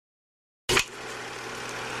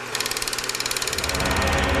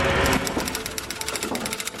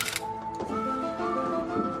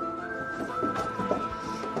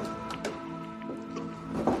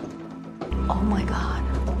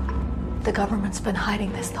the government's been hiding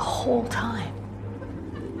this the whole time.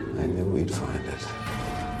 I knew we'd find it.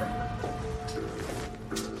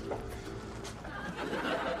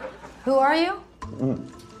 Who are you?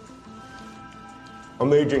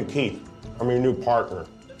 I'm Agent Keith. I'm your new partner.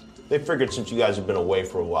 They figured since you guys have been away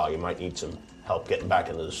for a while, you might need some help getting back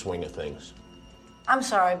into the swing of things. I'm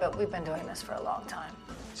sorry, but we've been doing this for a long time.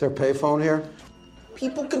 Is there a payphone here?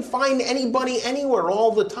 People can find anybody anywhere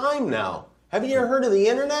all the time now. Haven't you ever heard of the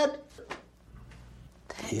internet?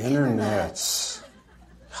 The internet's...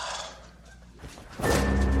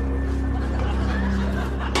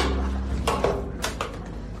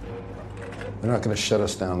 They're not going to shut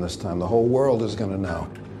us down this time. The whole world is going to know.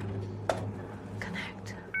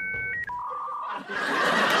 Connect.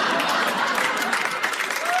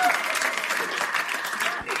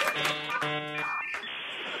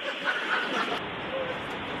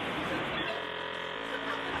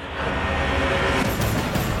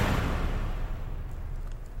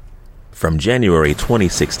 From January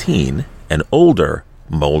 2016, an older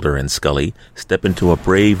Mulder and Scully step into a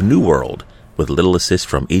brave new world with little assist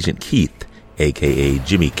from Agent Keith, a.k.a.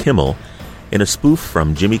 Jimmy Kimmel, in a spoof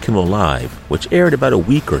from Jimmy Kimmel Live, which aired about a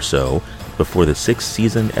week or so before the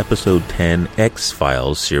sixth-season Episode 10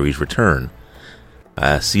 X-Files series return.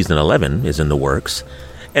 Season 11 is in the works,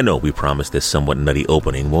 and we promise this somewhat nutty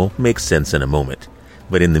opening will make sense in a moment.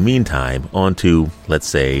 But in the meantime, on to, let's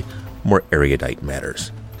say, more erudite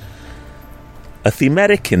matters. A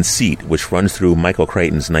thematic conceit which runs through Michael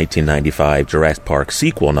Crichton's 1995 Jurassic Park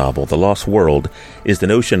sequel novel, The Lost World, is the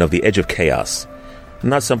notion of the edge of chaos.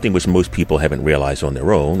 Not something which most people haven't realized on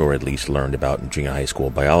their own, or at least learned about in junior high school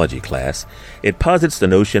biology class. It posits the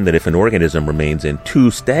notion that if an organism remains in too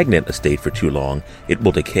stagnant a state for too long, it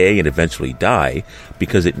will decay and eventually die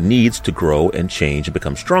because it needs to grow and change and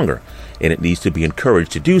become stronger, and it needs to be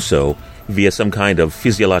encouraged to do so via some kind of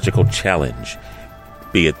physiological challenge.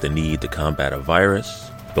 Be it the need to combat a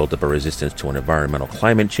virus, build up a resistance to an environmental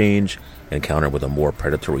climate change, encounter with a more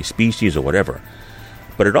predatory species, or whatever.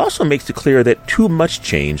 But it also makes it clear that too much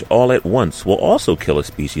change all at once will also kill a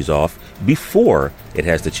species off before it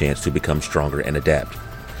has the chance to become stronger and adapt.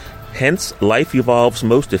 Hence, life evolves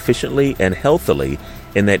most efficiently and healthily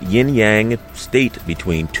in that yin-yang state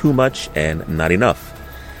between too much and not enough.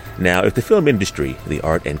 Now, if the film industry, the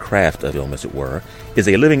art and craft of film as it were, is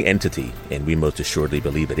a living entity, and we most assuredly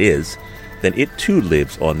believe it is, then it too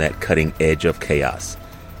lives on that cutting edge of chaos.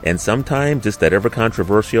 And sometimes it's that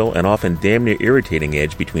ever-controversial and often damn near irritating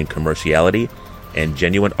edge between commerciality and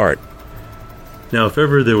genuine art. Now, if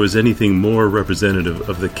ever there was anything more representative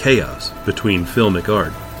of the chaos between filmic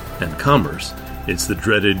art and commerce, it's the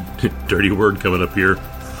dreaded, dirty word coming up here,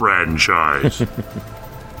 franchise.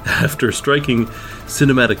 After striking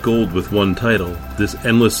cinematic gold with one title, this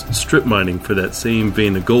endless strip mining for that same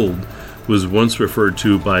vein of gold was once referred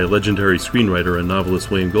to by legendary screenwriter and novelist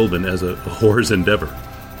William Goldman as a whore's endeavor.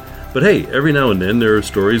 But hey, every now and then there are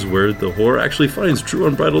stories where the whore actually finds true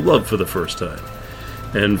unbridled love for the first time.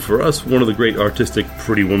 And for us, one of the great artistic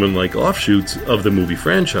Pretty Woman-like offshoots of the movie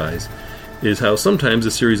franchise is how sometimes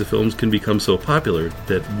a series of films can become so popular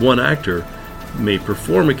that one actor may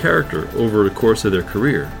perform a character over the course of their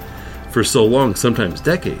career for so long, sometimes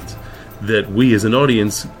decades, that we as an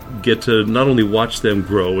audience get to not only watch them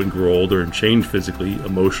grow and grow older and change physically,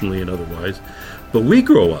 emotionally, and otherwise, but we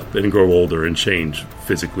grow up and grow older and change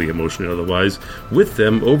physically, emotionally, and otherwise with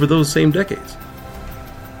them over those same decades.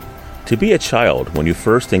 To be a child when you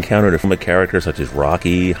first encountered a character such as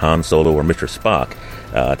Rocky, Han Solo, or Mr. Spock,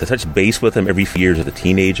 to touch base with them every few years as a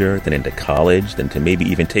teenager, then into college, then to maybe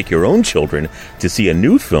even take your own children to see a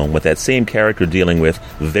new film with that same character dealing with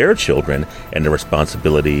their children and the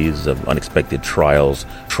responsibilities of unexpected trials,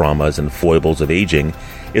 traumas, and foibles of aging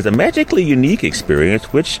is a magically unique experience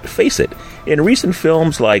which, face it, in recent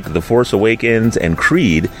films like The Force Awakens and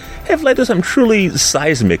Creed have led to some truly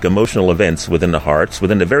seismic emotional events within the hearts,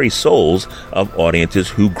 within the very souls of audiences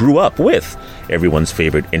who grew up with everyone's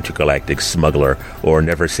favorite intergalactic smuggler or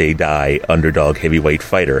never say die underdog heavyweight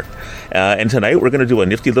fighter. And tonight we're going to do a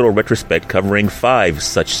nifty little retrospect covering 5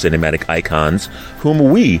 such cinematic icons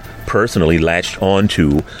whom we personally latched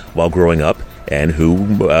onto while growing up and who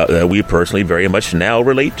we personally very much now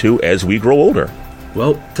relate to as we grow older.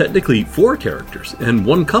 Well, technically 4 characters and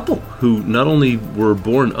 1 couple who not only were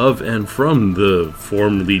born of and from the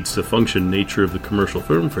form leads to function nature of the commercial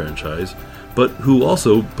film franchise, but who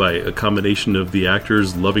also, by a combination of the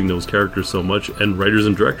actors loving those characters so much and writers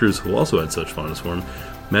and directors who also had such fondness for them,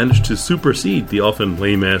 managed to supersede the often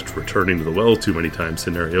lame-assed returning to the well too many times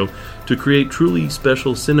scenario to create truly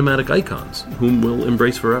special cinematic icons whom we'll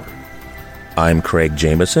embrace forever. I'm Craig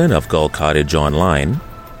Jameson of Gull Cottage Online.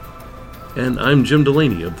 And I'm Jim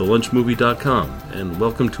Delaney of TheLunchMovie.com, and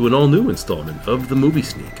welcome to an all-new installment of The Movie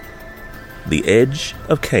Sneak. The edge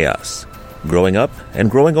of chaos. Growing up and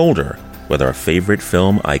growing older with our favorite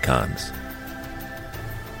film icons.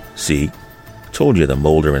 See? Told you the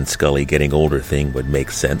Mulder and Scully getting older thing would make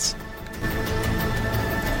sense.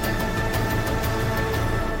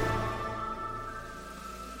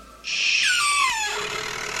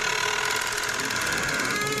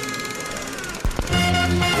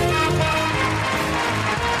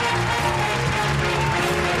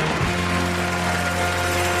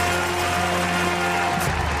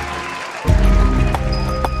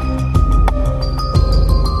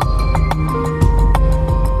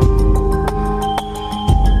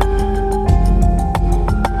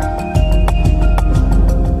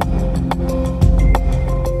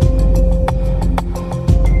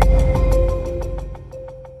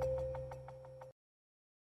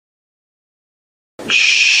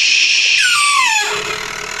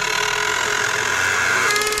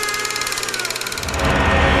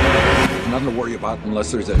 Nothing to worry about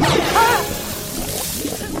unless there's a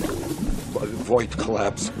void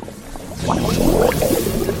collapse.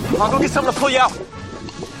 I'll go get someone to pull you out.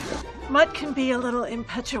 Mutt can be a little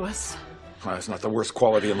impetuous. That's not the worst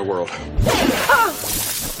quality in the world.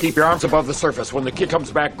 Keep your arms above the surface. When the kid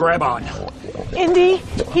comes back, grab on. Indy,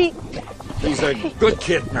 He's a good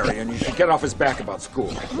kid, Marion. You should get off his back about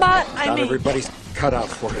school. Mutt, Not everybody's cut out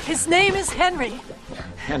for it. his name is Henry.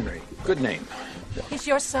 Henry, good name. He's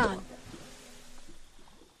your son.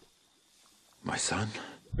 My son?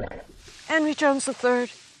 Henry Jones III.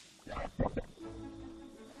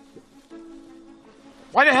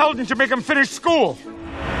 Why the hell didn't you make him finish school?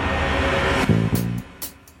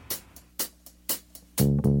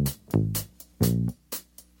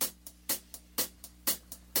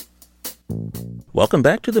 Welcome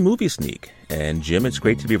back to the Movie Sneak. And Jim, it's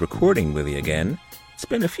great to be recording with you again. It's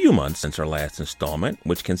been a few months since our last installment,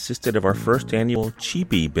 which consisted of our first annual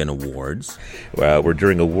Cheapy Bin Awards. Where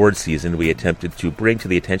during award season, we attempted to bring to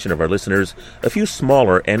the attention of our listeners a few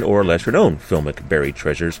smaller and or lesser-known filmic buried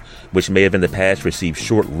treasures, which may have in the past received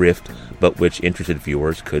short rift, but which interested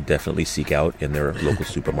viewers could definitely seek out in their local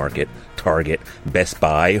supermarket, Target, Best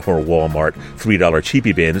Buy, or Walmart $3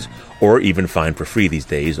 Cheapy Bins, or even find for free these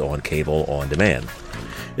days on cable on demand.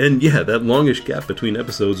 And yeah, that longish gap between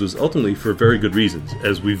episodes was ultimately for very good reasons,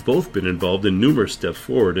 as we've both been involved in numerous steps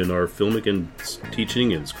forward in our filmic and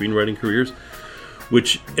teaching and screenwriting careers,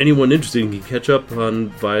 which anyone interested can catch up on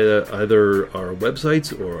via either our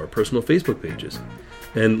websites or our personal Facebook pages.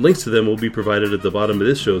 And links to them will be provided at the bottom of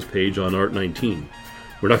this show's page on Art 19.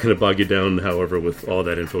 We're not going to bog you down, however, with all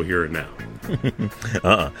that info here and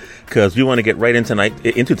now. Because we want to get right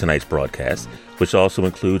into tonight's broadcast, which also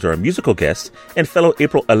includes our musical guest and fellow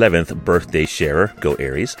April 11th birthday sharer, go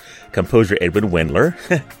Aries, composer Edwin Wendler.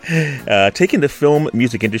 Taking the film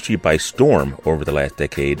music industry by storm over the last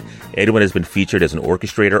decade, Edwin has been featured as an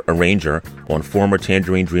orchestrator, arranger on former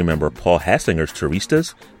Tangerine Dream member Paul Haslinger's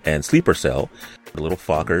Turistas and Sleeper Cell, The Little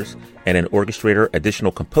Fockers, and an orchestrator,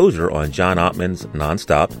 additional composer on John Ottman's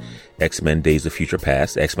Nonstop, X-Men Days of Future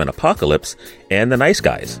Past, X-Men Apocalypse, and The Nice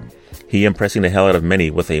Guys. He impressing the hell out of many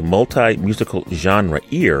with a multi-musical genre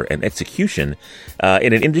ear and execution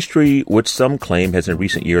in an industry which some claim has in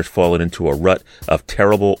recent years fallen into a rut of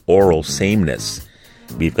terrible oral sameness.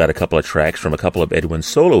 We've got a couple of tracks from a couple of Edwin's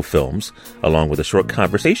solo films, along with a short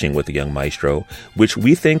conversation with the young maestro, which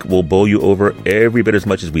we think will bowl you over every bit as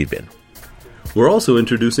much as we've been. We're also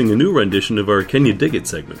introducing a new rendition of our Can You Dig It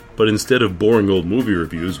segment, but instead of boring old movie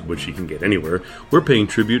reviews, which you can get anywhere, we're paying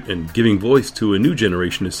tribute and giving voice to a new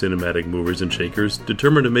generation of cinematic movers and shakers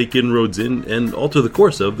determined to make inroads in and alter the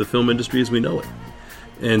course of the film industry as we know it.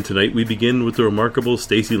 And tonight we begin with the remarkable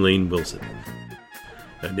Stacey Lane Wilson.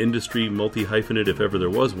 An industry multi-hyphenate if ever there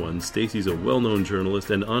was one, Stacey's a well-known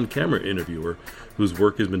journalist and on-camera interviewer whose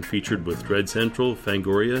work has been featured with Dread Central,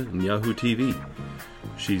 Fangoria, and Yahoo TV.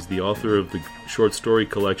 She's the author of the short story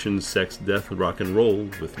collection Sex, Death, Rock and Roll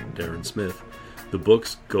with Darren Smith, the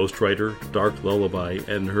books Ghostwriter, Dark Lullaby,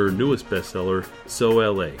 and her newest bestseller, So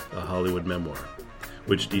L.A., a Hollywood memoir,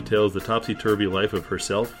 which details the topsy-turvy life of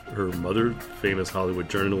herself, her mother, famous Hollywood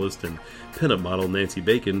journalist and pinup model Nancy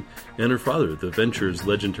Bacon, and her father, the Venture's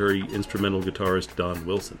legendary instrumental guitarist Don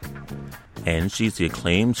Wilson. And she's the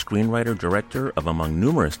acclaimed screenwriter-director of, among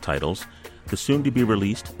numerous titles, the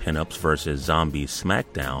soon-to-be-released Pinups vs. Zombies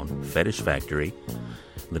Smackdown, Fetish Factory,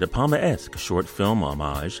 the De Palma-esque short film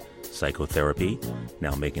homage, Psychotherapy,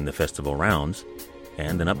 now making the festival rounds,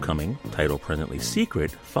 and an upcoming, title presently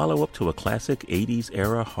secret, follow-up to a classic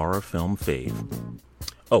 80s-era horror film fave.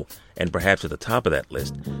 Oh, and perhaps at the top of that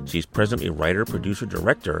list, she's presently writer, producer,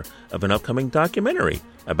 director of an upcoming documentary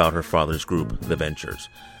about her father's group, The Ventures,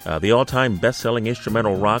 the all-time best-selling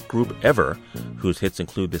instrumental rock group ever, whose hits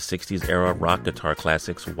include the 60s-era rock guitar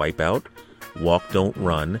classics Wipeout, Walk, Don't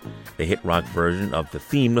Run, the hit rock version of the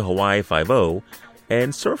theme to Hawaii Five-0,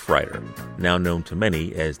 and Surfrider, now known to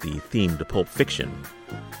many as the theme to Pulp Fiction.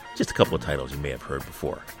 Just a couple of titles you may have heard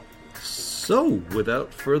before. So,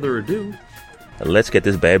 without further ado, let's get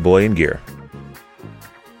this bad boy in gear.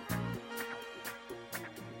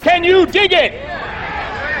 Can you dig it?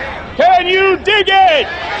 Can you dig it?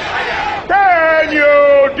 Can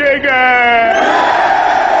you dig it?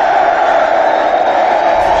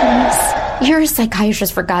 Please. You're a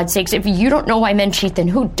psychiatrist, for God's sakes. If you don't know why men cheat, then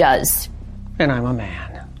who does? And I'm a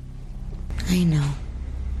man. I know.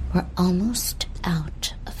 We're almost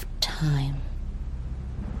out of time.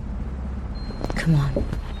 Come on.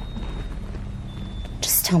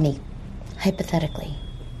 Just tell me, hypothetically,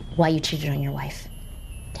 why you cheated on your wife.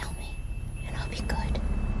 Tell me, and I'll be good.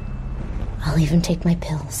 I'll even take my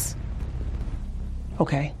pills.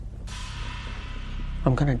 Okay.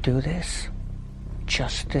 I'm gonna do this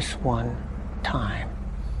just this one time.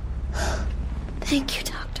 Thank you,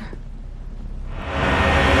 Doctor.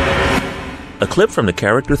 A clip from the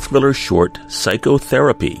character thriller short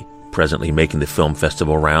Psychotherapy, presently making the film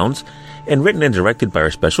festival rounds, and written and directed by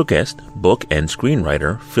our special guest, book and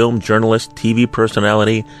screenwriter, film journalist, TV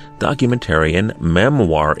personality, documentarian,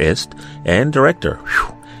 memoirist, and director,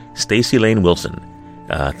 Stacey Lane Wilson.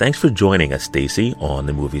 Thanks for joining us, Stacey, on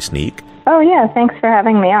the Movie Sneak. Oh, yeah, thanks for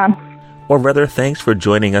having me on. Or rather, thanks for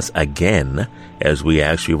joining us again, as we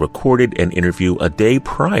actually recorded an interview a day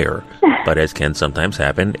prior. But as can sometimes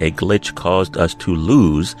happen, a glitch caused us to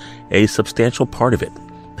lose a substantial part of it.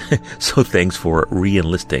 So thanks for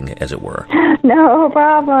re-enlisting, as it were. No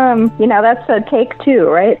problem. You know, that's a take two,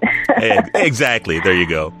 right? Exactly. There you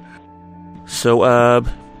go. So,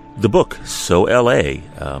 the book, So L.A.,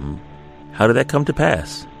 how did that come to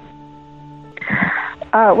pass?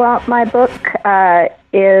 Well, my book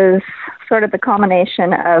is sort of the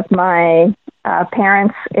culmination of my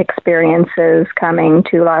parents' experiences coming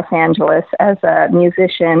to Los Angeles as a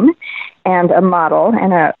musician and a model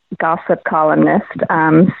and a gossip columnist.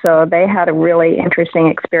 So they had a really interesting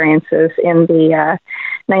experiences in the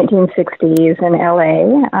 1960s in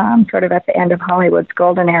LA, sort of at the end of Hollywood's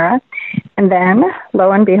golden era. And then,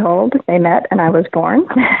 lo and behold, they met and I was born.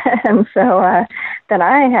 And so then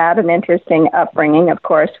I had an interesting upbringing, of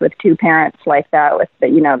course, with two parents like that, with the,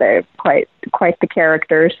 you know, they're quite the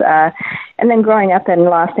characters. And then growing up in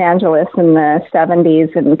Los Angeles in the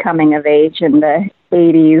 70s and coming of age in the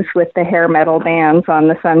 80s with the hair metal bands on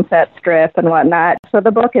the Sunset Strip and whatnot. So the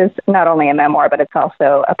book is not only a memoir, but it's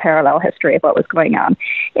also a parallel history of what was going on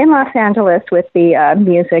in Los Angeles with the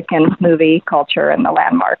music and movie culture and the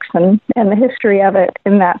landmarks and the history of it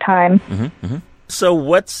in that time. Mm-hmm, mm-hmm. So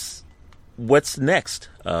what's next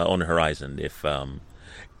on the horizon? If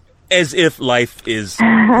as if life is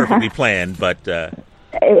perfectly planned, but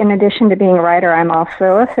in addition to being a writer, I'm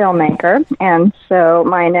also a filmmaker, and so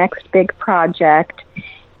my next big project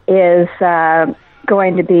is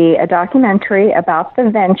going to be a documentary about the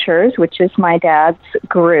Ventures, which is my dad's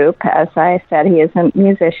group. As I said, he is a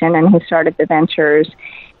musician, and he started the Ventures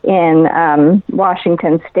in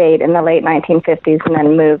Washington State in the late 1950s and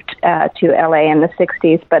then moved to LA in the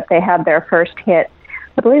 60s, but they had their first hit,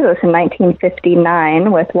 I believe it was in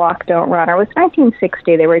 1959 with Walk, Don't Run, or it was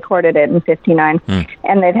 1960. They recorded it in 59.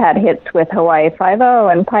 And they've had hits with Hawaii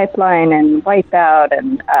Five-0 and Pipeline and Wipeout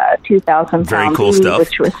and 2,000 Very cool stuff.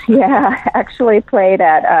 Which was, actually played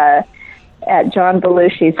at John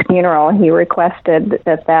Belushi's funeral. He requested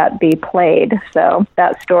that be played. So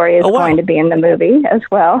that story is going to be in the movie as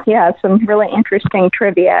well. Yeah, some really interesting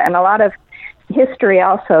trivia and a lot of history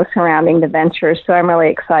also surrounding the Ventures. So I'm really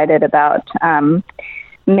excited about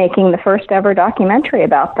making the first ever documentary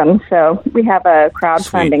about them. So we have a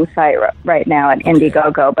crowdfunding site right now at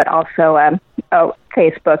Indiegogo, but also a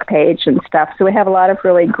Facebook page and stuff. So we have a lot of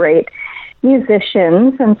really great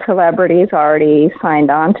musicians and celebrities already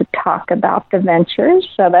signed on to talk about the Ventures.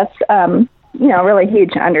 So that's, really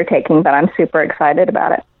huge undertaking, but I'm super excited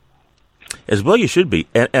about it. As well you should be.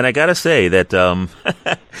 And I got to say that,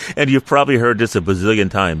 and you've probably heard this a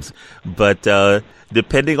bazillion times, but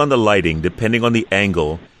depending on the lighting, depending on the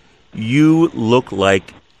angle, you look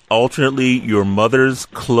like alternately your mother's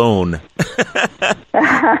clone.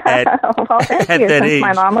 Well, thank you. Since age.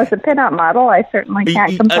 My mom was a pinup model, I certainly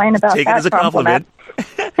can't complain about take that it as a compliment.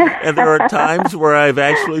 And there are times where I've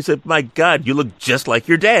actually said, my God, you look just like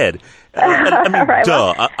your dad. I mean, Right,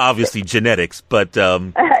 duh, obviously genetics, but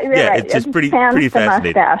Right. it's just pretty The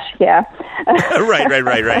fascinating. mustache, yeah.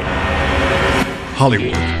 Right.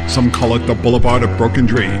 Hollywood. Some call it the Boulevard of Broken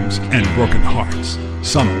Dreams and Broken Hearts.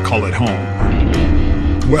 Some call it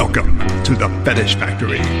home. Welcome to the Fetish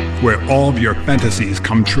Factory, where all of your fantasies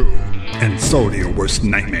come true, and so do your worst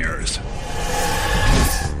nightmares.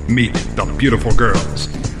 Meet the beautiful girls,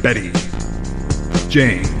 Betty,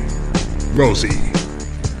 Jane, Rosie,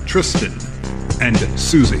 Tristan, and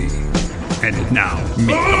Susie. And now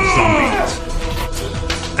meet the zombies.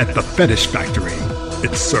 At the Fetish Factory,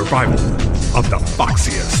 it's survival of the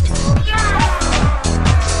foxiest.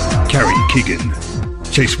 Carrie Keegan,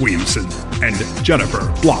 Chase Williamson, and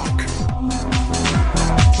Jennifer Block.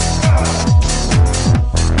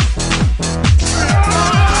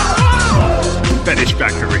 Fetish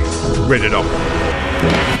Factory, rated R.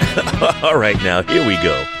 All right, now, here we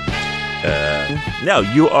go. Now,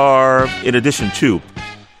 you are, in addition to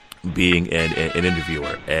being an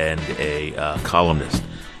interviewer and a columnist,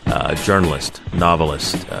 journalist,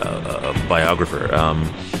 novelist, biographer,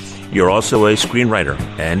 you're also a screenwriter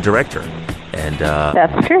and director. And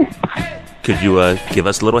that's true. Could you give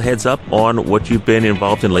us a little heads up on what you've been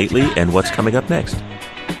involved in lately and what's coming up next?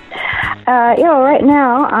 Right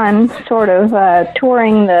now I'm sort of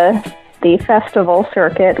touring the festival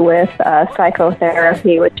circuit with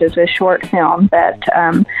Psychotherapy, which is a short film that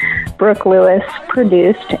Brooke Lewis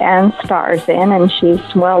produced and stars in, and she's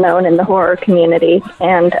well known in the horror community.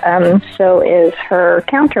 And so is her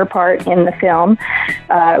counterpart in the film,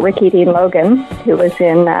 Ricky Dean Logan, who was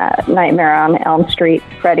in Nightmare on Elm Street,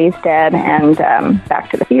 Freddy's Dead, and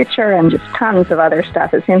Back to the Future, and just tons of other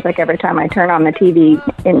stuff. It seems like every time I turn on the TV,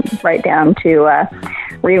 right down to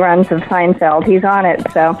reruns of Seinfeld, he's on it.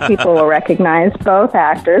 So people will recognize both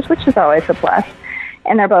actors, which is always a plus.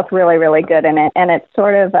 And they're both really, really good in it. And it's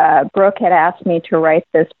sort of, Brooke had asked me to write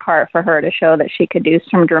this part for her to show that she could do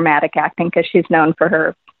some dramatic acting because she's known for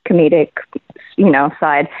her comedic,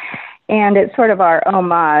 side. And it's sort of our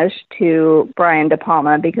homage to Brian De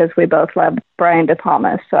Palma because we both love Brian De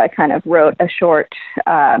Palma. So I kind of wrote a short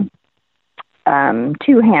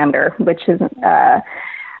two-hander, which is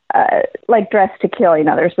like Dressed to Kill.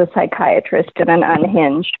 There's a psychiatrist and an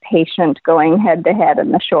unhinged patient going head-to-head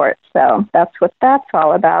in the short. So that's what that's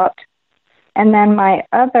all about. And then my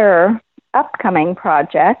other upcoming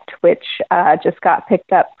project, which just got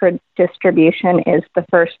picked up for distribution, is the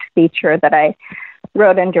first feature that I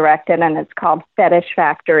wrote and directed, and it's called Fetish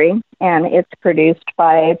Factory, and it's produced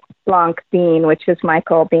by Blanc Bean, which is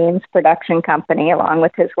Michael Bean's production company, along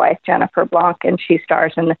with his wife, Jennifer Blanc, and she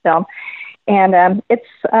stars in the film. And it's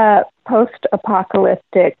a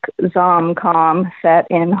post-apocalyptic zom-com set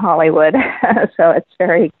in Hollywood, so it's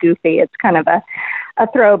very goofy. It's kind of a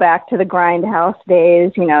throwback to the Grindhouse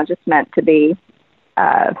days, just meant to be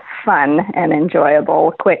fun and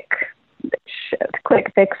enjoyable, quick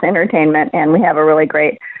fix entertainment. And we have a really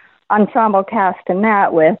great ensemble cast in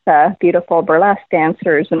that with beautiful burlesque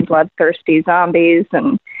dancers and bloodthirsty zombies,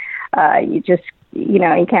 and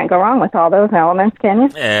you can't go wrong with all those elements, can you?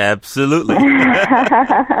 Absolutely.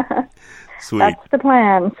 Sweet. That's the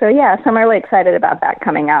plan. So I'm really excited about that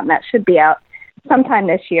coming out, and that should be out sometime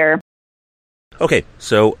this year. Okay,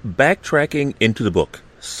 so backtracking into the book,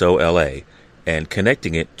 So L.A., and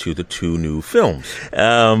connecting it to the two new films.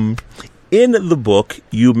 In the book,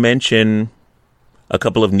 you mention a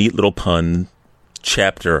couple of neat little pun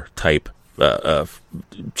chapter titles.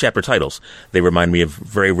 They remind me of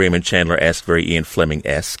very Raymond Chandler-esque, very Ian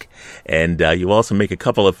Fleming-esque. And you also make a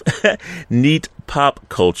couple of neat pop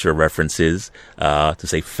culture references, to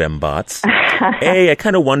say fembots. I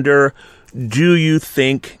kind of wonder, do you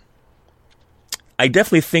think... I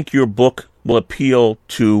definitely think your book will appeal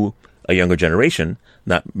to a younger generation,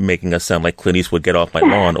 not making us sound like Clint Eastwood, get off my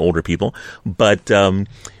lawn, older people. But do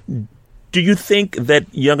you think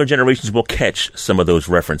that younger generations will catch some of those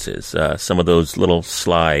references, some of those little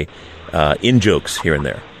sly in-jokes here and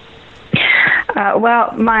there?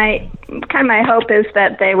 Well, my hope is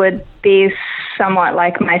that they would be somewhat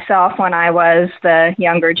like myself when I was the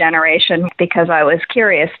younger generation, because I was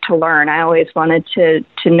curious to learn. I always wanted to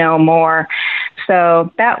know more.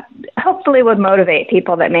 So that hopefully would motivate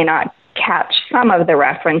people that may not catch some of the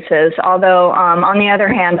references. Although, on the other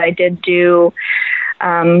hand, I did do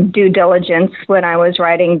due diligence when I was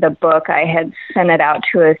writing the book. I had sent it out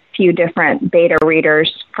to a few different beta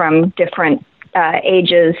readers from different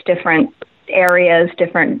ages, different areas,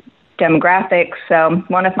 different demographics. So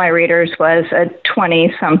one of my readers was a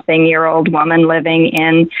 20-something-year-old woman living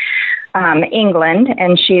in England,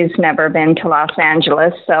 and she's never been to Los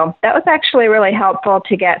Angeles. So that was actually really helpful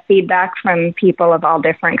to get feedback from people of all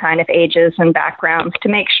different kind of ages and backgrounds to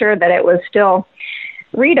make sure that it was still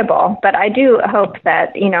readable. But I do hope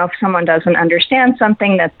that, if someone doesn't understand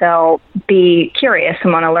something, that they'll be curious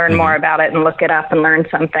and want to learn more about it and look it up and learn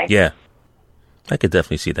something. Yeah. I could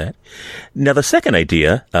definitely see that. Now, the second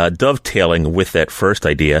idea, dovetailing with that first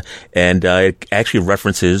idea, and it actually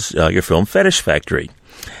references your film Fetish Factory.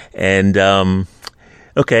 And,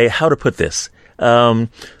 okay, how to put this?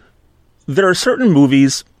 There are certain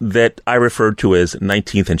movies that I refer to as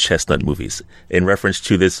 19th and Chestnut movies, in reference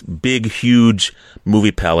to this big, huge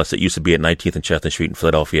movie palace that used to be at 19th and Chestnut Street in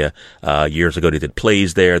Philadelphia. Years ago, they did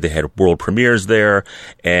plays there. They had world premieres there.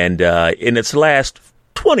 And in its last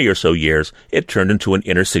 20 or so years, it turned into an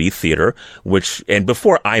inner city theater, and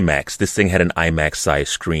before IMAX, this thing had an IMAX size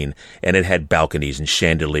screen, and it had balconies and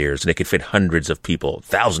chandeliers, and it could fit hundreds of people,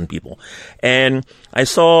 1,000 people. And I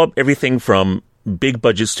saw everything from big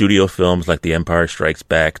budget studio films like The Empire Strikes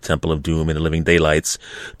Back, Temple of Doom, and The Living Daylights,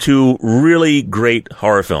 to really great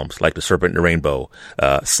horror films like The Serpent and the Rainbow,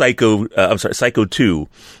 Psycho 2,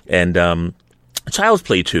 and Child's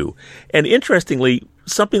Play 2. And interestingly,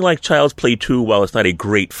 something like Child's Play 2, while it's not a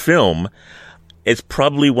great film, it's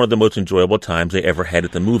probably one of the most enjoyable times I ever had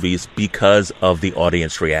at the movies because of the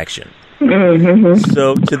audience reaction. Mm-hmm.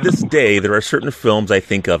 So to this day, there are certain films I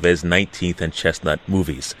think of as 19th and Chestnut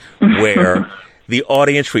movies where the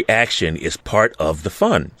audience reaction is part of the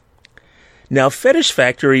fun. Now, Fetish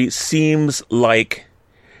Factory seems like...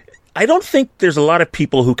 I don't think there's a lot of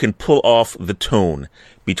people who can pull off the tone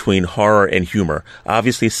between horror and humor.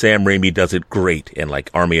 Obviously, Sam Raimi does it great in, like,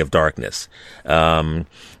 Army of Darkness. There's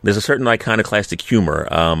a certain iconoclastic humor.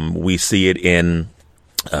 We see it in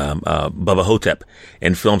Bubba Hotep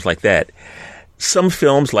and films like that. Some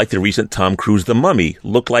films, like the recent Tom Cruise The Mummy,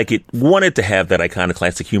 look like it wanted to have that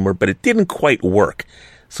iconoclastic humor, but it didn't quite work.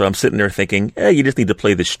 So I'm sitting there thinking, you just need to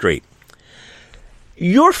play this straight.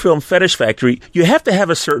 Your film, Fetish Factory, you have to have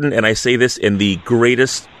a certain, and I say this in the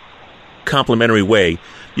greatest complimentary way,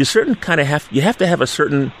 you have to have a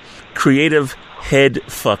certain creative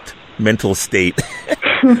head-fucked mental state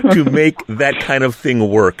to make that kind of thing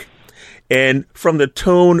work. And from the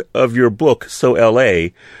tone of your book, So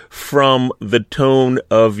L.A., from the tone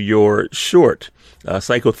of your short,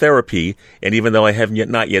 Psychotherapy, and even though I have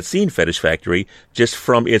not yet seen Fetish Factory, just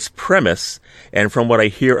from its premise and from what I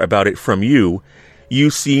hear about it from you, you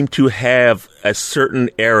seem to have a certain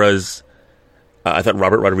era's... I thought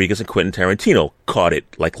Robert Rodriguez and Quentin Tarantino caught it,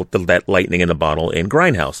 like that lightning in a bottle in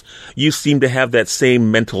Grindhouse. You seem to have that same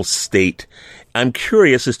mental state. I'm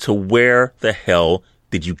curious as to where the hell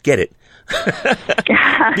did you get it?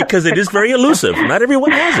 Because it is very elusive. Not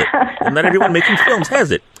everyone has it. And not everyone making films has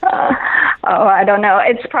it. I don't know.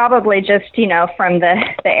 It's probably just, from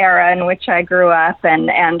the era in which I grew up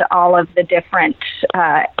and all of the different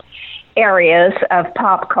areas of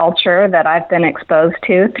pop culture that I've been exposed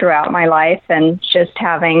to throughout my life, and just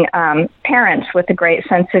having parents with a great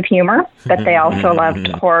sense of humor, but they also loved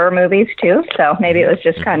horror movies too. So maybe it was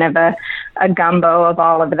just kind of a gumbo of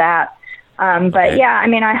all of that. But yeah, I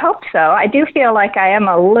mean, I hope so. I do feel like I am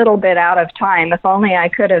a little bit out of time. If only I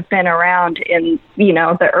could have been around in,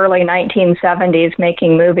 the early 1970s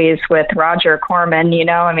making movies with Roger Corman,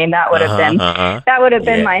 I mean, that would have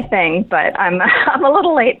been my thing, but I'm a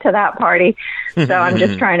little late to that party. So I'm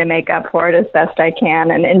just trying to make up for it as best I can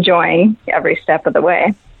and enjoying every step of the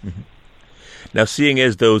way. Now, seeing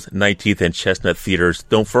as those 19th and Chestnut theaters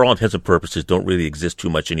for all intents and purposes, don't really exist too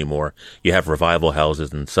much anymore. You have revival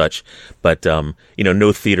houses and such, but,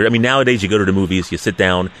 no theater. I mean, nowadays you go to the movies, you sit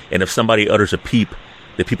down, and if somebody utters a peep,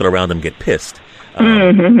 the people around them get pissed.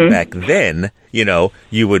 Back then,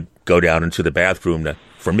 you would go down into the bathroom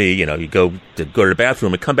for me, you go to the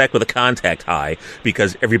bathroom and come back with a contact high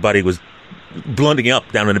because everybody was blunding up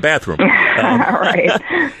down in the bathroom. Right.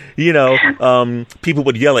 People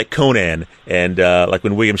would yell at Conan, and like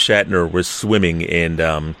when William Shatner was swimming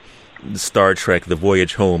in Star Trek The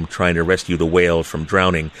Voyage Home trying to rescue the whale from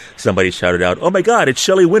drowning, somebody shouted out, "Oh my God, it's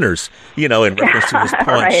Shelley Winters," in reference to his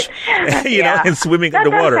paunch, and swimming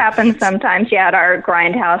underwater. That does happen sometimes, at our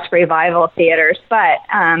Grindhouse revival theaters. But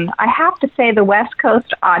I have to say the West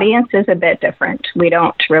Coast audience is a bit different. We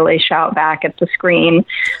don't really shout back at the screen.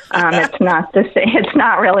 It's not the same. It's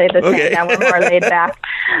not really the same. Now we're more laid back.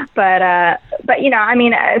 But I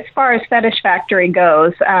mean, as far as Fetish Factory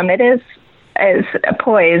goes, it is is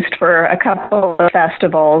poised for a couple of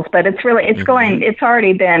festivals, but it's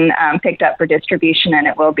already been picked up for distribution, and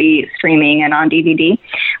it will be streaming and on DVD,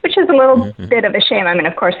 which is a little bit of a shame. I mean,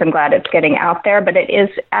 of course, I'm glad it's getting out there, but it is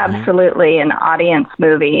absolutely an audience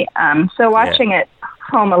movie. So watching it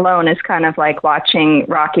home alone is kind of like watching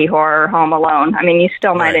Rocky Horror Home Alone. I mean, you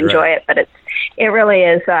still might enjoy it, but it really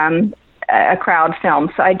is a crowd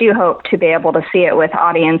film. So I do hope to be able to see it with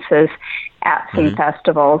audiences at some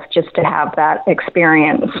festivals, just to have that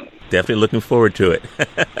experience. Definitely looking forward to it.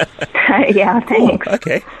 Yeah, thanks. Cool.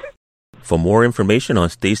 Okay. For more information on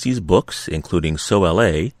Stacy's books, including So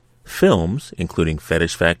L.A., films, including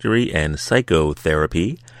Fetish Factory and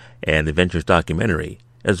Psychotherapy, and the Ventures documentary,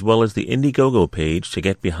 as well as the Indiegogo page to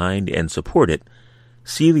get behind and support it,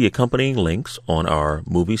 see the accompanying links on our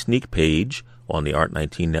Movie Sneak page on the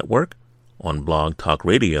Art19 network, on Blog Talk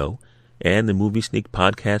Radio, and the Movie Sneak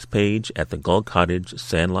podcast page at the Gull Cottage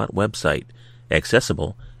Sandlot website,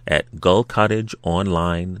 accessible at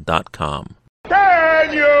gullcottageonline.com.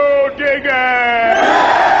 Can you dig it?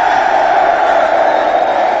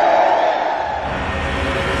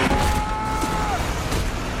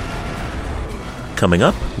 Coming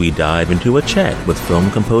up, we dive into a chat with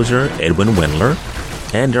film composer Edwin Wendler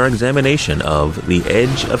and our examination of The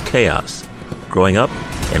Edge of Chaos, growing up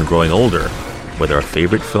and growing older with our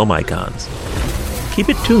favorite film icons. Keep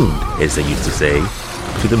it tuned, as they used to say,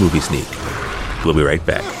 to the Movie Sneak. We'll be right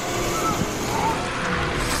back.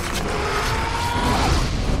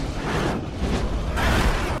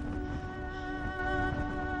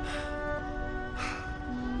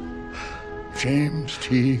 James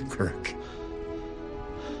T. Kirk.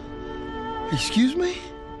 Excuse me?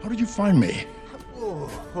 How did you find me? Whoa.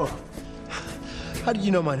 How did you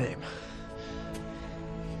know my name?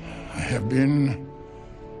 I have been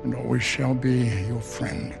and always shall be your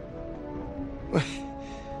friend.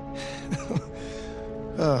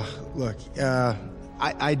 Look, I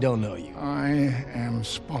don't know you. I am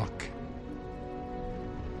Spock.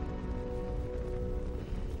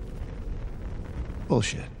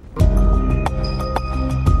 Bullshit.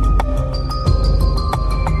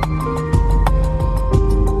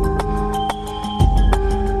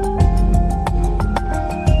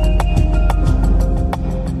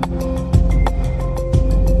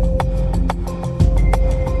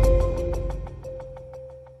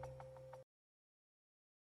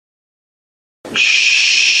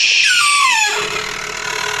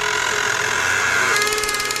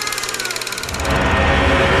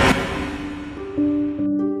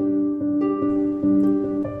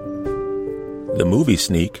 The Movie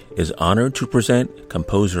Sneak is honored to present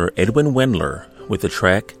composer Edwin Wendler with the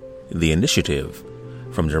track The Initiative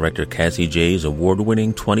from director Cassie Jay's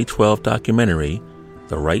award-winning 2012 documentary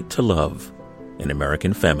The Right to Love, An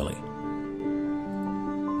American Family.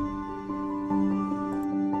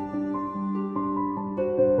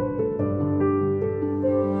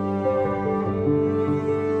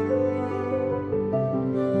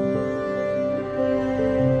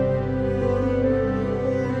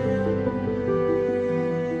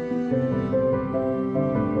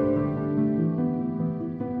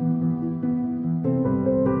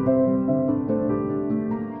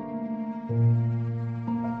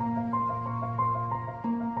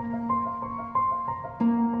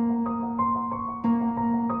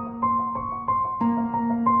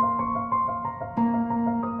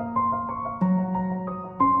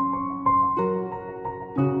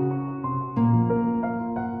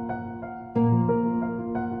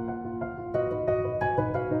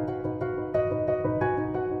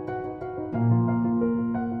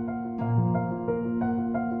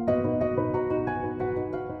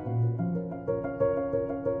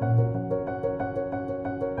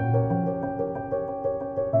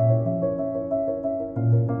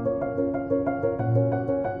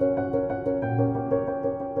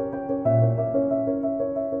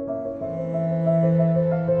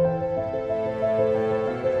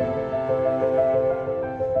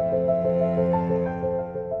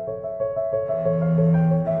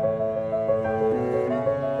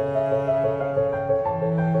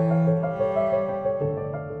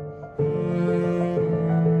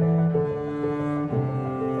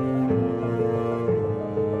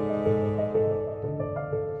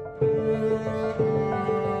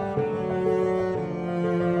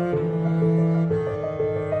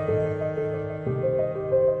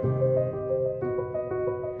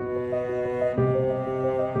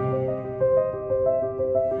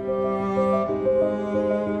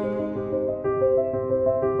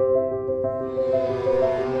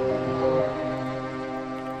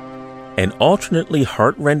 An alternately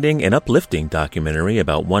heartrending and uplifting documentary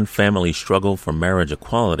about one family's struggle for marriage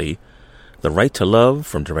equality, The Right to Love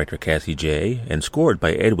from director Kathy J. and scored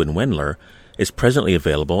by Edwin Wendler is presently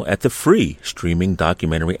available at the free streaming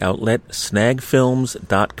documentary outlet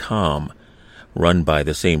snagfilms.com. Run by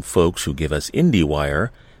the same folks who give us IndieWire,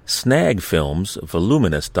 Snag Films'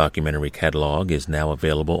 voluminous documentary catalog is now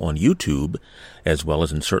available on YouTube, as well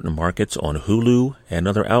as in certain markets on Hulu and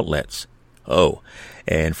other outlets. Oh,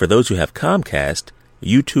 and for those who have Comcast,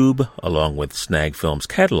 YouTube, along with Snag Films'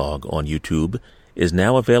 catalog on YouTube, is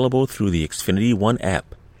now available through the Xfinity One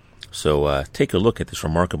app. So take a look at this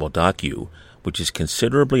remarkable docu, which is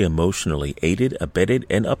considerably emotionally aided, abetted,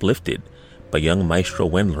 and uplifted by young Maestro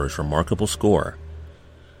Wendler's remarkable score.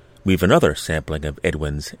 We've another sampling of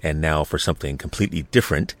Edwin's, and now for something completely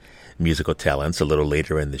different, musical talents a little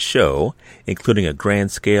later in the show, including a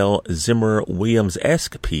grand-scale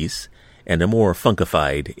Zimmer-Williams-esque piece and a more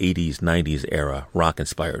funkified 80s, 90s era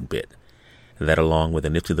rock-inspired bit. That along with a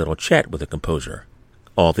nifty little chat with the composer.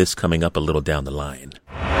 All this coming up a little down the line.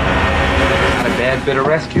 Not a bad bit of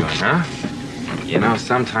rescuing, huh? You know,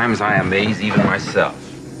 sometimes I amaze even myself.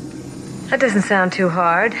 That doesn't sound too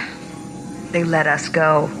hard. They let us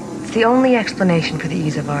go. It's the only explanation for the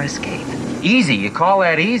ease of our escape. Easy? You call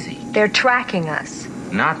that easy? They're tracking us.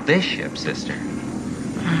 Not this ship, sister.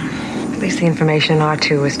 At least the information in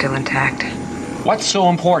R2 is still intact. What's so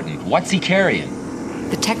important? What's he carrying?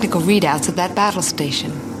 The technical readouts of that battle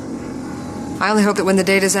station. I only hope that when the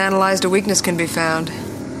data's analyzed, a weakness can be found.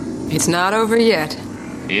 It's not over yet.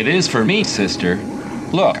 It is for me, sister.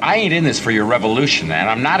 Look, I ain't in this for your revolution, and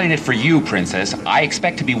I'm not in it for you, princess. I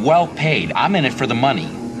expect to be well paid. I'm in it for the money.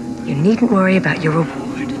 You needn't worry about your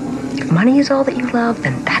reward. If money is all that you love,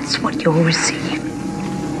 then that's what you'll receive.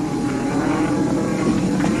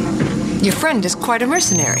 Your friend is quite a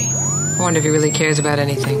mercenary. I wonder if he really cares about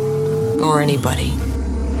anything. Or anybody.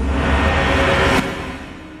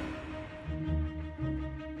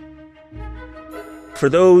 For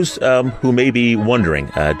those who may be wondering,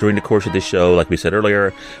 during the course of this show, like we said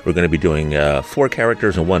earlier, we're going to be doing 4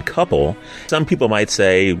 characters and 1 couple. Some people might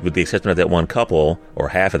say, with the exception of that 1 couple, or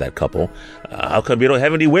half of that couple, how come you don't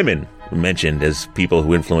have any women mentioned as people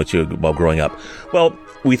who influenced you while growing up? Well,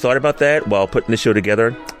 we thought about that while putting the show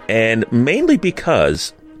together, and mainly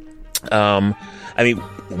because,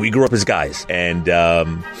 we grew up as guys, and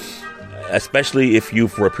especially if you,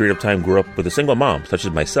 for a period of time, grew up with a single mom, such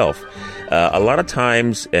as myself, a lot of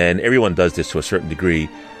times, and everyone does this to a certain degree,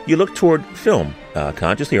 you look toward film,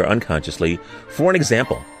 consciously or unconsciously, for an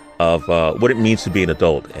example of what it means to be an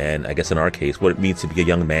adult, and I guess in our case, what it means to be a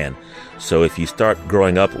young man. So if you start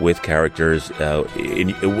growing up with characters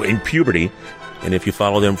in puberty, and if you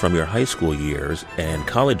follow them from your high school years and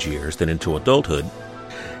college years, then into adulthood,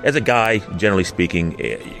 as a guy, generally speaking,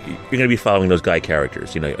 you're going to be following those guy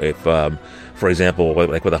characters. You know, if, for example,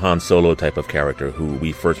 like with a Han Solo type of character, who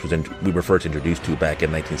we were first introduced to back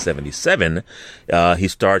in 1977, he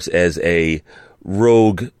starts as a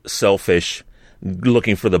rogue, selfish,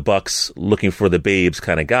 looking for the bucks, looking for the babes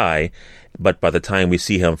kind of guy. But by the time we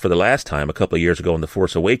see him for the last time, a couple of years ago in The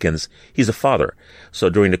Force Awakens, he's a father. So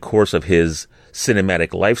during the course of his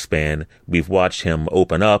cinematic lifespan, we've watched him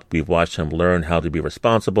open up, we've watched him learn how to be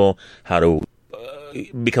responsible, how to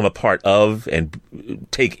become a part of and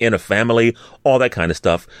take in a family, all that kind of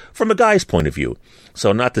stuff from a guy's point of view.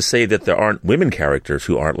 So not to say that there aren't women characters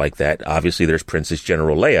who aren't like that. Obviously, there's Princess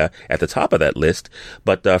General Leia at the top of that list.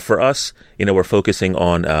 But for us, we're focusing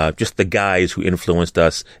on just the guys who influenced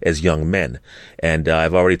us as young men. And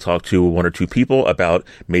I've already talked to 1 or 2 people about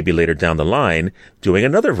maybe later down the line doing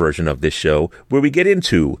another version of this show where we get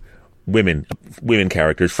into women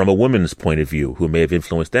characters from a woman's point of view who may have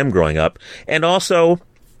influenced them growing up, and also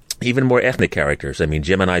even more ethnic characters. I mean,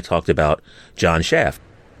 Jim and I talked about John Shaft.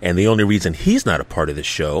 And the only reason he's not a part of this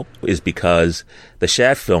show is because the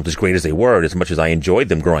Shaft films, as great as they were, as much as I enjoyed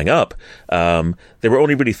them growing up, there were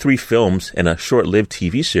only really 3 films and a short-lived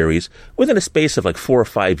TV series within a space of like 4 or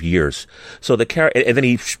 5 years. So and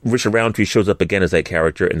then Richard Roundtree shows up again as that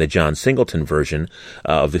character in the John Singleton version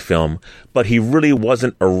of the film, but he really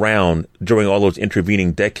wasn't around during all those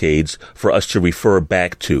intervening decades for us to refer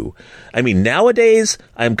back to. I mean, nowadays,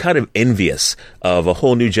 I'm kind of envious of a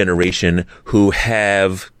whole new generation who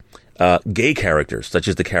have gay characters, such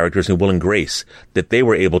as the characters in Will and Grace, that they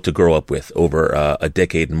were able to grow up with over a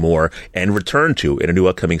decade and more and return to in a new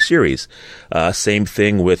upcoming series. Same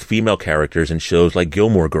thing with female characters in shows like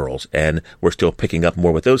Gilmore Girls, and we're still picking up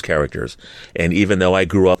more with those characters. And even though I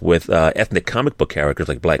grew up with ethnic comic book characters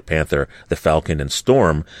like Black Panther, the Falcon, and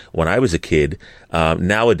Storm when I was a kid,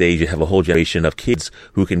 nowadays you have a whole generation of kids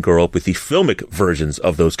who can grow up with the filmic versions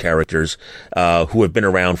of those characters who have been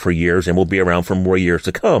around for years and will be around for more years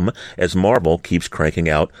to come, as Marvel keeps cranking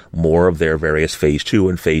out more of their various Phase 2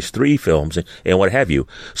 and Phase 3 films and what have you.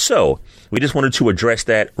 So, we just wanted to address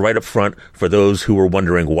that right up front for those who were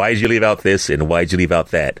wondering, why did you leave out this and why did you leave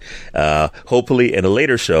out that? Hopefully in a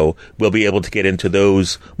later show, we'll be able to get into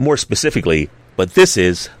those more specifically. But this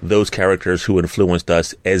is those characters who influenced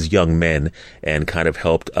us as young men and kind of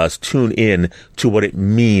helped us tune in to what it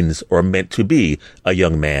means or meant to be a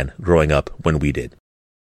young man growing up when we did.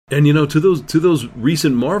 And, to those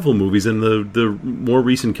recent Marvel movies and the more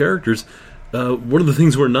recent characters, one of the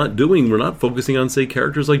things we're not focusing on, say,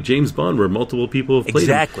 characters like James Bond, where multiple people have played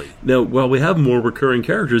exactly. him. Now, while we have more recurring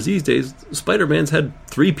characters these days, Spider-Man's had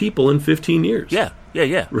 3 people in 15 years. Yeah.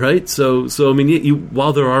 Right. So I mean,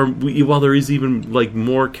 while there is even like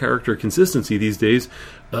more character consistency these days,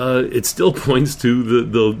 it still points to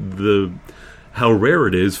the how rare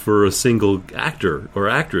it is for a single actor or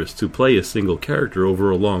actress to play a single character over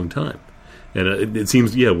a long time. And it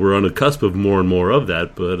seems, we're on the cusp of more and more of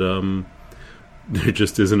that, but there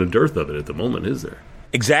just isn't a dearth of it at the moment, is there?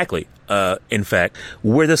 Exactly. In fact,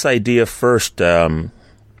 where this idea first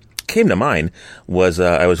came to mind was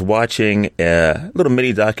I was watching a little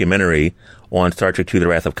mini documentary on Star Trek II: The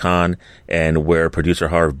Wrath of Khan, and where producer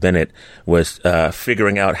Harv Bennett was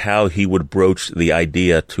figuring out how he would broach the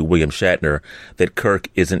idea to William Shatner that Kirk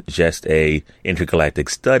isn't just a intergalactic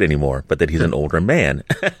stud anymore, but that he's an older man.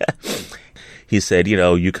 He said,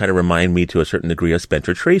 you kind of remind me to a certain degree of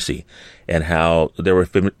Spencer Tracy, and how there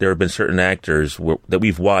have been certain actors that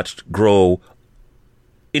we've watched grow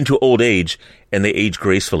into old age, and they age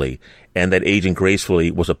gracefully. And that aging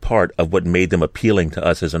gracefully was a part of what made them appealing to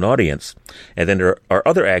us as an audience. And then there are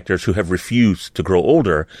other actors who have refused to grow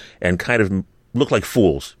older and kind of look like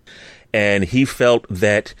fools. And he felt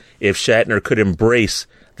that if Shatner could embrace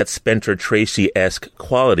that Spencer Tracy-esque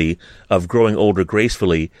quality of growing older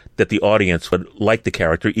gracefully, that the audience would like the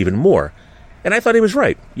character even more. And I thought he was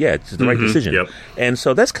right. Yeah, it's the right decision. Yep. And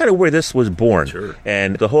so that's kind of where this was born. Sure.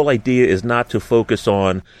 And the whole idea is not to focus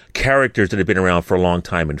on characters that have been around for a long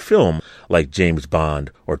time in film, like James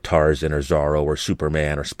Bond or Tarzan or Zorro or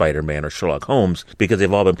Superman or Spider-Man or Sherlock Holmes, because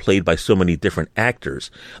they've all been played by so many different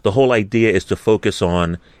actors. The whole idea is to focus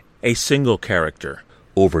on a single character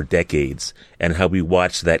over decades, and how we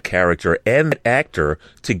watch that character and that actor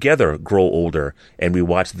together grow older, and we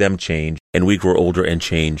watch them change, and we grow older and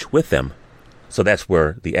change with them. So that's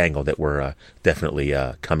where the angle that we're definitely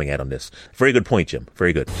coming at on this. Very good point, Jim.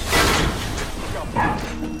 Very good.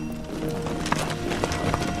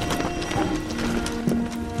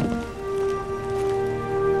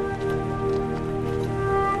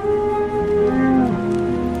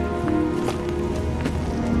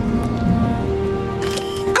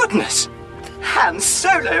 Goodness! Han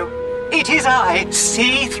Solo! It is I,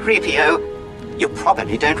 C-3PO. You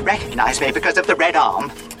probably don't recognize me because of the red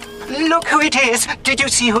arm. Look who it is! Did you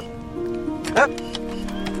see who...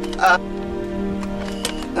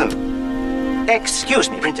 Excuse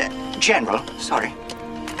me, Princess. General, sorry.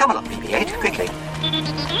 Come along, BB-8, quickly.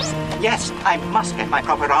 Yes, I must get my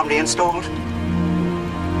proper arm reinstalled.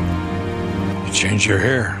 You changed your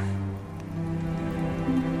hair.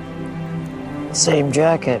 Same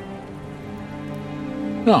jacket.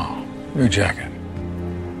 No, new jacket.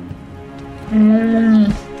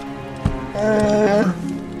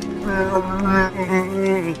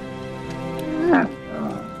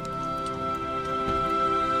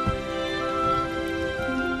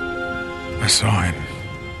 I saw him.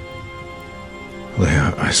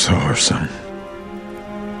 Leia, I saw her son.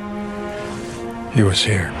 He was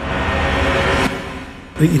here.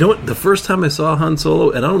 You know what? The first time I saw Han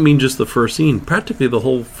Solo, and I don't mean just the first scene, practically the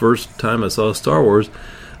whole first time I saw Star Wars,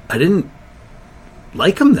 I didn't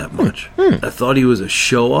like him that much. I thought he was a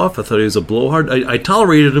show-off. I thought he was a blowhard. I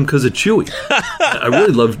tolerated him because of Chewie. I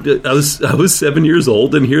really loved it. I was 7 years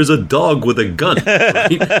old, and here's a dog with a gun.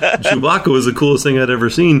 Right? Chewbacca was the coolest thing I'd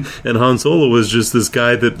ever seen, and Han Solo was just this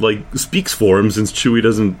guy that speaks for him, since Chewie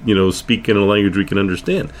doesn't speak in a language we can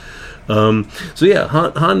understand. So yeah,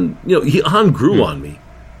 Han grew on me.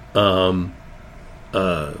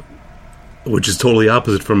 Which is totally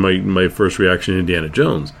opposite from my first reaction to Indiana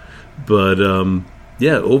Jones. But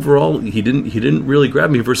yeah, overall he didn't really grab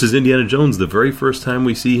me. Versus Indiana Jones, the very first time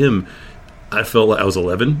we see him, I felt like I was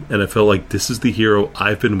 11, and I felt like this is the hero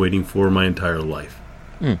I've been waiting for my entire life.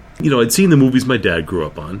 I'd seen the movies my dad grew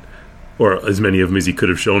up on, or as many of them as he could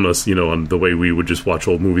have shown us, on the way we would just watch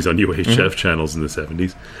old movies on UHF channels in the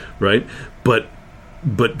 70s, right? But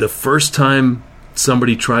the first time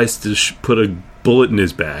somebody tries to put a bullet in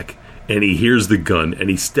his back, and he hears the gun, and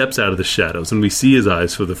he steps out of the shadows, and we see his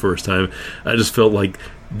eyes for the first time, I just felt like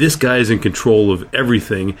this guy is in control of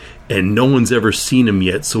everything, and no one's ever seen him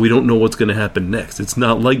yet, so we don't know what's going to happen next. It's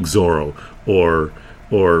not like Zorro or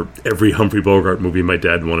every Humphrey Bogart movie my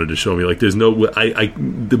dad wanted to show me. Like, there's no...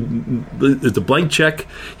 It's a blank check.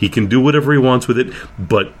 He can do whatever he wants with it,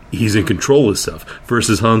 but he's in control of stuff.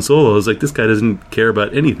 Versus Han Solo, I was like, this guy doesn't care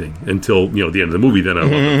about anything until, the end of the movie, then I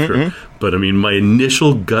love him, sure. But, I mean, my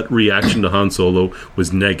initial gut reaction to Han Solo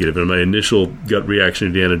was negative, and my initial gut reaction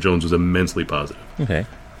to Indiana Jones was immensely positive. Okay.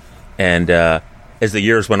 And as the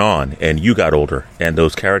years went on, and you got older, and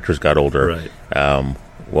those characters got older, right.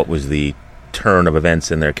 What was the turn of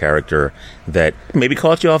events in their character that maybe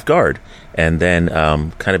caught you off guard and then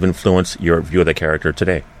kind of influence your view of the character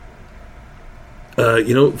today?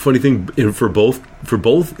 Funny thing, for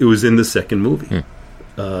both, it was in the second movie.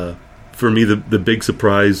 For me, the big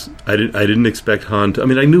surprise, I didn't expect Han to... I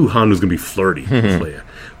mean, I knew Han was going to be flirty with Leia,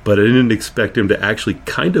 but I didn't expect him to actually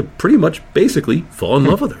kind of pretty much basically fall in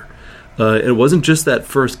love with her. It wasn't just that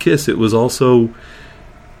first kiss, it was also...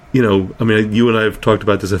 I mean, you and I have talked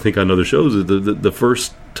about this, I think, on other shows. The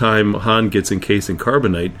first time Han gets encased in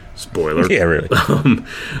carbonite, spoiler. Yeah, really. I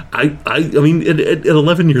mean, at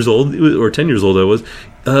 11 years old, or 10 years old I was,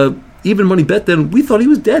 even when he bet then, we thought he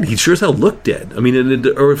was dead. He sure as hell looked dead. I mean,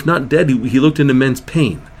 or if not dead, he looked in immense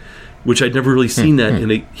pain, which I'd never really seen that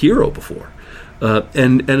in a hero before.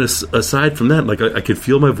 And aside from that, like, I could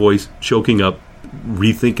feel my voice choking up,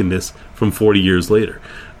 rethinking this from 40 years later.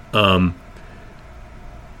 The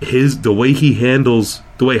way he handles,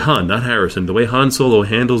 the way Han, not Harrison, the way Han Solo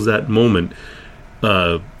handles that moment,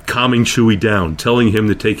 calming Chewie down, telling him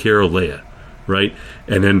to take care of Leia, right?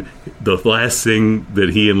 And then the last thing that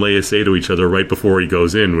he and Leia say to each other right before he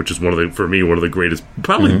goes in, which is for me, one of the greatest,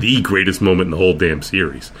 probably the greatest moment in the whole damn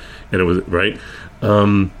series. And it was, right?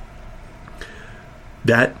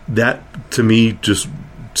 That to me just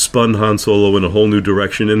spun Han Solo in a whole new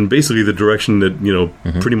direction, and basically the direction that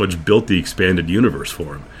pretty much built the expanded universe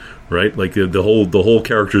for him, right? Like the whole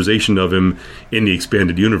characterization of him in the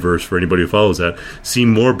expanded universe, for anybody who follows that,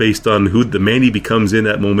 seemed more based on who the man he becomes in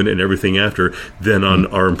that moment and everything after than on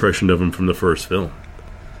our impression of him from the first film.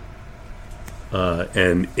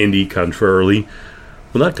 And Indy, contrarily,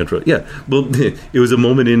 well, not contrarily, yeah, well, it was a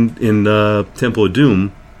moment in Temple of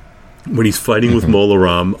Doom when he's fighting with Mola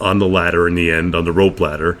Ram on the ladder in the end, on the rope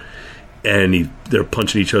ladder, and they're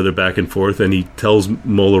punching each other back and forth, and he tells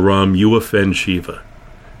Mola Ram, "You offend Shiva."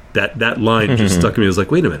 That line just stuck in me. I was like,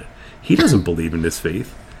 wait a minute. He doesn't believe in this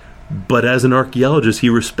faith. But as an archaeologist, he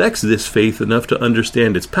respects this faith enough to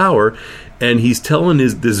understand its power, and he's telling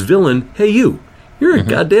this villain, hey, you're a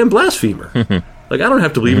goddamn blasphemer. Like, I don't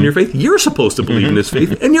have to believe in your faith. You're supposed to believe in this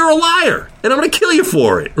faith, and you're a liar, and I'm going to kill you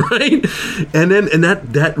for it, right? And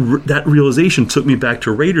that realization took me back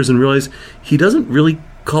to Raiders and realized he doesn't really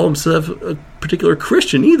call himself a particular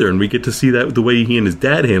Christian either, and we get to see that the way he and his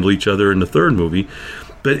dad handle each other in the third movie.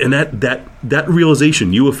 And that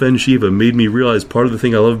realization, you offend Shiva, made me realize part of the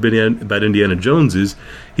thing I love about Indiana Jones is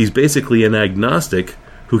he's basically an agnostic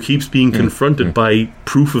who keeps being confronted by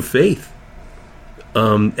proof of faith.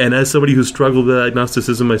 And as somebody who struggled with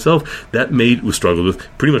agnosticism myself, pretty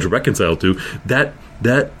much reconciled to, that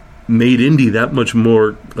made Indy that much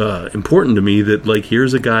more important to me, that, like,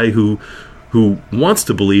 here's a guy who wants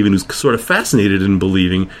to believe and who's sort of fascinated in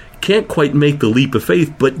believing, can't quite make the leap of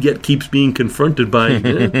faith, but yet keeps being confronted by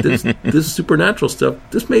this supernatural stuff.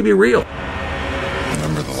 This may be real.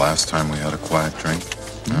 Remember the last time we had a quiet drink?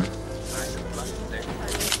 Huh?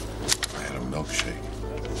 I had a milkshake.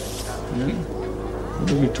 Yeah. What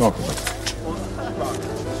did we talk about?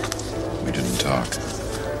 We didn't talk.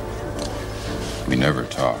 We never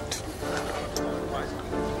talked.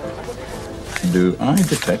 Do I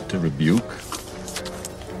detect a rebuke?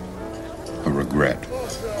 A regret.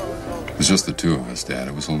 It was just the two of us, Dad.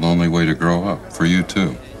 It was a lonely way to grow up. For you,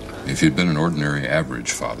 too. If you'd been an ordinary,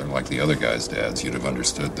 average father like the other guys' dads, you'd have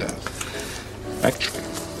understood that. Actually,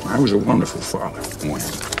 I was a wonderful father. When?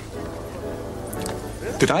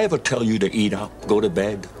 Did I ever tell you to eat up, go to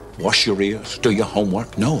bed, wash your ears, do your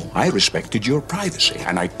homework? No, I respected your privacy,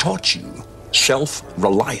 and I taught you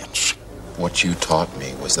self-reliance. What you taught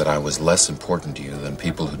me was that I was less important to you than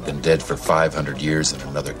people who'd been dead for 500 years in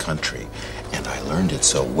another country. And I learned it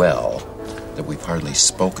so well that we've hardly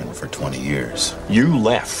spoken for 20 years. You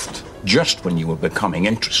left just when you were becoming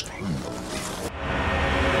interesting.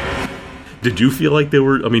 Did you feel like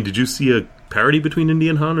did you see a parody between Indy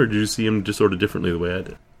and Han, or did you see him just sort of differently the way I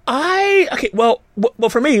did? Well,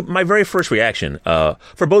 for me, my very first reaction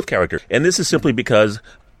for both characters, and this is simply because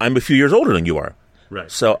I'm a few years older than you are.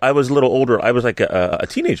 Right. So I was a little older. I was like a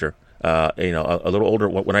teenager, a little older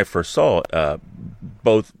when I first saw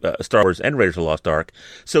both Star Wars and Raiders of the Lost Ark.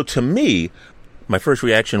 So to me, my first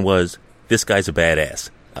reaction was, this guy's a badass.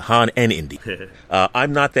 Han and Indy.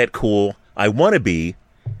 I'm not that cool. I want to be,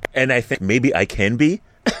 and I think maybe I can be.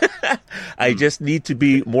 I just need to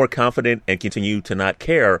be more confident and continue to not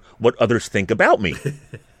care what others think about me.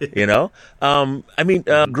 Growing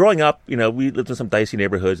up, we lived in some dicey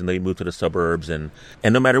neighborhoods, and then we moved to the suburbs, and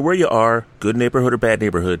no matter where you are, good neighborhood or bad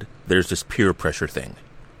neighborhood, there's this peer pressure thing.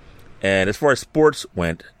 And as far as sports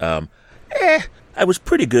went, I was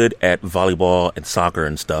pretty good at volleyball and soccer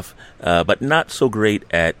and stuff, but not so great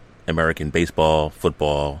at American baseball,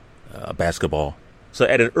 football, basketball. So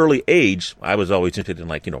at an early age, I was always interested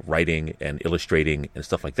in writing and illustrating and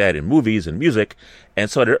stuff like that in movies and music. And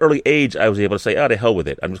so at an early age, I was able to say, to hell with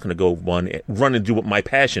it. I'm just going to go run and do what my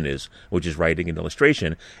passion is, which is writing and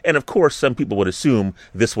illustration. And of course, some people would assume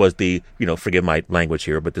this was the, forgive my language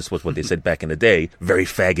here, but this was what they said back in the day, very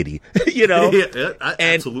faggoty,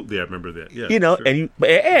 Absolutely, I remember that. Yeah, sure.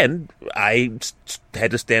 and I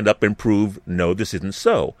had to stand up and prove, no, this isn't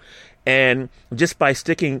so. And just by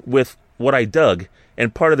sticking with what I dug,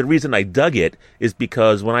 and part of the reason I dug it is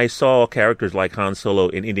because when I saw characters like Han Solo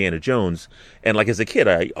in Indiana Jones, and as a kid,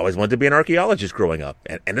 I always wanted to be an archaeologist growing up,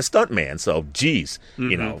 and a stuntman. So, geez,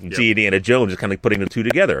 see Indiana Jones is kind of putting the two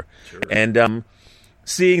together. Sure. And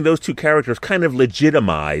seeing those two characters kind of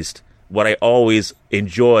legitimized what I always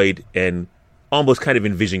enjoyed and almost kind of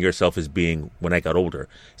envisioning yourself as being when I got older.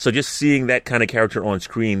 So just seeing that kind of character on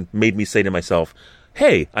screen made me say to myself,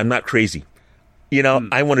 hey, I'm not crazy.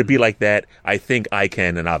 I want to be like that. I think I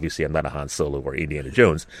can, and obviously I'm not a Han Solo or Indiana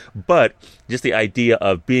Jones, but just the idea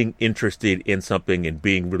of being interested in something and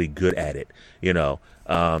being really good at it,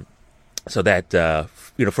 so that,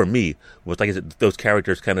 for me, was like I said, those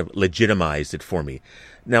characters kind of legitimized it for me.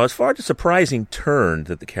 Now, as far as the surprising turn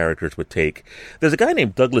that the characters would take, there's a guy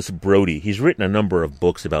named Douglas Brody. He's written a number of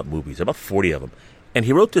books about movies, about 40 of them. And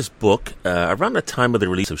he wrote this book around the time of the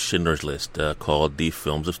release of Schindler's List called The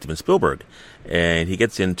Films of Steven Spielberg. And he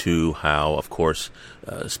gets into how, of course,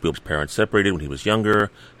 Spielberg's parents separated when he was younger,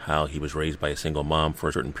 how he was raised by a single mom for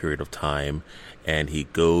a certain period of time. And he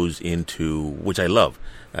goes into, which I love,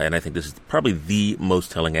 and I think this is probably the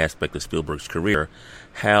most telling aspect of Spielberg's career,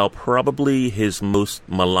 how probably his most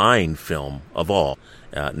maligned film of all,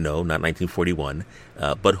 no, not 1941,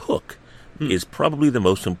 but Hook, is probably the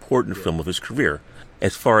most important film of his career.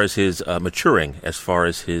 As far as his maturing, as far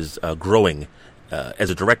as his growing as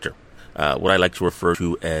a director, what I like to refer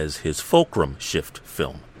to as his fulcrum shift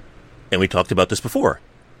film. And we talked about this before.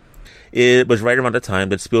 It was right around the time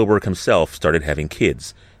that Spielberg himself started having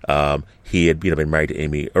kids. He had been married to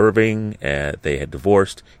Amy Irving, they had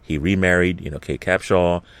divorced, he remarried, Kate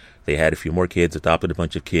Capshaw, they had a few more kids, adopted a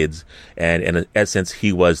bunch of kids, and in essence,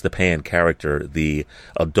 he was the Pan character, the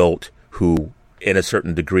adult who in a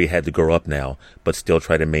certain degree had to grow up now, but still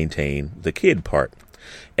try to maintain the kid part.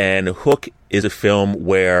 And Hook is a film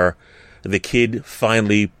where the kid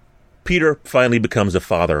Peter finally becomes a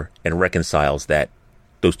father and reconciles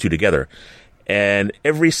those two together. And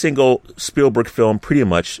every single Spielberg film pretty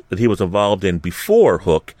much that he was involved in before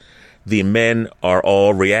Hook, the men are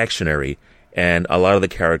all reactionary. And a lot of the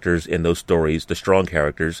characters in those stories, the strong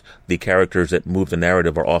characters, the characters that move the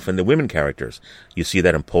narrative are often the women characters. You see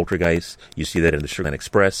that in Poltergeist. You see that in The Sugarland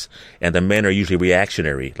Express. And the men are usually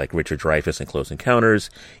reactionary, like Richard Dreyfuss in Close Encounters.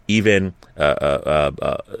 Even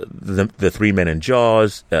the three men in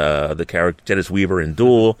Jaws, the character Dennis Weaver in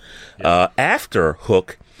Duel. After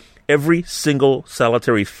Hook, every single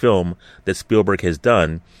solitary film that Spielberg has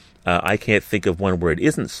done, I can't think of one where it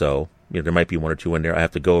isn't so. There might be one or two in there. I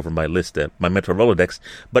have to go over my list, my mental Rolodex.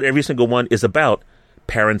 But every single one is about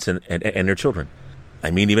parents and their children.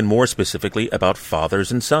 I mean, even more specifically, about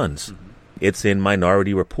fathers and sons. Mm-hmm. It's in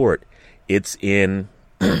Minority Report. It's in,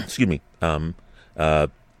 it's in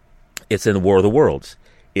War of the Worlds.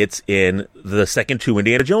 It's in the second two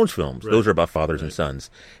Indiana Jones films. Right. Those are about fathers and sons.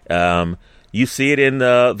 You see it in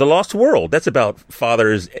The Lost World. That's about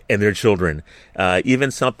fathers and their children.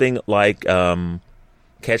 Even something like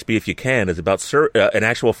Catch Me If You Can is about an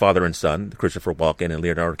actual father and son, Christopher Walken and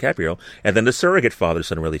Leonardo DiCaprio, and then the surrogate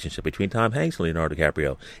father-son relationship between Tom Hanks and Leonardo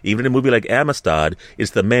DiCaprio. Even in a movie like Amistad,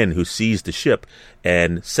 it's the men who seize the ship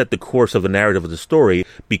and set the course of the narrative of the story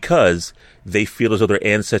because they feel as though their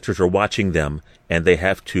ancestors are watching them and they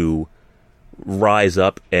have to rise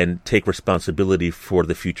up and take responsibility for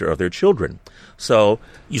the future of their children. So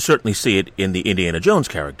you certainly see it in the Indiana Jones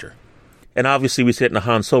character. And obviously we see it in the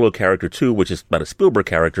Han Solo character too, which is about a Spielberg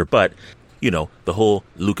character, but, the whole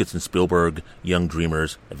Lucas and Spielberg, young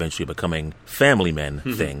dreamers, eventually becoming family men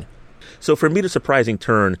thing. So for me, the surprising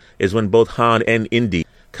turn is when both Han and Indy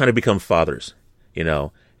kind of become fathers.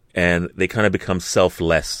 and they kind of become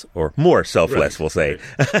selfless, or more selfless, we'll say,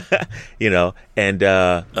 and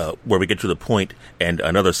where we get to the point, and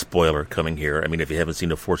another spoiler coming here. I mean, if you haven't seen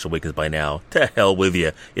The Force Awakens by now, to hell with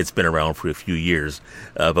you. It's been around for a few years.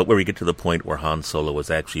 But where we get to the point where Han Solo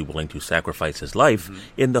is actually willing to sacrifice his life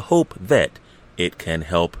in the hope that it can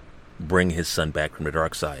help bring his son back from the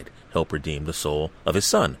dark side, help redeem the soul of his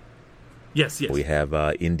son. Yes. We have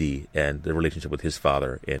Indy and the relationship with his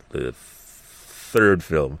father in the third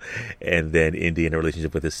film, and then Indy in a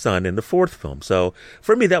relationship with his son in the fourth film. So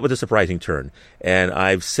for me, that was a surprising turn. And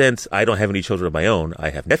I don't have any children of my own. I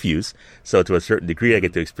have nephews, so to a certain degree, I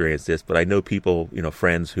get to experience this. But I know people,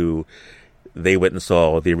 friends who they went and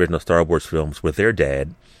saw the original Star Wars films with their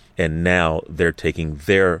dad, and now they're taking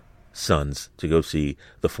their sons to go see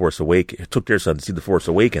The Force Awakens. Took their sons to see The Force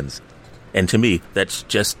Awakens. And to me, that's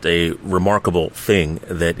just a remarkable thing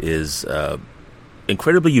that is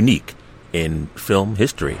incredibly unique in film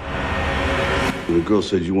history. The girl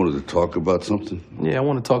said you wanted to talk about something? Yeah, I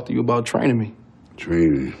want to talk to you about training me.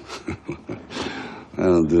 Training? I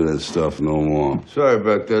don't do that stuff no more. Sorry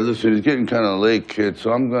about that. Listen, it's getting kind of late, kid,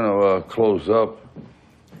 so I'm going to close up.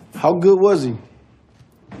 How good was he?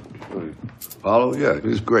 Apollo? Yeah,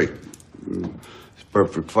 he's great. He's a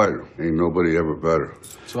perfect fighter. Ain't nobody ever better.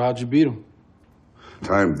 So how'd you beat him?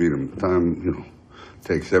 Time beat him. Time,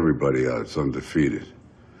 takes everybody out. It's undefeated.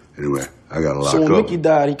 Anyway, I got to lock up. So when Mickey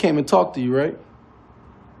died, he came and talked to you, right?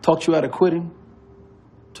 Taught you how to quitting,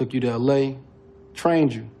 took you to L.A.,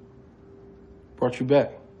 trained you, brought you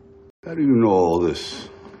back. How do you know all this?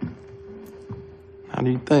 How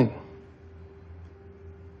do you think?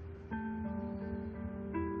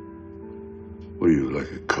 What are you,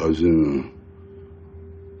 like a cousin?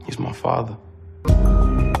 He's my father.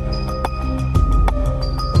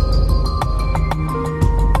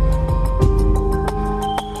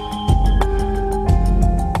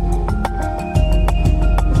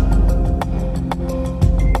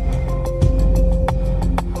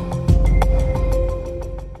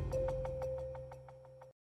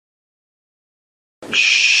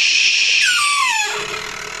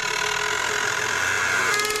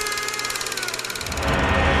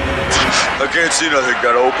 I can't see nothing.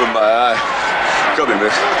 Gotta open my eye. Come here,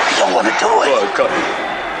 miss. You don't want to do it. Oh, cut me.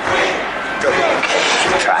 Cut me. Okay,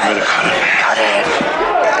 try it. Cut it.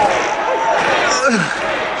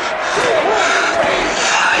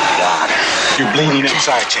 My God. You're bleeding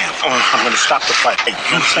inside, champ. Oh, I'm going to stop the fight. Hey,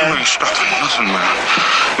 you understand? You ain't stopping nothing, man.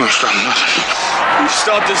 You ain't stopping nothing. You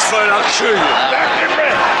stop this fight, I'll kill you.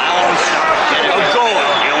 I won't stop. I'm going.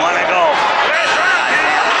 You want to go?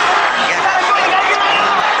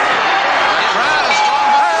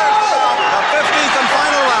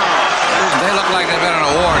 They look like they've been in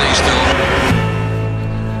a war, these two.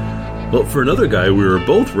 Well, for another guy we were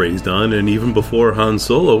both raised on, and even before Han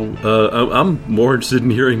Solo, I'm more interested in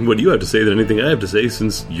hearing what you have to say than anything I have to say,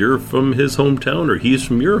 since you're from his hometown, or he's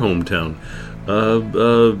from your hometown.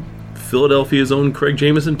 Philadelphia's own Craig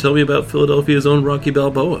Jameson, tell me about Philadelphia's own Rocky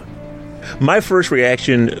Balboa. My first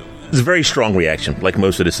reaction is a very strong reaction, like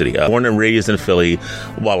most of the city. Born and raised in Philly,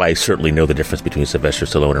 while I certainly know the difference between Sylvester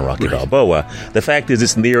Stallone and Rocky Balboa, the fact is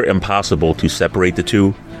it's near impossible to separate the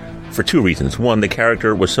two for two reasons. One, the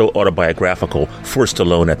character was so autobiographical for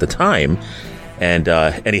Stallone at the time, and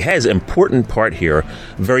he has an important part here,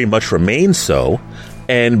 very much remains so.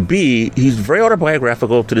 And B, he's very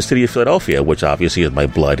autobiographical to the city of Philadelphia, which obviously is my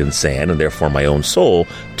blood and sand, and therefore my own soul,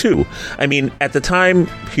 too. I mean, at the time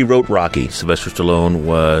he wrote Rocky, Sylvester Stallone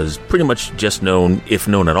was pretty much just known, if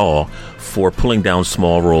known at all, for pulling down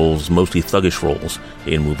small roles, mostly thuggish roles,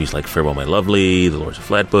 in movies like Farewell My Lovely, The Lords of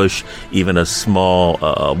Flatbush, even a small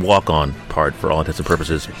walk-on part, for all intents and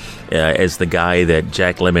purposes, as the guy that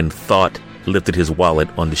Jack Lemmon thought lifted his wallet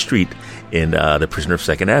on the street in The Prisoner of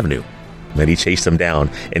Second Avenue. Then he chased him down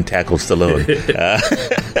and tackled Stallone.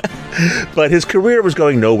 But his career was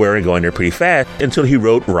going nowhere and going there pretty fast until he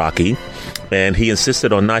wrote Rocky. And he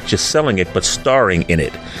insisted on not just selling it, but starring in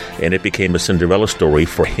it. And it became a Cinderella story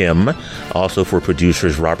for him, also for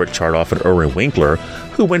producers Robert Chardoff and Irwin Winkler,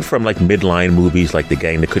 who went from like midline movies like The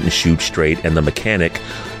Gang That Couldn't Shoot Straight and The Mechanic.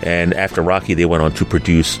 And after Rocky, they went on to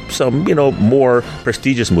produce some, more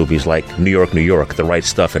prestigious movies like New York, New York, The Right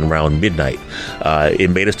Stuff, and Round Midnight. It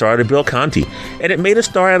made a star out of Bill Conti. And it made a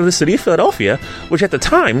star out of the city of Philadelphia, which at the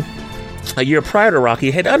time a year prior to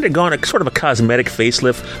Rocky, had undergone a sort of a cosmetic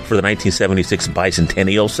facelift for the 1976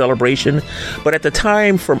 bicentennial celebration. But at the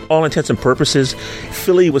time, for all intents and purposes,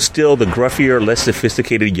 Philly was still the gruffier, less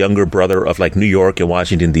sophisticated younger brother of like New York and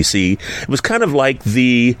Washington, D.C. It was kind of like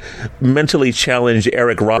the mentally challenged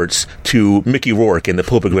Eric Roberts to Mickey Rourke in The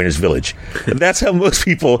Popegraners Village. And that's how most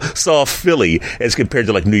people saw Philly as compared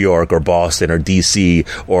to like New York or Boston or D.C.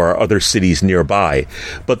 or other cities nearby.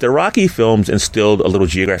 But the Rocky films instilled a little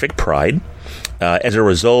geographic pride. As a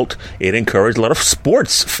result, it encouraged a lot of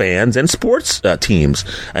sports fans and sports teams.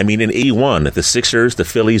 I mean, in 81, the Sixers, the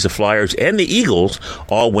Phillies, the Flyers, and the Eagles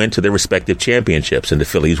all went to their respective championships, and the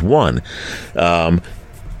Phillies won.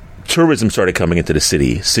 Tourism started coming into the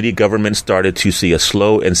city. City government started to see a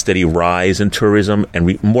slow and steady rise in tourism,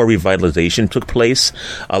 and more revitalization took place.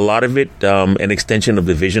 A lot of it an extension of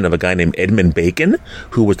the vision of a guy named Edmund Bacon,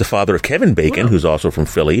 who was the father of Kevin Bacon, who's also from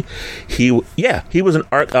Philly. Edmund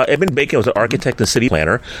Bacon was an architect and city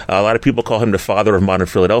planner. A lot of people call him the father of modern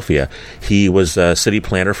Philadelphia. He was a city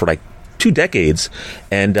planner for like 2 decades,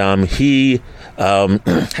 and he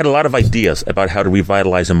had a lot of ideas about how to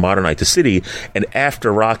revitalize and modernize the city. And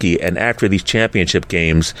after Rocky and after these championship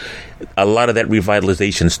games, a lot of that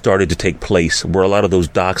revitalization started to take place, where a lot of those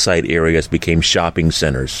dockside areas became shopping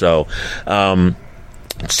centers. So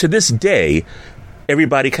to this day,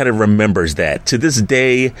 everybody kind of remembers that. To this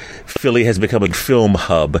day, Philly has become a film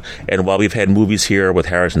hub. And while we've had movies here with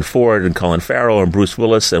Harrison Ford and Colin Farrell and Bruce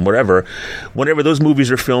Willis and whatever, whenever those movies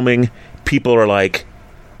are filming, people are like,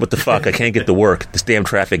 what the fuck? I can't get to work. This damn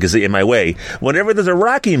traffic is in my way. Whenever there's a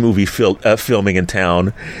Rocky movie filming in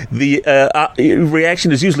town, the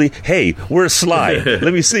reaction is usually, hey, where's Sly?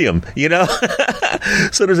 Let me see him, you know?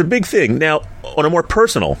 So there's a big thing. Now, on a more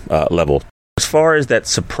personal level, as far as that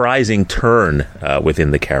surprising turn within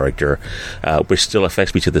the character, which still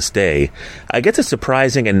affects me to this day, I guess it's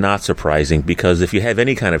surprising and not surprising, because if you have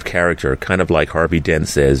any kind of character, kind of like Harvey Dent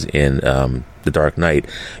says in The Dark Knight,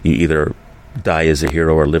 you either die as a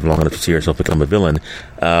hero or live long enough to see yourself become a villain.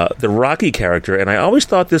 The Rocky character, and I always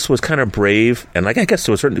thought this was kind of brave, and I guess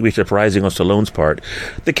to a certain degree surprising on Stallone's part,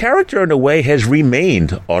 the character in a way has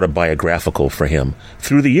remained autobiographical for him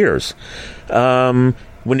through the years.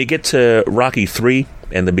 When you get to Rocky 3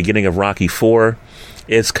 and the beginning of Rocky 4,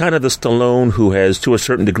 it's kind of the Stallone who has, to a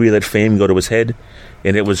certain degree, let fame go to his head.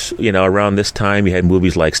 And it was, around this time you had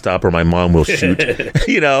movies like Stop or My Mom Will Shoot,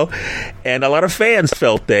 and a lot of fans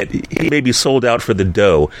felt that he maybe sold out for the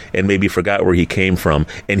dough and maybe forgot where he came from.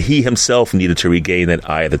 And he himself needed to regain that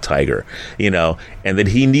eye of the tiger, and that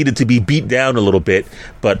he needed to be beat down a little bit.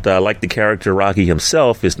 But like the character Rocky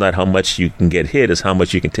himself, it's not how much you can get hit, it's how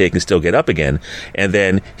much you can take and still get up again. And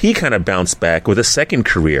then he kind of bounced back with a second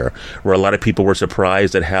career where a lot of people were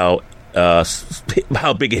surprised at how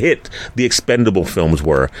big a hit the Expendable films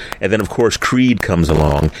were. And then, of course, Creed comes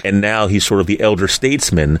along, and now he's sort of the elder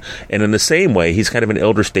statesman. And in the same way, he's kind of an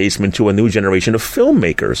elder statesman to a new generation of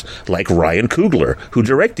filmmakers, like Ryan Coogler, who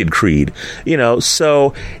directed Creed.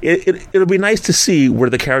 So it'll be nice to see where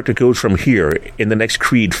the character goes from here in the next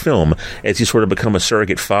Creed film, as he's sort of become a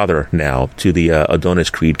surrogate father now to the Adonis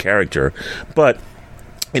Creed character. But,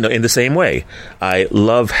 in the same way, I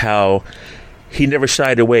love how he never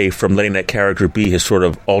shied away from letting that character be his sort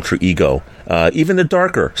of alter ego, even the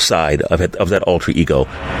darker side of that alter ego.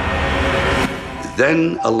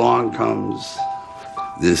 Then along comes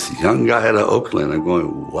this young guy out of Oakland. I'm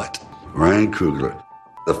going, what? Ryan Coogler.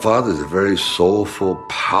 The father's a very soulful,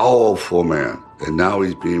 powerful man, and now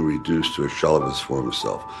he's being reduced to a shell of his former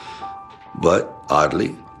self. But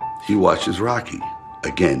oddly, he watches Rocky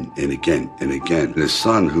again and again and again. And his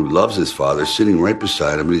son, who loves his father, sitting right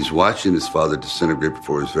beside him, and he's watching his father disintegrate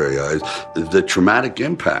before his very eyes. The traumatic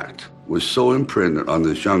impact was so imprinted on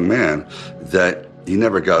this young man that he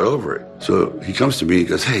never got over it. So he comes to me, he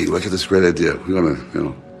goes, hey, look at this great idea. We're going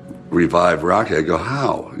to, revive Rocky. I go,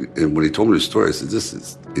 how? And when he told me the story, I said, this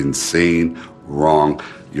is insane, wrong.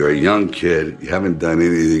 You're a young kid. You haven't done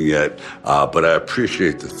anything yet, but I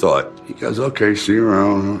appreciate the thought. He goes, okay, see you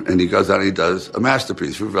around. And he goes out and he does a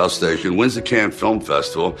masterpiece, Fruitvale Station, wins the Cannes Film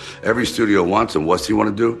Festival. Every studio wants him. What's he want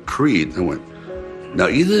to do? Creed. I went, now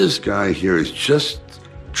either this guy here is just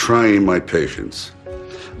trying my patience,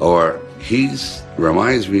 or he's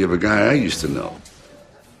reminds me of a guy I used to know.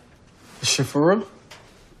 Is shit for real?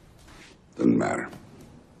 Doesn't matter.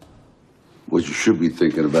 What you should be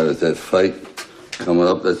thinking about is that fight coming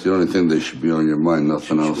up. That's the only thing that should be on your mind,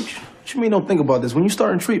 nothing else. What you mean don't think about this? When you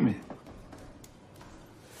starting treatment?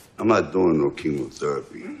 I'm not doing no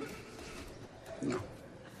chemotherapy. No.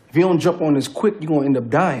 If you don't jump on this quick, you're going to end up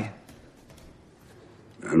dying.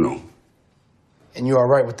 I know. And you're all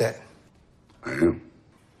right with that? I am.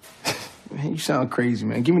 Man, you sound crazy,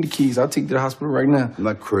 man. Give me the keys. I'll take you to the hospital right now. I'm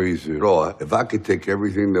not crazy at all. If I could take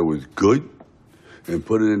everything that was good and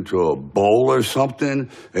put it into a bowl or something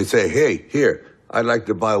and say, hey, here, I'd like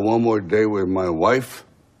to buy one more day with my wife,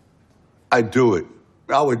 I'd do it.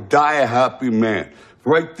 I would die a happy man.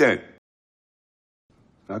 Right then.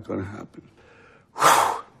 Not gonna happen.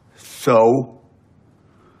 Whew. So,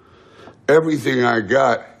 everything I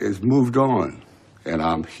got is moved on. And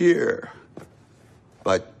I'm here.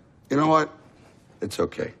 But, you know what? It's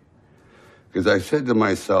okay. Because I said to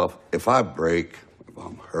myself, if I break, if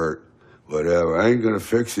I'm hurt, whatever, I ain't gonna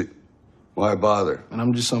fix it. Why bother? And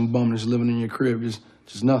I'm just some bum that's living in your crib,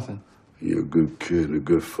 just nothing. You're a good kid, a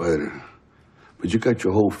good fighter. But you got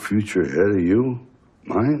your whole future ahead of you.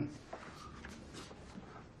 Mine?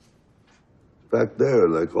 Back there,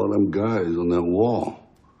 like all them guys on that wall.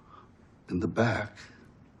 In the back,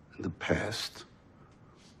 in the past.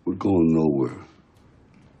 We're going nowhere.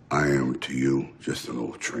 I am to you just an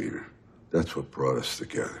old trainer. That's what brought us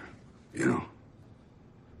together, you know?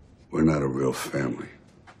 We're not a real family.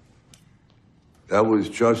 That was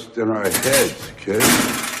just in our heads, kid.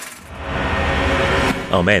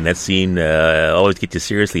 Oh, man, that scene always gets you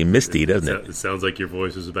seriously misty, doesn't it? It sounds like your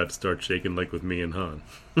voice is about to start shaking like with me and Han.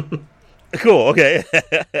 Cool, okay.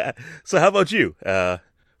 So how about you?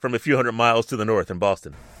 From a few hundred miles to the north in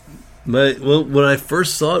Boston. Well, when I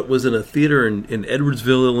first saw it was in a theater in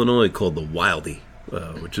Edwardsville, Illinois called the Wildey,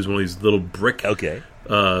 which is one of these little brick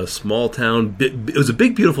small town. It was a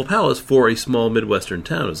big, beautiful palace for a small Midwestern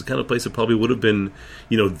town. It was the kind of place that probably would have been,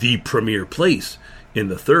 the premier place in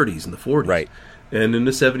the 30s and the 40s. Right. And in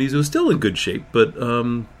the 70s, it was still in good shape, but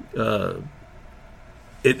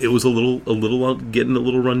it was a little getting a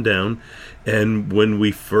little run down. And when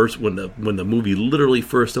the movie literally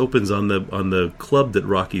first opens on the club that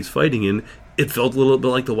Rocky's fighting in, it felt a little bit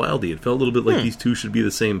like the Wildey. It felt a little bit like these two should be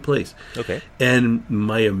the same place. Okay. And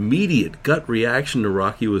my immediate gut reaction to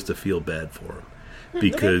Rocky was to feel bad for him.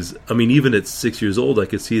 Because, even at 6 years old, I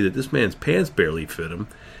could see that this man's pants barely fit him.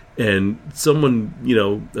 And someone,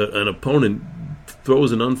 an opponent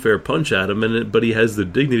throws an unfair punch at him, but he has the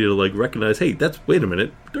dignity to recognize, hey, wait a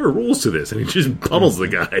minute, there are rules to this, and he just pummels the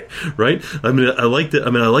guy, right? I liked it. I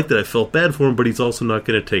like that I felt bad for him, but he's also not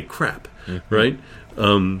going to take crap, right?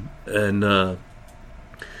 The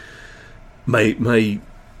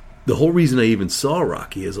whole reason I even saw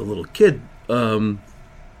Rocky as a little kid,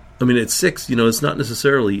 at 6, it's not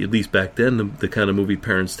necessarily, at least back then, the kind of movie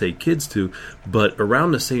parents take kids to, but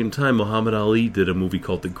around the same time, Muhammad Ali did a movie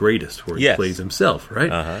called The Greatest, where he plays himself,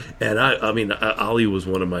 right? Uh-huh. And Ali was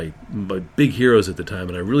one of my big heroes at the time,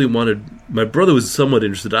 and I really wanted, my brother was somewhat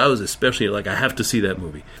interested, I was especially I have to see that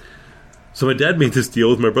movie. So my dad made this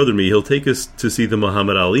deal with my brother and me, he'll take us to see the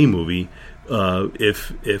Muhammad Ali movie,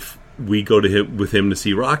 if we go to with him to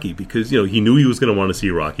see Rocky, because he knew he was going to want to see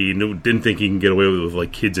Rocky. He didn't think he can get away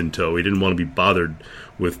with kids in tow. He didn't want to be bothered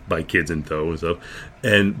by kids in tow and stuff.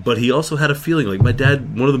 But he also had a feeling my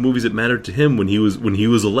dad. One of the movies that mattered to him when he was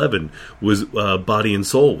 11 was Body and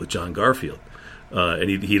Soul with John Garfield, and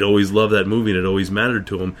he'd always loved that movie and it always mattered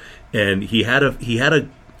to him. And he had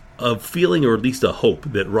a feeling, or at least a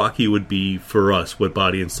hope, that Rocky would be for us what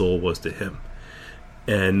Body and Soul was to him.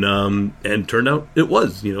 And turned out it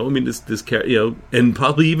was, this and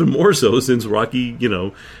probably even more so since Rocky,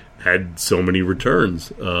 had so many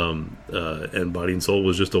returns, and Body and Soul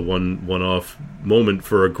was just a one-off moment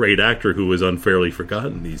for a great actor who is unfairly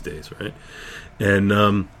forgotten these days, right?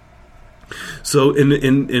 And so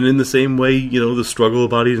in the same way, the struggle of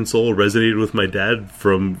Body and Soul resonated with my dad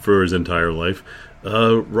for his entire life.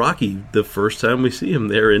 Rocky, the first time we see him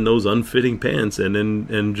there in those unfitting pants,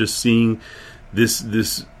 and just seeing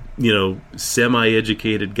this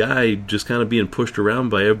semi-educated guy just kind of being pushed around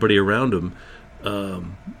by everybody around him.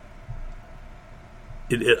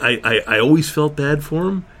 I always felt bad for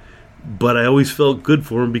him, but I always felt good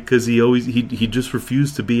for him because he just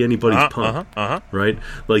refused to be anybody's punk, right?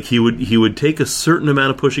 He would take a certain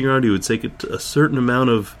amount of pushing around. He would take a certain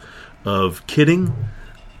amount of kidding.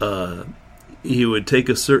 He would take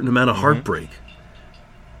a certain amount of heartbreak,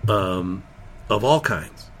 of all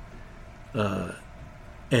kinds. But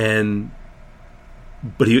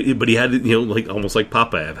he had almost like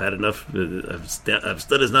Popeye. I've had enough. I've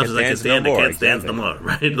stood as much as I can stand. I can't stand no more.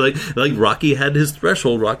 Right? Like Rocky had his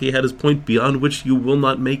threshold. Rocky had his point beyond which you will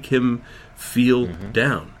not make him feel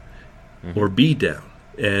down or be down.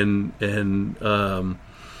 And the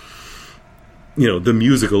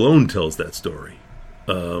music alone tells that story.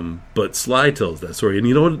 But Sly tells that story, and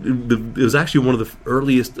it was actually one of the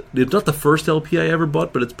earliest. It's not the first LP I ever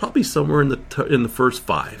bought, but it's probably somewhere in the first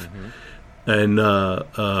 5. And you're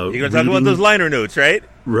gonna talk about those liner notes, right?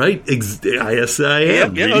 Right, yes, I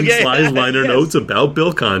am reading Sly's liner notes about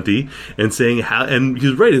Bill Conti and saying how, and he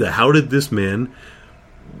was right. How did this man,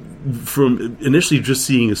 from initially just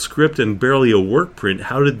seeing a script and barely a work print,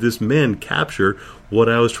 how did this man capture what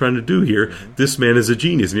I was trying to do here? This man is a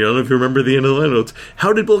genius. And I don't know if you remember the end of the line notes.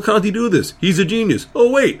 How did Bill Conti do this? He's a genius. Oh,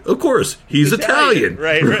 wait, of course, he's Italian.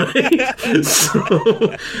 Right.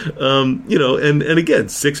 So, and again,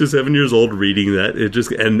 6 or 7 years old reading that, it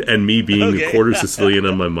just, and me being a quarter Sicilian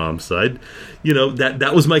on my mom's side,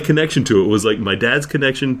 that was my connection to it. It was like my dad's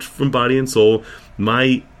connection from Body and Soul,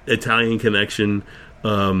 my Italian connection,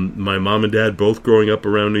 my mom and dad both growing up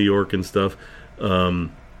around New York and stuff,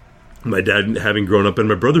 my dad having grown up, and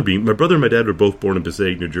my brother and my dad were both born in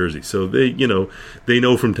Passaic, New Jersey. So they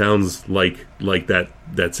know from towns like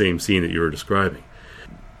that same scene that you were describing.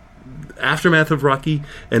 Aftermath of Rocky,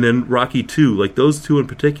 and then Rocky 2, like those two in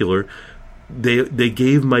particular, they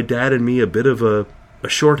gave my dad and me a bit of a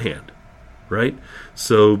shorthand, right?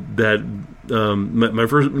 So that my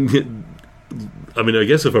first. I mean, I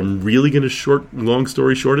guess if I'm really going to long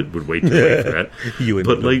story short it, would wait too late for that.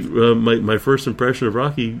 My first impression of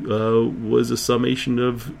Rocky was a summation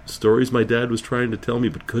of stories my dad was trying to tell me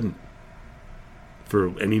but couldn't,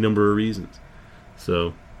 for any number of reasons.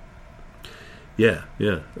 So, at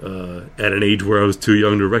an age where I was too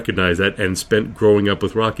young to recognize that, and spent growing up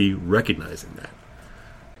with Rocky recognizing that.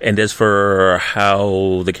 And as for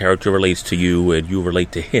how the character relates to you and you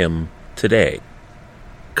relate to him today?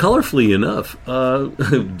 Colorfully enough,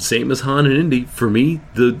 same as Han and Indy, for me,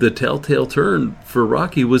 the telltale turn for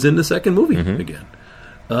Rocky was in the second movie again.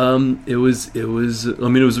 It was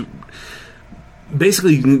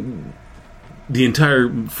basically the entire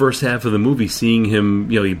first half of the movie, seeing him,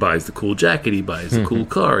 he buys the cool jacket, he buys the cool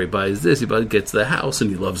car, he buys this, gets the house, and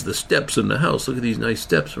he loves the steps in the house. Look at these nice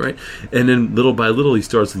steps, right? And then little by little, he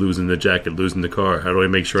starts losing the jacket, losing the car. How do I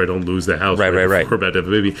make sure I don't lose the house? Right. We're about to have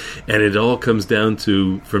a baby. And it all comes down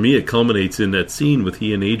to, for me, it culminates in that scene with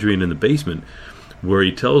he and Adrian in the basement, where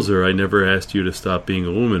he tells her, I never asked you to stop being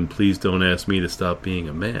a woman. Please don't ask me to stop being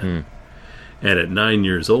a man. And at 9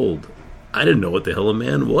 years old, I didn't know what the hell a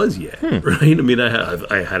man was yet, right? I mean, I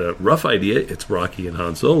had a rough idea. It's Rocky and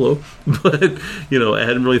Han Solo, but, I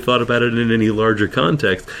hadn't really thought about it in any larger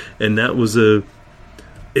context, and that was it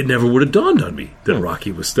never would have dawned on me that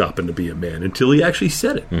Rocky was stopping to be a man until he actually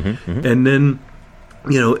said it. And then,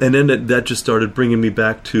 that just started bringing me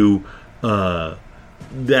back to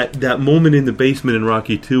that moment in the basement in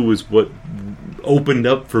Rocky 2 was what opened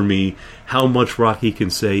up for me how much Rocky can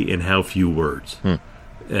say in how few words.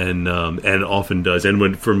 And often does. And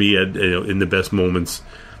when, for me, in the best moments,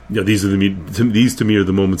 these to me are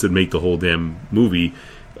the moments that make the whole damn movie.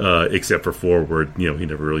 Except for 4, where he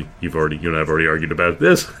never really. You and I've already argued about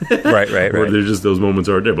this. right. There's just those moments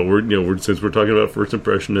aren't there. But we're since we're talking about first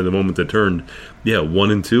impression and the moment that turned,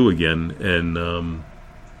 1 and 2 again, and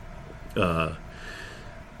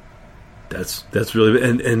that's really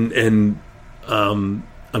and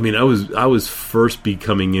I mean, I was first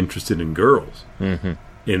becoming interested in girls.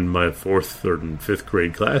 In my 4th, 3rd, and 5th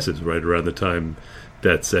grade classes, right around the time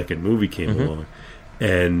that second movie came along.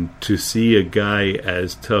 And to see a guy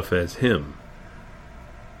as tough as him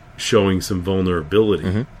showing some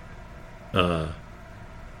vulnerability, it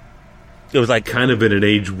was like kind of in an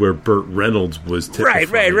age where Burt Reynolds was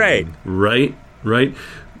typifying. Right.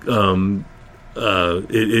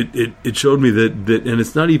 It showed me that, and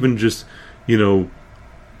it's not even just,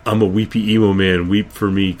 I'm a weepy emo man. Weep for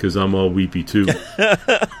me because I'm all weepy too. Sorry,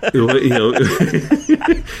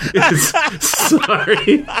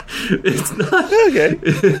 it's not okay.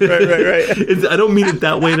 Right. I don't mean it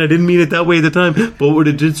that way, and I didn't mean it that way at the time. But what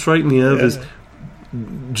it did strike me of is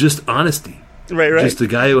just honesty. Right. Just a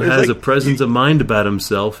guy who has a presence of mind about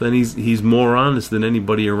himself, and he's more honest than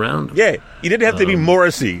anybody around him. Yeah, you didn't have to be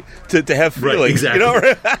Morrissey to have feelings. Right,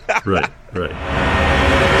 exactly. Right.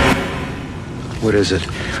 What is it?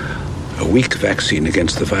 A weak vaccine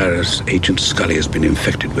against the virus Agent Scully has been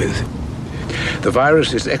infected with. The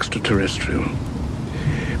virus is extraterrestrial.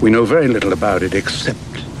 We know very little about it except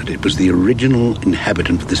that it was the original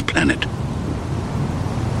inhabitant of this planet.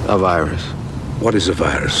 A virus? What is a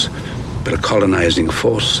virus? But a colonizing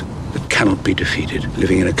force that cannot be defeated,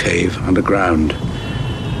 living in a cave underground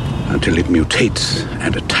until it mutates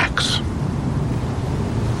and attacks.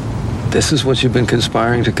 This is what you've been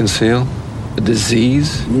conspiring to conceal? A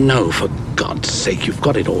disease? No, for God's sake, you've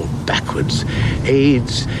got it all backwards.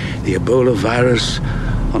 AIDS, the Ebola virus,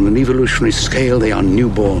 on an evolutionary scale, they are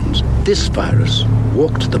newborns. This virus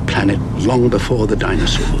walked the planet long before the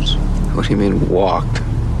dinosaurs. What do you mean, walked?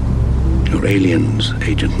 Your aliens,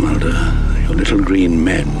 Agent Mulder, your little green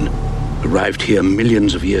men, arrived here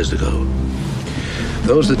millions of years ago.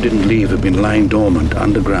 Those that didn't leave have been lying dormant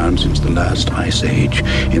underground since the last ice age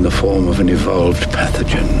in the form of an evolved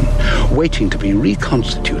pathogen, waiting to be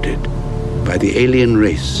reconstituted by the alien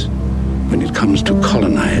race when it comes to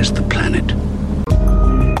colonize the planet.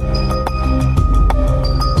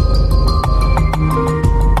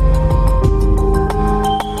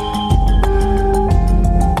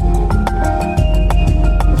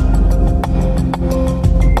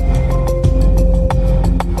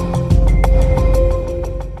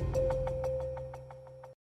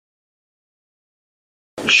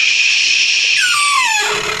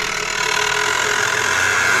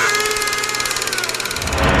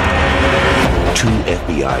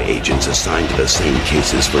 Agents assigned to the same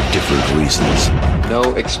cases for different reasons.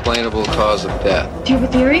 No explainable cause of death. Do you have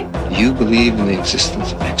a theory? You believe in the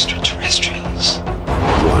existence of extraterrestrials.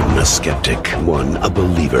 One a skeptic, one a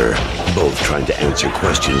believer. Both trying to answer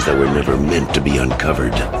questions that were never meant to be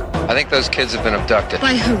uncovered. I think those kids have been abducted.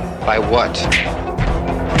 By who? By what?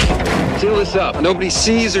 Seal this up. Nobody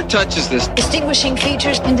sees or touches this. Distinguishing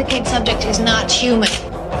features indicate subject is not human.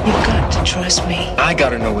 You've got to trust me. I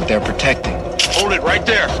gotta know what they're protecting. Hold it right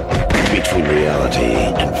there. Between reality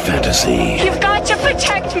and fantasy. You've got to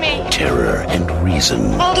protect me. Terror and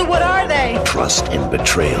reason. Mulder, what are they? Trust and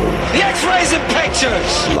betrayal. The X-rays and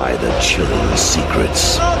pictures! Lie the chilling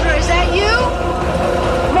secrets. Mulder, is that you?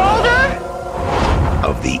 Mulder?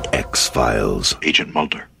 Of the X-Files. Agent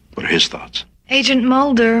Mulder, what are his thoughts? Agent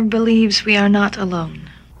Mulder believes we are not alone.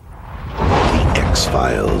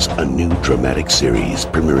 X-Files, a new dramatic series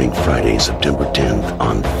premiering Friday, September 10th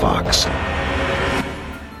on Fox.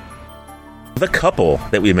 The couple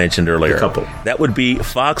that we mentioned earlier. The couple. That would be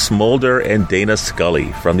Fox Mulder and Dana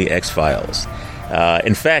Scully from the X-Files.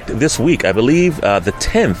 In fact, this week, I believe the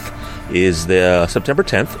 10th is the September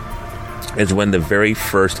 10th is when the very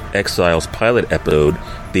first X-Files pilot episode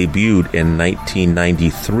debuted in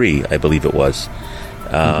 1993, I believe it was.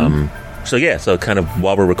 So kind of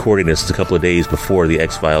while we're recording this, it's a couple of days before the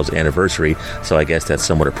X-Files anniversary, so I guess that's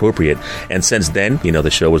somewhat appropriate. And since then,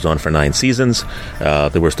 the show was on for 9 seasons.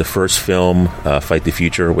 There was the first film, Fight the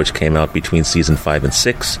Future, which came out between season 5 and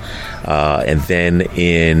 6. And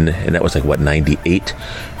that was 98?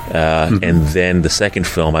 And then the second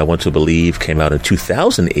film, I Want to Believe, came out in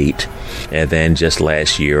 2008. And then just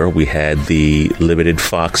last year, we had the limited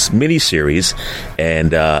Fox miniseries.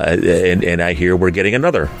 And I hear we're getting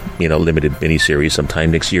another, limited miniseries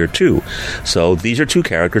sometime next year, too. So these are 2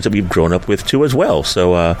 characters that we've grown up with, too, as well.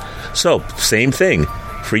 So same thing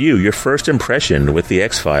for you. Your first impression with the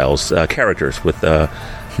X-Files characters, with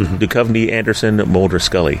Duchovny, Anderson, Mulder,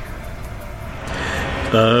 Scully.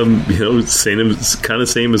 Same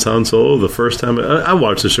as Han Solo. The first time I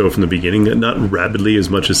watched the show from the beginning, not rapidly as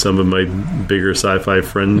much as some of my bigger sci-fi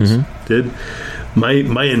friends did. My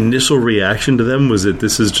initial reaction to them was that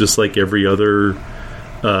this is just like every other.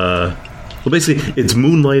 Basically, it's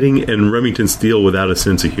moonlighting and Remington Steele without a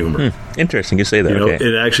sense of humor. Interesting, you say that. Okay.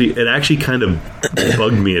 It actually kind of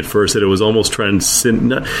bugged me at first that it was almost trying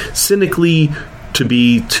cynically to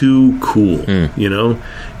be too cool,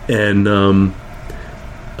 and.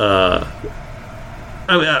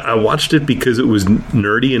 I watched it because it was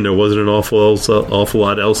nerdy and there wasn't an awful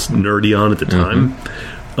lot else nerdy on at the time.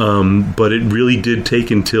 But it really did take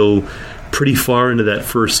until pretty far into that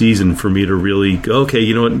first season for me to really go, okay,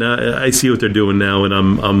 you know what, now I see what they're doing now, and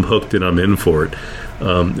I'm hooked and I'm in for it.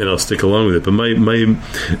 And I'll stick along with it. But my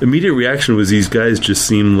immediate reaction was these guys just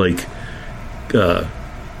seemed like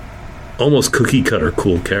almost cookie cutter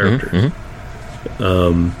cool characters.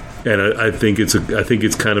 And I think it's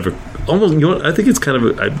kind of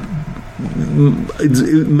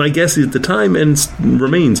my guess at the time and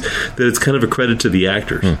remains that it's kind of a credit to the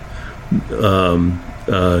actors.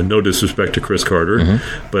 No disrespect to Chris Carter,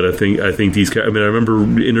 but I think these. I remember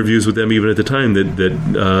interviews with them even at the time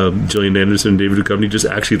that Gillian Anderson and David Duchovny just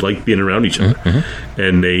actually liked being around each other,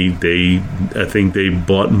 and I think they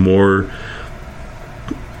bought more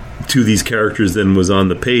to these characters than was on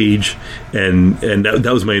the page, and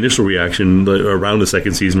that was my initial reaction around the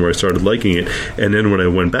second season where I started liking it. And then when I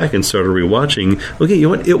went back and started rewatching, okay, you know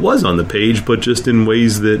what, it was on the page, but just in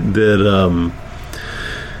ways that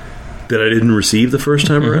I didn't receive the first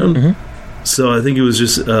time around. So I think it was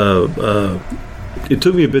just it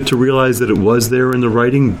took me a bit to realize that it was there in the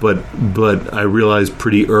writing, but I realized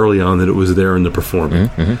pretty early on that it was there in the performing,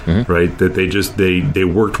 right? That they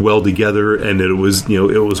worked well together, and that it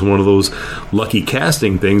was one of those lucky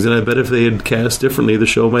casting things. And I bet if they had cast differently, the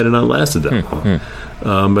show might have not lasted that long.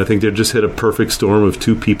 I think they just hit a perfect storm of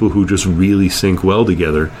 2 people who just really sync well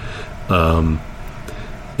together.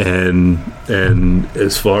 And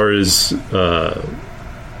as far as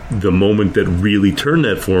the moment that really turned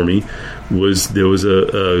that for me was there was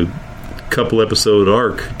a couple episode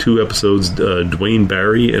arc, 2 episodes, Dwayne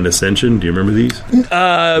Barry and Ascension. Do you remember these?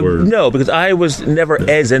 No, because I was never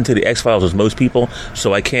as into the X-Files as most people,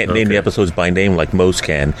 so I can't name the episodes by name like most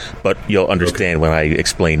can, but you'll understand when I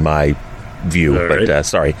explain my view.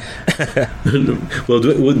 Sorry. Well,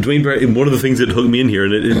 Dwayne Barry, one of the things that hooked me in here,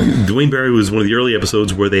 and Dwayne Barry was one of the early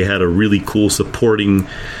episodes where they had a really cool supporting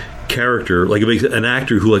character, like an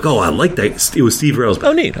actor who, like, I like that. It was Steve Carell's.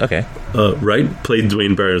 Oh, neat. Okay. Right, played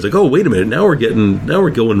Dwayne Barry. I was like, wait a minute, now we're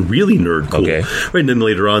going really nerd cool. Okay. Right, and then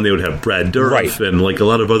later on they would have Brad Dourif and like a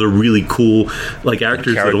lot of other really cool like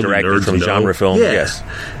actors that only nerds from know. Genre film. Yeah. Yes,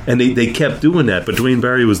 and they kept doing that. But Dwayne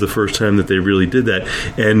Barry was the first time that they really did that.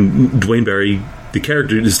 And Dwayne Barry, the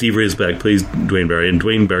character Steve Raisback plays Dwayne Barry, and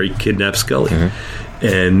Dwayne Barry kidnaps Scully. Mm-hmm.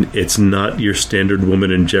 And it's not your standard woman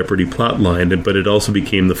in jeopardy plot line, but it also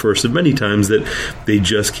became the first of many times that they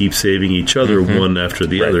just keep saving each other one after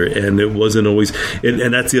the other. And it wasn't always,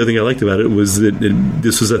 and that's the other thing I liked about it, was that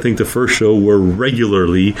this was, I think, the first show where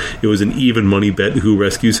regularly it was an even money bet who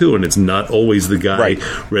rescues who, and it's not always the guy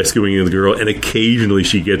rescuing the girl, and occasionally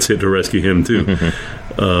she gets hit to rescue him too.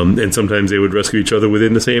 And sometimes they would rescue each other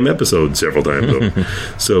within the same episode several times.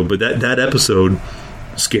 So, but that episode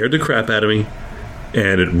scared the crap out of me.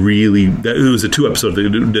 And it was a 2 episode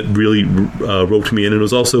that really roped me in. And it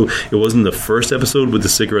wasn't the first episode with the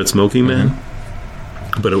cigarette smoking man,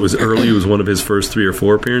 but it was early. It was one of his first 3 or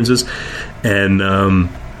 4 appearances. And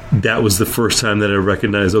that was the first time that I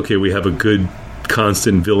recognized, okay, we have a good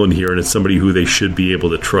constant villain here, and it's somebody who they should be able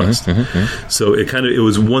to trust. So it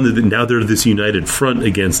was one that now they're this united front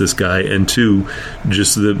against this guy, and 2,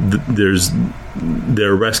 just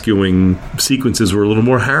their rescuing sequences were a little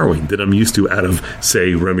more harrowing than I'm used to out of,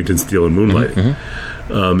 say, Remington Steele and Moonlighting.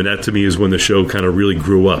 And that to me is when the show kind of really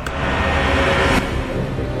grew up.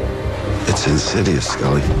 It's insidious,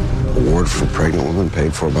 Scully. Award for pregnant woman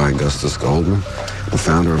paid for by Augustus Goldman, the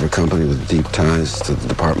founder of a company with deep ties to the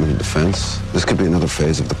Department of Defense. This could be another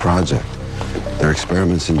phase of the project. There are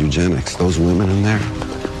experiments in eugenics. Those women in there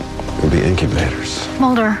will be incubators.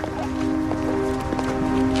 Mulder,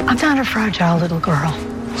 I'm not a fragile little girl.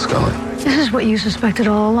 Scully. This is what you suspected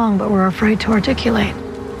all along, but were afraid to articulate.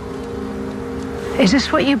 Is this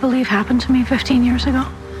what you believe happened to me 15 years ago?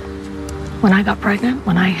 When I got pregnant,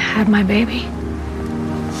 when I had my baby?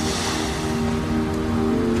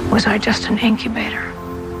 Was I just an incubator?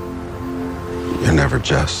 You're never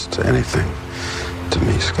just anything to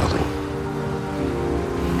me, Scully.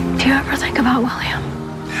 Do you ever think about William?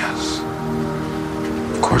 Yes.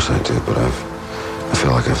 Of course I do, but I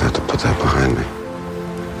feel like I've had to put that behind me.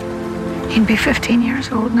 He'd be 15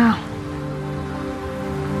 years old now.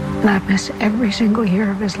 And I've missed every single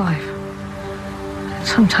year of his life.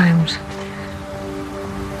 Sometimes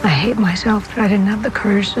I hate myself that I didn't have the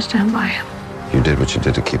courage to stand by him. You did what you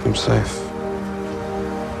did to keep him safe.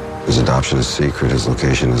 His adoption is secret, his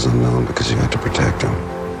location is unknown because you had to protect him.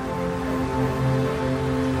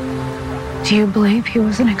 Do you believe he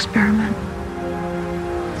was an experiment?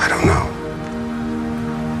 I don't know.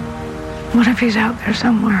 What if he's out there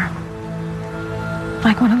somewhere?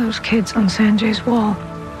 Like one of those kids on Sanjay's wall,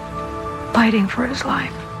 fighting for his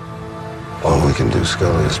life. All we can do,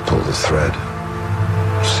 Scully, is pull the thread,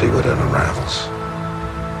 see what it unravels.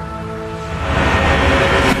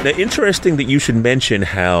 Now, interesting that you should mention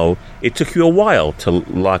how it took you a while to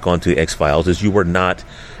lock onto X-Files, as you were not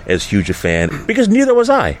as huge a fan, because neither was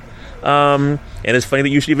I. And it's funny that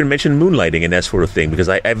you should even mention Moonlighting and that sort of thing, because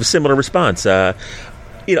I have a similar response.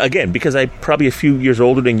 Again, because I'm probably a few years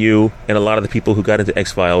older than you and a lot of the people who got into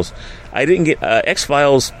X-Files. I didn't get...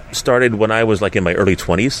 X-Files started when I was like in my early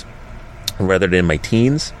 20s, rather than in my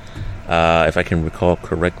teens. If I can recall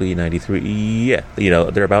correctly, 93,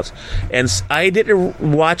 thereabouts. And I didn't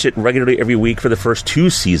watch it regularly every week for the first 2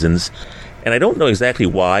 seasons, and I don't know exactly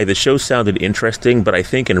why. The show sounded interesting, but I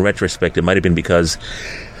think in retrospect it might have been because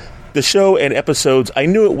the show and episodes, I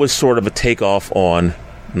knew it was sort of a takeoff on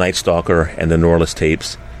Night Stalker and the Norliss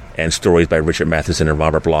tapes and stories by Richard Matheson and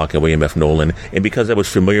Robert Bloch and William F. Nolan, and because I was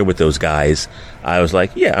familiar with those guys, I was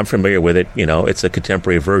like, yeah, I'm familiar with it. It's a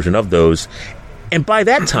contemporary version of those. And by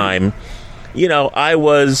that time, I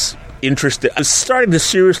was interested. I was starting to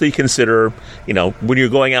seriously consider, when you're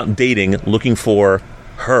going out dating, looking for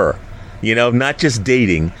her. Not just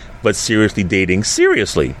dating, but seriously dating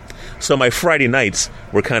seriously. So my Friday nights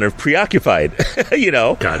were kind of preoccupied,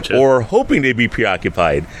 Gotcha. Or hoping to be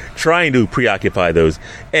preoccupied, trying to preoccupy those.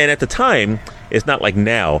 And at the time, It's not like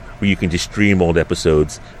now where you can just stream old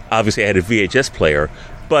episodes. Obviously, I had a VHS player,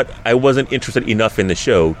 but I wasn't interested enough in the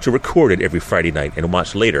show to record it every Friday night and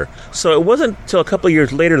watch later. So it wasn't until a couple of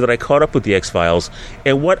years later that I caught up with the X-Files,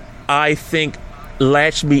 and what I think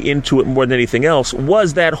latched me into it more than anything else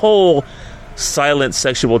was that whole silent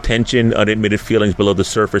sexual tension, unadmitted feelings below the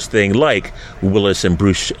surface thing, like Bruce Willis and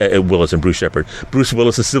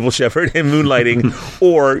Sybil Shepherd in Moonlighting,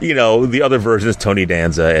 or, you know, the other versions, Tony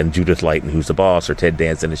Danza and Judith Light and Who's the Boss, or Ted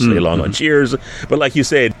Danson and Shelley Long on Cheers. But like you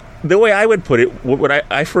said, the way I would put it, when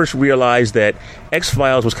I first realized that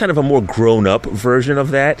X-Files was kind of a more grown-up version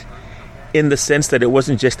of that, in the sense that it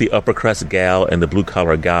wasn't just the upper-crust gal and the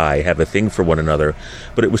blue-collar guy have a thing for one another,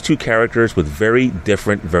 but it was two characters with very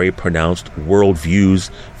different, very pronounced worldviews,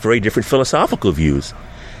 very different philosophical views.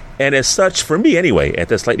 And as such, for me anyway, at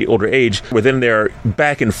that slightly older age, within their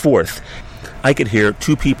back and forth, I could hear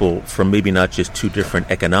two people from maybe not just two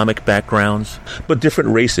different economic backgrounds, but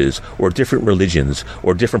different races or different religions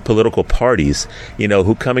or different political parties, you know,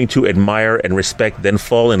 who coming to admire and respect then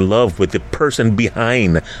fall in love with the person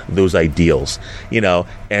behind those ideals, you know.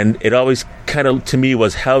 And it always kind of, to me,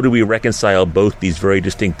 was how do we reconcile both these very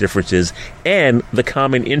distinct differences and the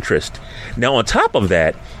common interest? Now, on top of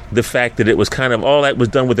that, the fact that it was kind of all that was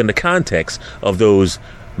done within the context of those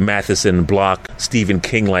Matheson, Block, Stephen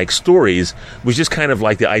King-like stories was just kind of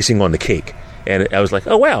like the icing on the cake. And I was like,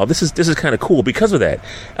 oh, wow, this is kind of cool because of that.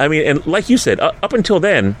 I mean, and like you said, up until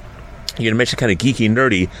then, you mentioned kind of geeky,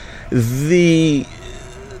 nerdy,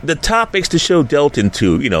 the topics the show dealt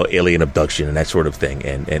into, you know, alien abduction and that sort of thing,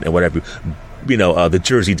 and whatever. You know, the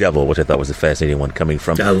Jersey Devil, which I thought was a fascinating one, coming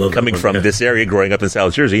from this area, growing up in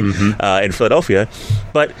South Jersey, in Philadelphia.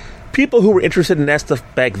 But people who were interested in that stuff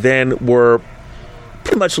back then were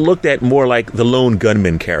pretty much looked at more like the lone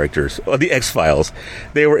gunman characters or the X-Files.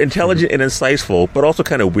 They were intelligent and insightful, but also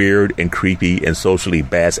kind of weird and creepy and socially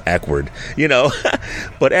bass-awkward, you know.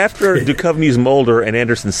 But after Duchovny's Mulder and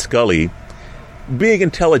Anderson's Scully, being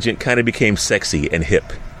intelligent kind of became sexy and hip,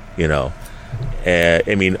 you know.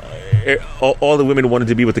 I mean, all the women wanted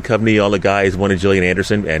to be with Duchovny, all the guys wanted Gillian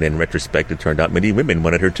Anderson, and in retrospect, it turned out many women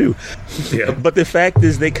wanted her too. Yeah. But the fact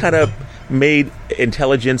is, they kind of made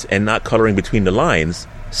intelligence and not coloring between the lines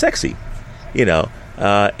sexy, you know.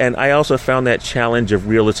 And I also found that challenge of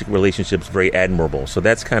realistic relationships very admirable. So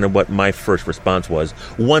that's kind of what my first response was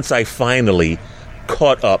once I finally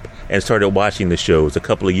caught up and started watching the shows a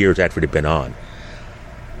couple of years after it had been on.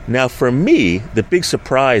 Now, for me, the big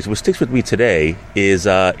surprise, which sticks with me today, is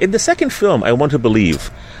in the second film, I Want to Believe.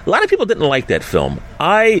 A lot of people didn't like that film.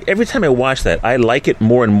 Every time I watch that, I like it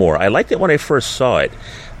more and more. I liked it when I first saw it.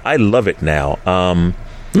 I love it now.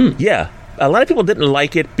 Yeah, a lot of people didn't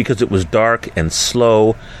like it because it was dark and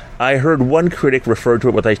slow. I heard one critic refer to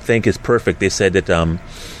it, what I think is perfect. They said that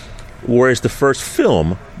whereas the first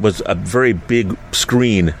film was a very big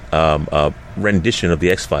screen rendition of the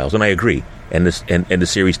X-Files, and I agree. And the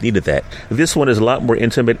series needed that. This one is a lot more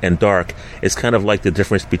intimate and dark. It's kind of like the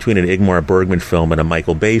difference between an Ingmar Bergman film and a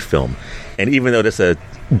Michael Bay film. And even though that's a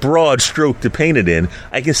broad stroke to paint it in,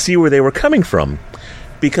 I can see where they were coming from.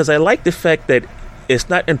 Because I like the fact that it's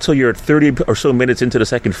not until you're 30 or so minutes into the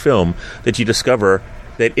second film that you discover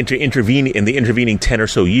that in the intervening 10 or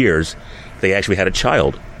so years, they actually had a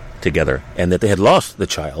child together. And that they had lost the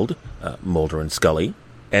child, Mulder and Scully.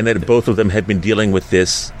 And that both of them had been dealing with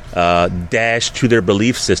this dash to their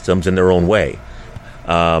belief systems in their own way.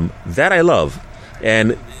 That I love.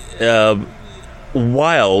 And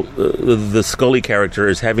while the Scully character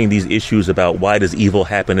is having these issues about why does evil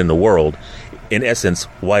happen in the world, in essence,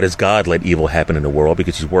 why does God let evil happen in the world?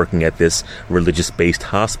 Because she's working at this religious-based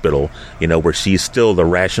hospital, you know, where she's still the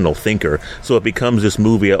rational thinker. So it becomes this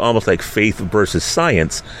movie almost like faith versus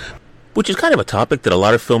science, which is kind of a topic that a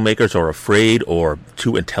lot of filmmakers are afraid or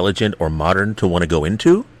too intelligent or modern to want to go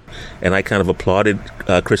into. And I kind of applauded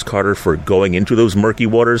Chris Carter for going into those murky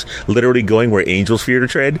waters, literally going where angels fear to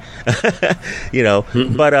tread. You know,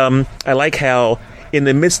 but I like how in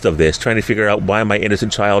the midst of this, trying to figure out why my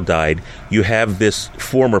innocent child died, you have this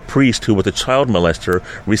former priest who was a child molester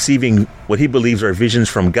receiving what he believes are visions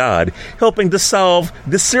from God, helping to solve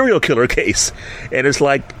this serial killer case. And it's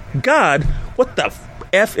like, God, what the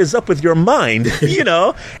F is up with your mind, you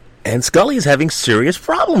know? And Scully is having serious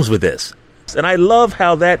problems with this. And I love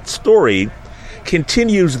how that story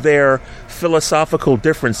continues their philosophical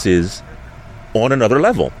differences on another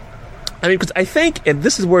level. I mean, because I think, and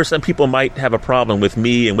this is where some people might have a problem with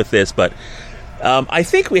me and with this, but I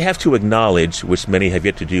think we have to acknowledge, which many have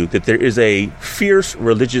yet to do, that there is a fierce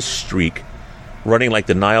religious streak running like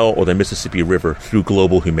the Nile or the Mississippi River through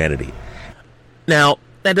global humanity. Now,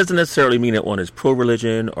 that doesn't necessarily mean that one is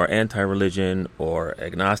pro-religion or anti-religion or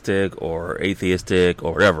agnostic or atheistic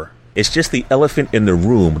or whatever. It's just the elephant in the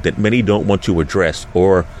room that many don't want to address,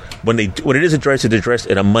 or when it is addressed, it's addressed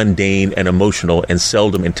in a mundane and emotional and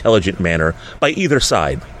seldom intelligent manner by either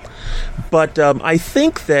side. But I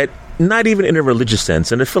think that not even in a religious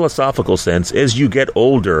sense, in a philosophical sense, as you get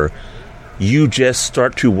older, you just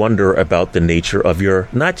start to wonder about the nature of your,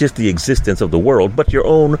 not just the existence of the world, but your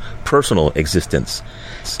own personal existence.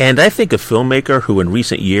 And I think a filmmaker who in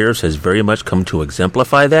recent years has very much come to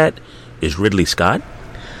exemplify that is Ridley Scott.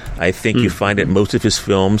 I think you find that most of his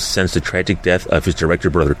films, since the tragic death of his director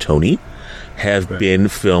brother Tony, have been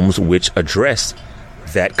films which address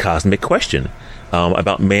that cosmic question.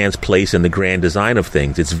 About man's place in the grand design of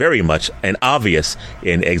things. It's very much and obvious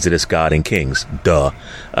in Exodus, God and Kings. Gods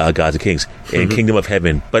and Kings. In Kingdom of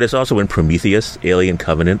Heaven. But it's also in Prometheus, Alien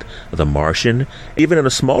Covenant, The Martian. Even in a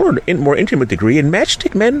smaller, more intimate degree in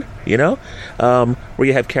Matchstick Men, where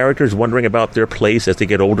you have characters wondering about their place as they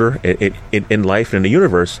get older in life and in the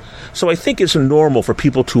universe. So I think it's normal for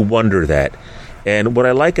people to wonder that. And what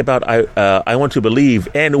I like about I Want to Believe,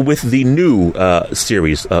 and with the new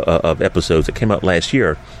series of episodes that came out last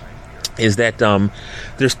year, is that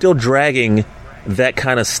they're still dragging that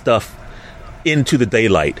kind of stuff into the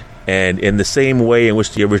daylight. And in the same way in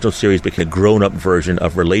which the original series became a grown-up version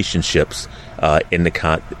of relationships in the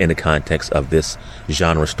context of this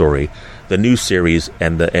genre story, the new series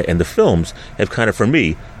and the films have kind of, for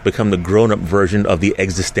me, become the grown-up version of the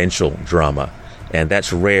existential drama. And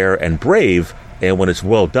that's rare and brave. And when it's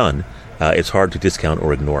well done, it's hard to discount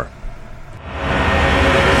or ignore.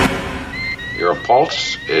 Your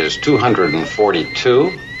pulse is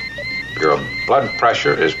 242. Your blood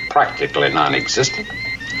pressure is practically non-existent.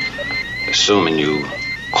 Assuming you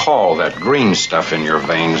call that green stuff in your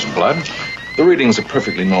veins blood. The readings are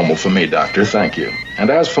perfectly normal for me, Doctor, thank you. And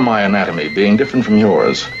as for my anatomy being different from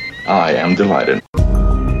yours, I am delighted.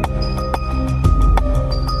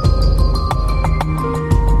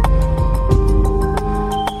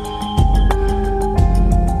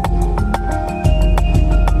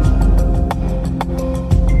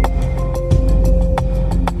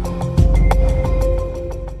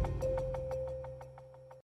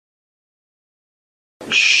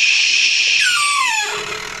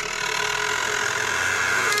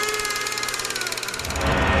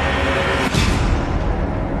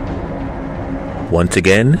 Once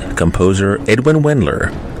again, composer Edwin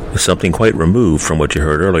Wendler, with something quite removed from what you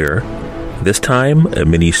heard earlier. This time, a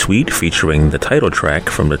mini suite featuring the title track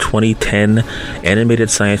from the 2010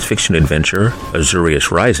 animated science fiction adventure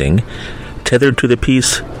Azurius Rising, tethered to the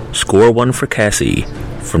piece Score One for Cassie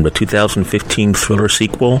from the 2015 thriller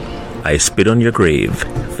sequel I Spit on Your Grave,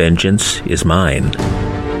 Vengeance is Mine.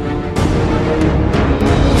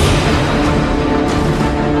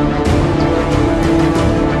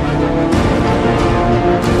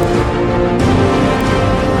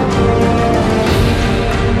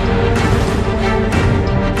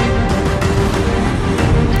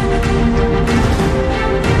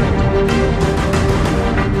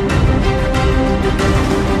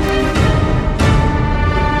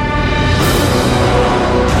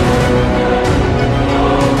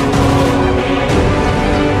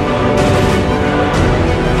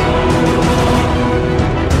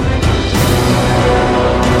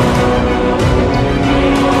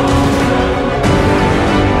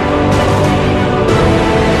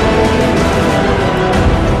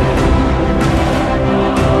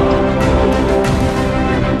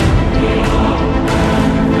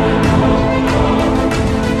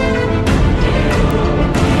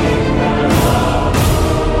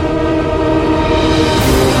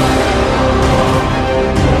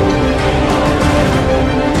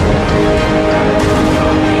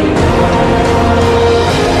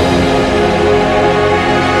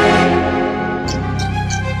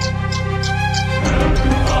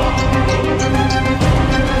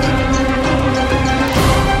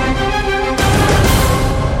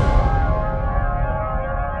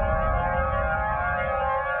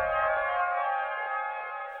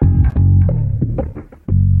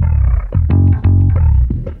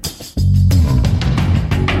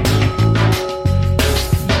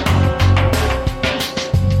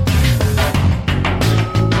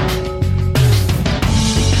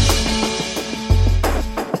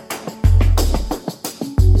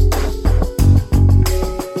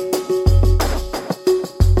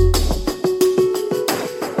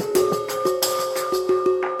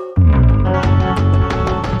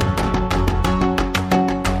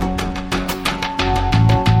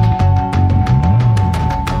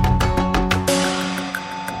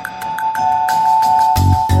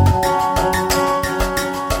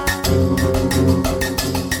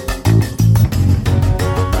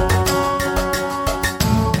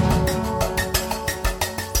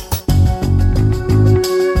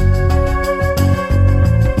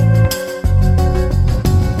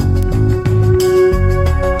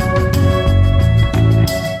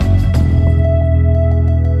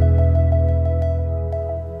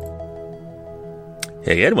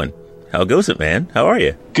 Hey, Edwin. How goes it, man? How are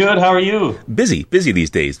you? Good. How are you? Busy these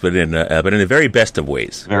days, but in the very best of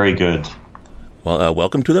ways. Very good. Well,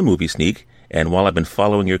 welcome to the Movie Sneak. And while I've been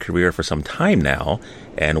following your career for some time now,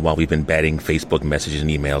 and while we've been batting Facebook messages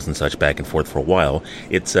and emails and such back and forth for a while,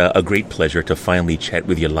 it's a great pleasure to finally chat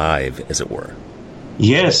with you live, as it were.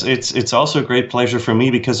 Yes, it's also a great pleasure for me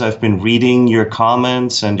because I've been reading your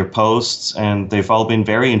comments and your posts, and they've all been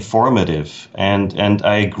very informative. And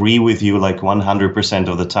I agree with you like 100%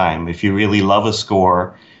 of the time. If you really love a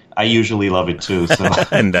score, I usually love it too. So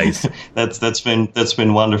nice. That's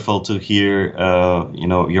been wonderful to hear.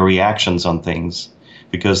 Your reactions on things,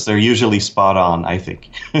 because they're usually spot on, I think.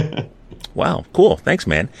 Wow, cool. Thanks,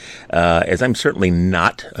 man. As I'm certainly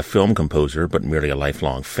not a film composer, but merely a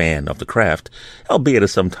lifelong fan of the craft, albeit a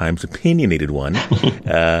sometimes opinionated one,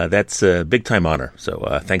 that's a big-time honor.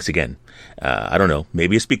 So thanks again. I don't know.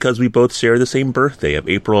 Maybe it's because we both share the same birthday of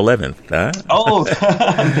April 11th. Huh? Oh,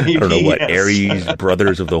 maybe, I don't know what, yes. Aries,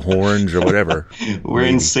 Brothers of the Horns, or whatever. We're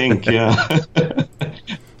in sync, yeah.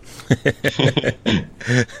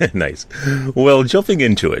 Nice. Well, jumping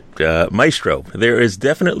into it, Maestro, there is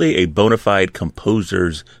definitely a bona fide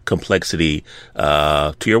composer's complexity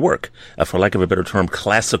to your work, for lack of a better term,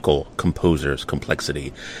 classical composer's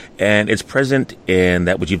complexity, and it's present in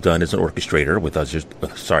that what you've done as an orchestrator with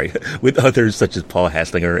others such as Paul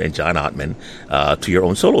Haslinger and John Ottman, to your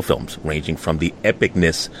own solo films, ranging from the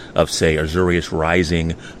epicness of, say, Azurius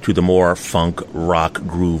Rising to the more funk, rock,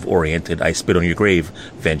 groove-oriented I Spit on Your Grave,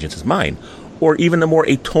 Vengeance is Mine, or even the more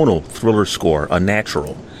atonal thriller score,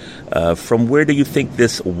 Unnatural. From where do you think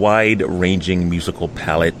this wide-ranging musical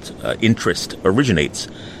palette interest originates,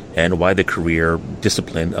 and why the career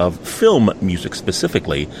discipline of film music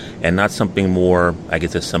specifically, and not something more, I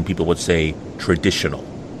guess as some people would say, traditional?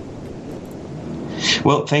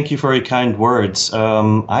 Well, thank you for your kind words.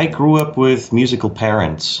 I grew up with musical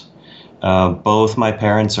parents. Both my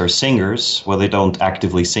parents are singers. Well, they don't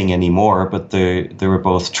actively sing anymore, but they were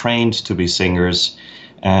both trained to be singers.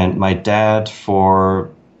 And my dad,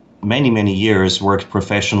 for many, many years, worked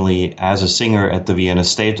professionally as a singer at the Vienna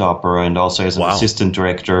State Opera and also as an assistant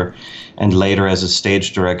director, and later as a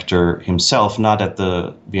stage director himself, not at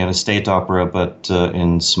the Vienna State Opera, but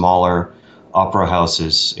in smaller opera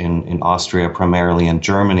houses in Austria primarily and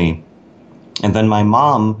Germany. And then my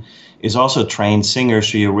mom is also a trained singer.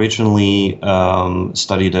 She originally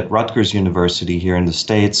studied at Rutgers University here in the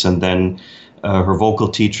States, and then her vocal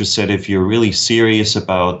teacher said, if you're really serious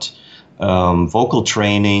about vocal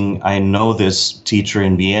training, I know this teacher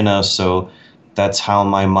in Vienna. So that's how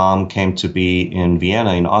my mom came to be in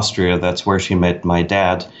Vienna, in Austria. That's where she met my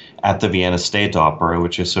dad, at the Vienna State Opera,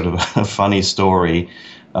 which is sort of a funny story,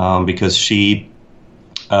 because she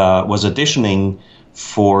was auditioning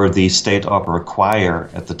for the State Opera Choir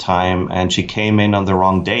at the time, and she came in on the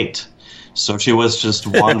wrong date. So she was just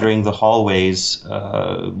wandering the hallways,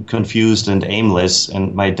 confused and aimless,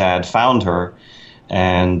 and my dad found her,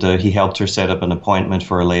 and he helped her set up an appointment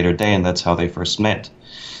for a later day, and that's how they first met.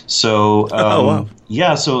 So,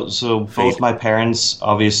 so both my parents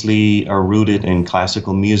obviously are rooted in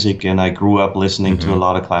classical music, and I grew up listening to a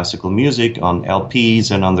lot of classical music on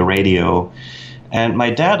LPs and on the radio. And my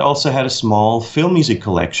dad also had a small film music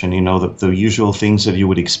collection, the usual things that you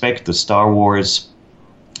would expect, the Star Wars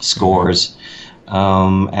scores.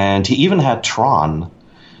 And he even had Tron.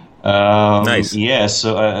 Nice. Yeah,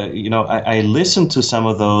 so, I listened to some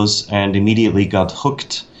of those and immediately got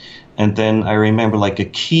hooked. And then I remember a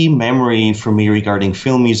key memory for me regarding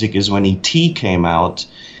film music is when E.T. came out,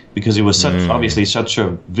 because it was obviously such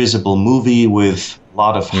a visible movie with a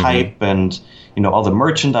lot of hype and all the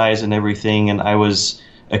merchandise and everything, and I was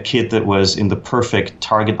a kid that was in the perfect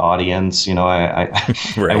target audience. I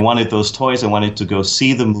wanted those toys. I wanted to go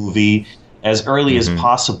see the movie as early as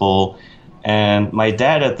possible. And my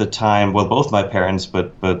dad at the time, well, both my parents,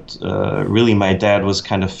 but really my dad was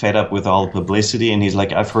kind of fed up with all the publicity, and he's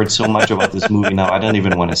like, I've heard so much about this movie now, I don't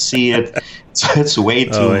even want to see it. It's way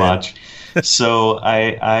too much. So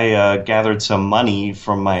I gathered some money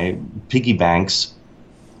from my piggy banks,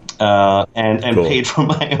 and paid for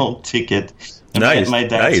my own ticket. And my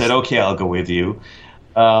dad said, okay, I'll go with you.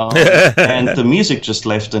 And the music just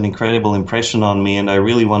left an incredible impression on me, and I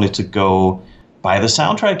really wanted to go buy the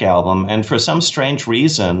soundtrack album. And for some strange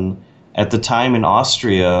reason, at the time in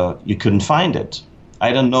Austria, you couldn't find it.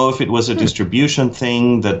 I don't know if it was a distribution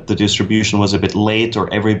thing, that the distribution was a bit late,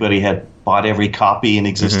 or everybody had bought every copy in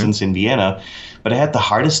existence in Vienna, but I had the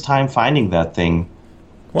hardest time finding that thing.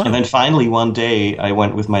 Wow. And then finally one day I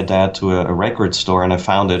went with my dad to a record store, and I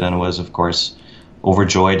found it, and was, of course,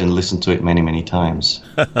 overjoyed and listened to it many, many times.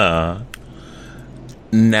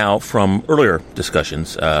 Now, from earlier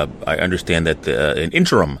discussions, I understand that an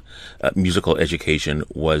interim musical education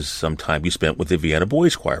was some time you spent with the Vienna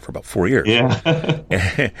Boys Choir for about 4 years.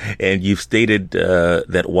 Yeah. And you've stated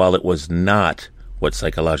that while it was not what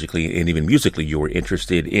psychologically and even musically you were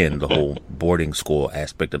interested in, the whole boarding school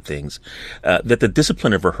aspect of things, that the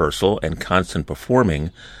discipline of rehearsal and constant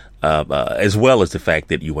performing, as well as the fact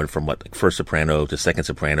that you went from first soprano to second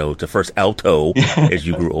soprano to first alto as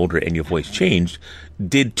you grew older and your voice changed,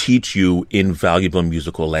 did teach you invaluable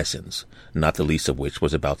musical lessons, not the least of which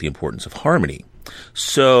was about the importance of harmony.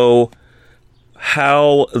 So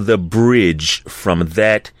how the bridge from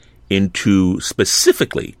that into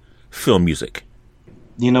specifically film music?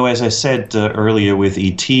 You know, as I said earlier with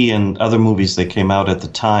E.T. and other movies that came out at the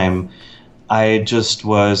time, I just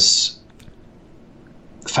was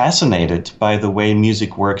fascinated by the way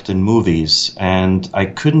music worked in movies, and I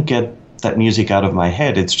couldn't get that music out of my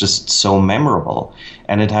head. It's just so memorable,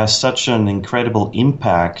 and it has such an incredible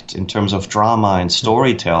impact in terms of drama and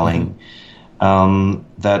storytelling,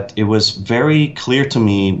 that it was very clear to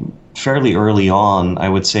me fairly early on, I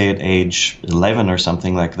would say at age 11 or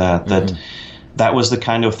something like that, that was the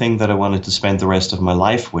kind of thing that I wanted to spend the rest of my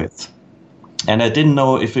life with. And I didn't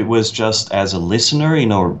know if it was just as a listener, you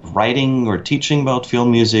know, writing or teaching about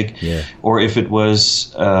film music, or if it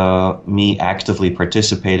was me actively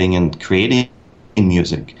participating and creating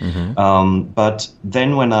music. But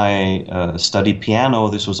then when I studied piano,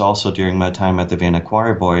 this was also during my time at the Vienna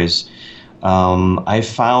Choir Boys, I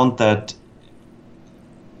found that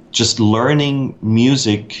just learning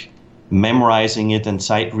music, memorizing it and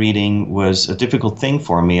sight reading was a difficult thing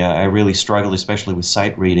for me. I really struggled, especially with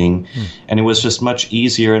sight reading. And it was just much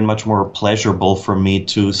easier and much more pleasurable for me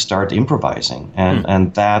to start improvising.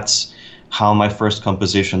 And that's how my first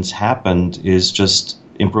compositions happened, is just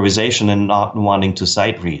improvisation and not wanting to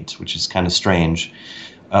sight read, which is kind of strange.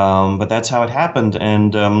 But that's how it happened.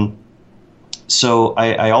 And so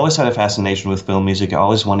I always had a fascination with film music. I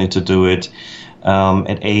always wanted to do it.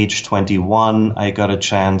 At age 21, I got a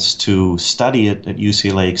chance to study it at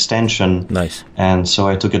UCLA Extension. Nice. And so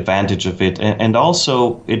I took advantage of it. And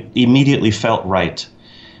also, it immediately felt right.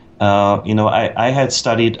 You know, I had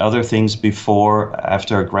studied other things before.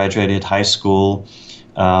 After I graduated high school,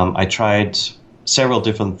 I tried several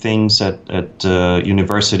different things at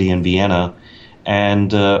university in Vienna.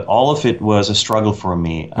 And all of it was a struggle for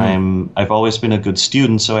me. I've always been a good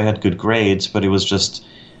student, so I had good grades, but it was just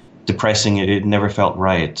depressing. It never felt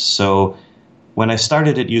right. So when I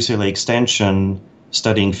started at UCLA Extension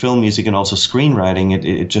studying film music and also screenwriting,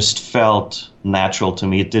 it just felt natural to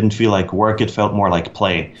me. It didn't feel like work. It felt more like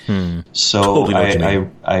play. So totally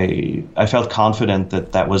I felt confident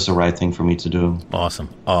that that was the right thing for me to do.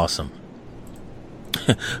 Awesome.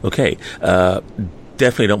 Okay.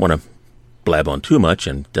 Definitely don't want to blab on too much,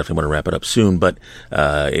 and definitely want to wrap it up soon, but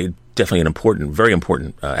definitely an important, very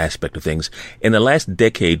important aspect of things. In the last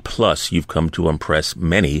decade plus, you've come to impress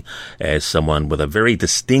many as someone with a very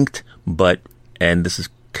distinct and this is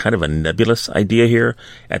kind of a nebulous idea here,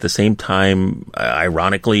 at the same time,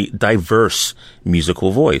 ironically, diverse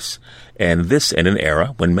musical voice. And this in an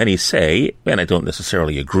era when many say, and I don't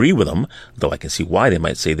necessarily agree with them, though I can see why they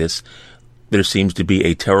might say this, there seems to be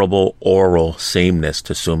a terrible oral sameness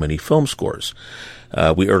to so many film scores.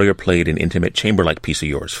 We earlier played an intimate chamber-like piece of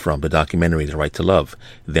yours from the documentary The Right to Love.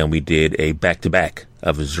 Then we did a back-to-back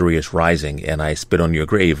of Azurius Rising and I Spit on Your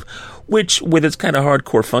Grave, which, with its kind of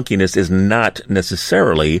hardcore funkiness, is not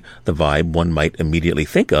necessarily the vibe one might immediately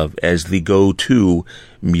think of as the go-to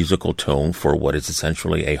musical tone for what is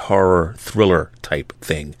essentially a horror thriller type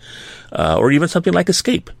thing. Or even something like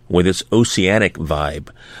Escape, with its oceanic vibe.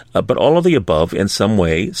 But all of the above, in some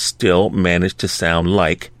way, still managed to sound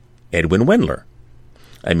like Edwin Wendler.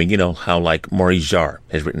 I mean, you know, how like Maurice Jarre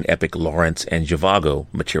has written epic Lawrence and Zhivago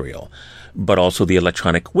material, but also the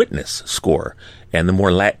electronic Witness score and the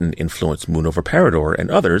more Latin-influenced Moon Over Parador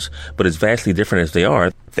and others, but as vastly different as they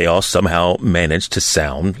are, they all somehow manage to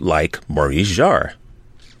sound like Maurice Jarre.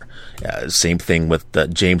 Same thing with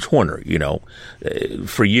James Horner, you know.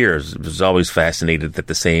 For years, I was always fascinated that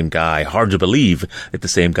the same guy, hard to believe that the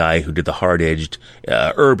same guy who did the hard-edged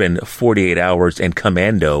urban 48 Hours and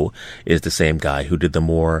Commando is the same guy who did the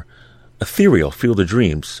more ethereal Field of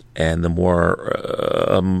Dreams and the more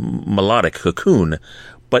melodic Cocoon.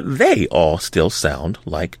 But they all still sound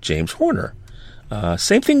like James Horner.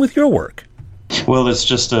 Same thing with your work. Well, it's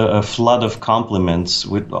just a flood of compliments,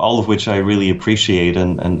 with all of which I really appreciate,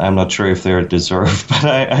 and I'm not sure if they're deserved, but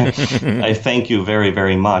I thank you very,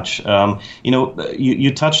 very much.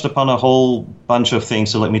 You touched upon a whole bunch of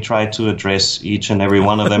things, so let me try to address each and every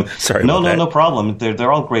one of them. Sorry No problem.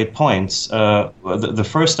 They're all great points. The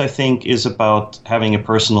first, I think, is about having a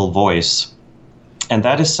personal voice, and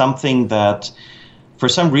that is something that, for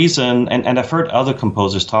some reason, and I've heard other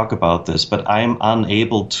composers talk about this, but I'm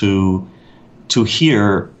unable to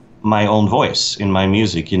hear my own voice in my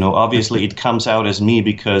music. Obviously it comes out as me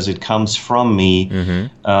because it comes from me.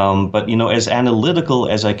 Mm-hmm. But, as analytical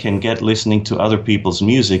as I can get listening to other people's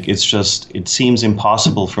music, it seems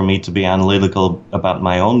impossible for me to be analytical about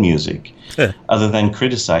my own music other than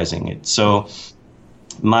criticizing it. So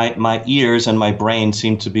my ears and my brain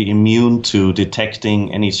seem to be immune to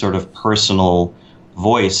detecting any sort of personal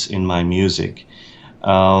voice in my music.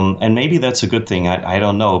 And maybe that's a good thing. I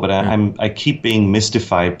don't know, but I keep being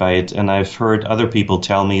mystified by it. And I've heard other people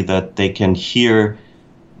tell me that they can hear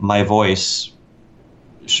my voice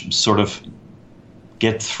sort of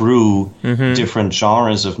get through different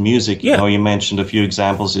genres of music. Yeah. You mentioned a few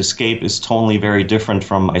examples. Escape is tonally very different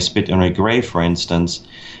from I Spit in Regret, for instance.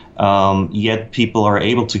 Yet people are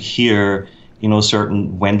able to hear,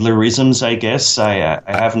 certain Wendlerisms, I guess. I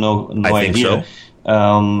have no idea. So.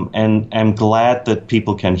 And I'm glad that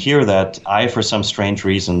people can hear that. I, for some strange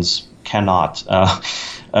reasons, cannot.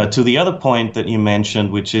 To the other point that you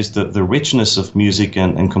mentioned, which is the richness of music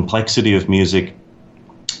and complexity of music,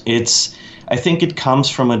 I think it comes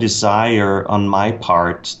from a desire on my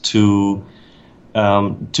part to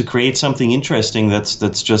create something interesting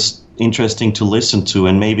that's just interesting to listen to,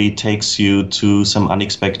 and maybe takes you to some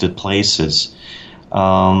unexpected places.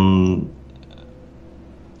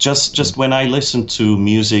 Just when I listen to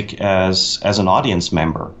music as an audience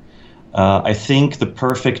member, I think the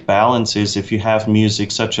perfect balance is if you have music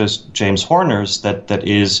such as James Horner's that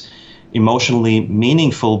is emotionally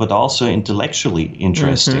meaningful but also intellectually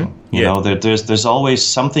interesting. There's always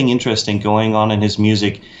something interesting going on in his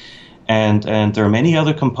music, and there are many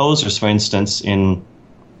other composers. For instance, when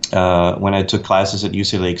I took classes at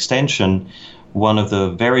UCLA Extension, one of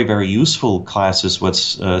the very, very useful classes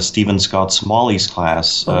was Stephen Scott Smalley's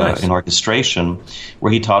class in orchestration,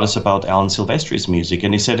 where he taught us about Alan Silvestri's music.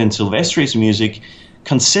 And he said in Silvestri's music,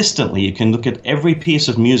 consistently, you can look at every piece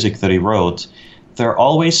of music that he wrote, there are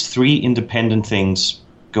always three independent things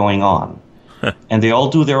going on. And they all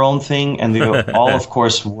do their own thing, and they all, of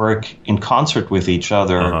course, work in concert with each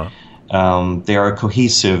other. They are a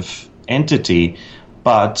cohesive entity.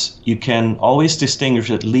 But you can always distinguish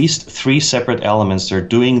at least three separate elements. They're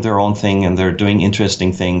doing their own thing, and they're doing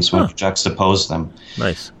interesting things when you juxtapose them.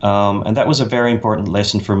 Nice. And that was a very important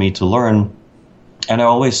lesson for me to learn. And I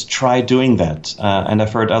always try doing that. And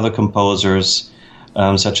I've heard other composers,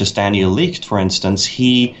 such as Daniel Licht, for instance,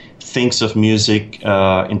 he thinks of music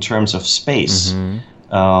in terms of space.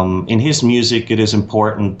 In his music, it is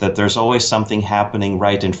important that there's always something happening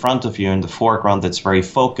right in front of you in the foreground that's very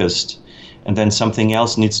focused. And then something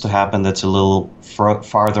else needs to happen that's a little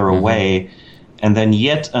farther away, and then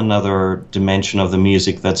yet another dimension of the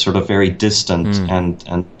music that's sort of very distant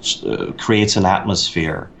and creates an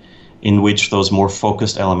atmosphere in which those more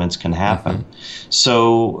focused elements can happen.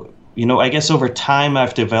 So, I guess over time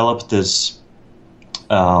I've developed this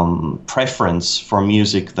preference for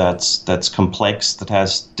music that's complex, that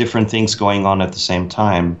has different things going on at the same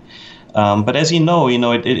time. But as you know,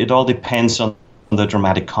 it all depends on the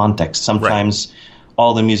dramatic context. Sometimes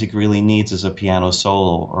all the music really needs is a piano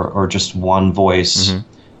solo or just one voice.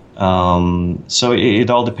 So it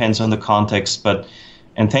all depends on the context.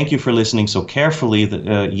 And thank you for listening so carefully.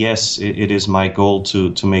 Yes, it is my goal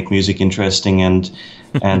to make music interesting and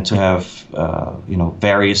to have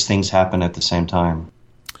various things happen at the same time.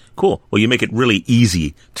 Cool. Well, you make it really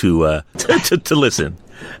easy to listen.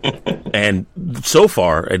 And so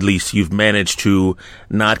far, at least, you've managed to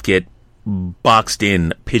not get boxed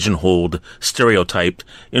in, pigeonholed, stereotyped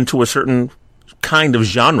into a certain kind of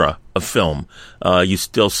genre of film. You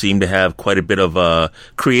still seem to have quite a bit of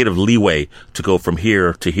creative leeway to go from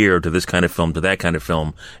here to this kind of film to that kind of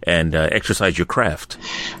film and exercise your craft.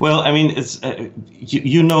 Well, I mean, it's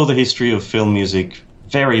you know the history of film music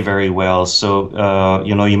very, very well. So,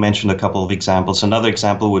 you mentioned a couple of examples. Another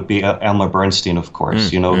example would be Elmer Bernstein, of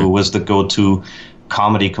course, who was the go-to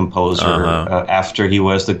comedy composer after he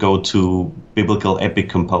was the go-to biblical epic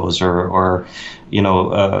composer, or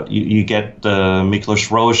you get Miklos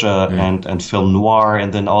Rozsa and film noir,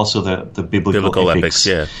 and then also the biblical epics.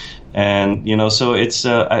 And so it's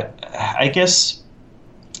I guess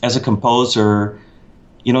as a composer,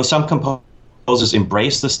 some composers composers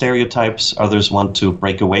embrace the stereotypes, others want to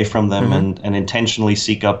break away from them and intentionally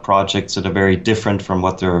seek up projects that are very different from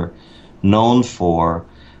what they're known for.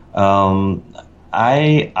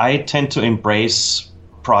 I tend to embrace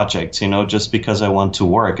projects, just because I want to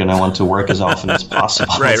work, and I want to work as often as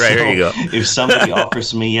possible. Right, so there you go. If somebody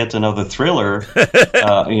offers me yet another thriller,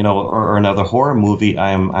 or another horror movie,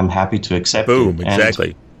 I'm happy to accept it. Boom,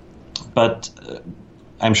 exactly. But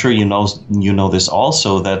I'm sure you know this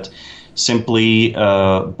also, that simply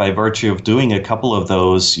by virtue of doing a couple of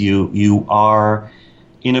those, you are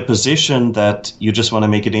in a position that you just want to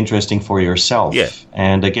make it interesting for yourself. Yeah.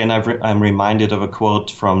 And again, I'm reminded of a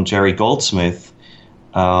quote from Jerry Goldsmith,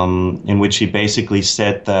 in which he basically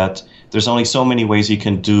said that there's only so many ways you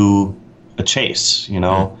can do a chase,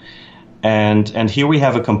 And here we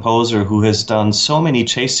have a composer who has done so many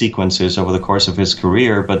chase sequences over the course of his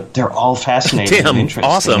career, but they're all fascinating and interesting.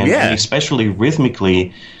 Awesome, and especially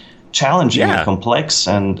rhythmically challenging and complex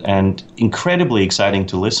and incredibly exciting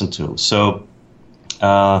to listen to. So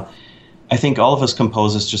I think all of us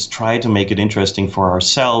composers just try to make it interesting for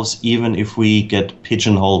ourselves, even if we get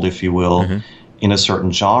pigeonholed, if you will, in a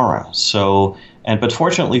certain genre. So, but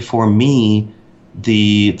fortunately for me,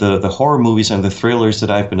 the horror movies and the thrillers that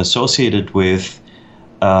I've been associated with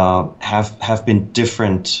have been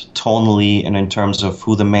different tonally and in terms of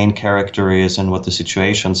who the main character is and what the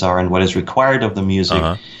situations are and what is required of the music.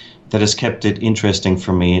 That has kept it interesting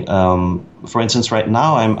for me. For instance, right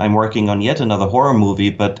now I'm working on yet another horror movie,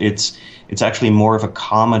 but it's actually more of a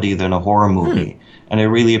comedy than a horror movie, and I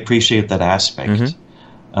really appreciate that aspect.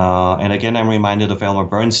 And again, I'm reminded of Elmer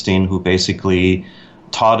Bernstein, who basically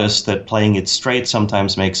taught us that playing it straight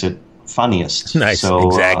sometimes makes it funniest. Nice, so,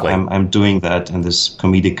 exactly. I'm doing that in this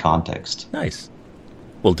comedic context. Nice.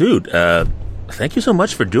 Well, dude, thank you so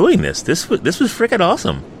much for doing this. This was freaking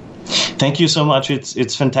awesome. Thank you so much.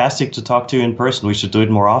 It's fantastic to talk to you in person. We should do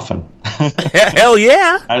it more often. Hell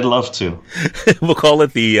yeah! I'd love to. We'll call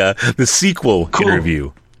it the sequel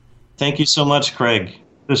interview. Thank you so much, Craig.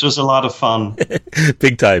 This was a lot of fun.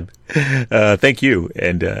 Big time. Thank you,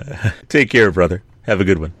 and take care, brother. Have a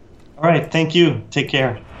good one. All right, thank you. Take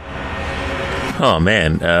care. Oh,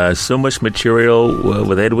 man, so much material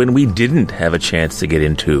with Edwin we didn't have a chance to get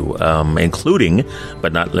into, including,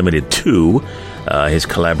 but not limited to, his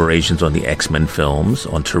collaborations on the X-Men films,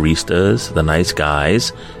 on Turistas, The Nice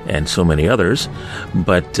Guys, and so many others.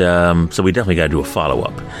 But so we definitely got to do a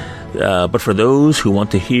follow-up. But for those who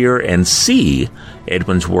want to hear and see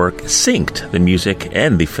Edwin's work synced, the music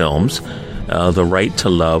and the films, The Right to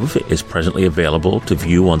Love is presently available to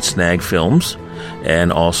view on Snag Films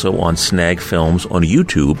and also on Snag Films on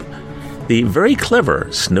YouTube. The very clever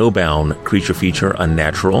Snowbound creature feature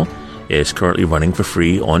Unnatural is currently running for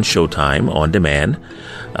free on Showtime on demand.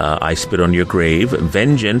 I Spit on Your Grave,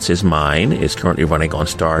 Vengeance is Mine is currently running on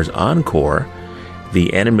Starz Encore.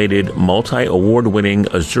 The animated multi-award-winning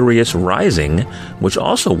Azurius Rising, which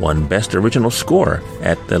also won Best Original Score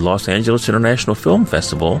at the Los Angeles International Film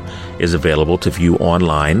Festival, is available to view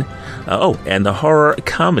online. And the horror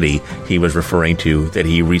comedy he was referring to that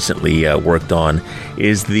he recently worked on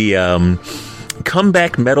is the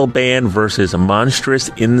comeback metal band versus a monstrous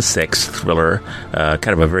insects thriller, kind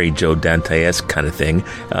of a very Joe Dante-esque kind of thing,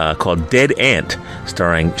 called Dead Ant,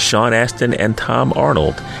 starring Sean Astin and Tom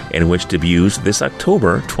Arnold, in which debuts this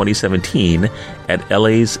October 2017 at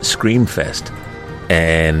LA's Screamfest.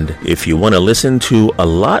 And if you want to listen to a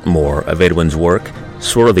lot more of Edwin's work,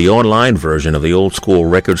 sort of the online version of the old school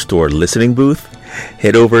record store listening booth,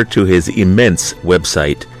 head over to his immense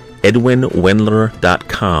website,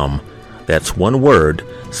 edwinwendler.com. That's one word,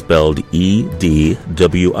 spelled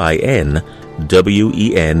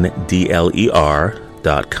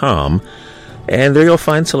EDWINWENDLER.com. And there you'll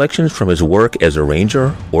find selections from his work as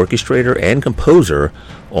arranger, orchestrator, and composer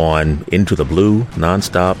on Into the Blue,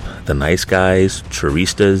 Nonstop, The Nice Guys,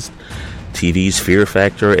 Turistas, TV's Fear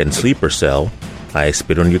Factor and Sleeper Cell, I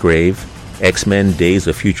Spit on Your Grave, X-Men Days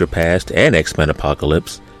of Future Past and X-Men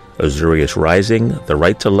Apocalypse, Azurius Rising, The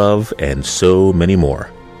Right to Love, and so many more.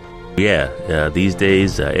 Yeah, these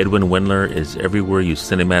days, Edwin Wendler is everywhere you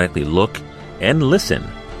cinematically look and listen,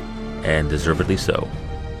 and deservedly so.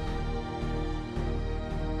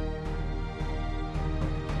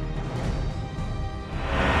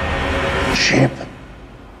 Ship.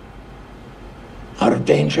 Out of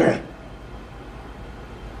danger?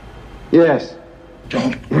 Yes.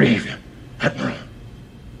 Don't grieve, Admiral.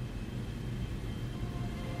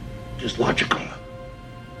 Just logical.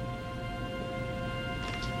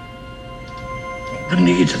 The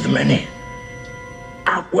needs of the many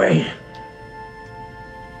outweigh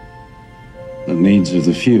the needs of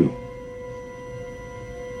the few.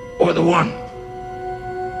 Or the one.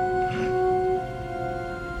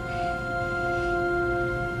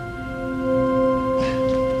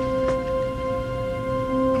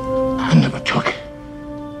 never took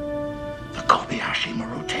the Kobayashi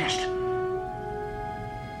Maru test.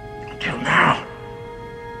 Until now.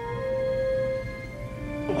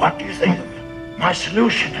 What do you think of my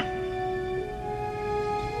solution?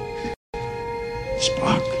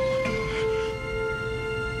 Spock.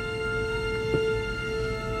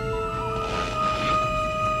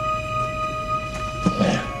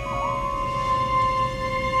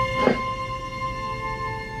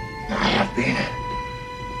 I have been,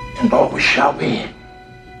 and always shall be,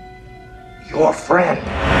 your friend.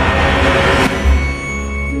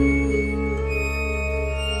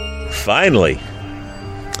 Finally.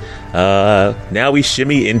 Now we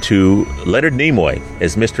shimmy into Leonard Nimoy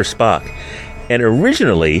as Mr. Spock. And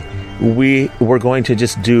originally, we were going to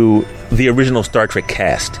just do the original Star Trek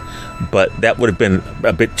cast, but that would have been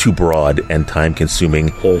a bit too broad and time-consuming.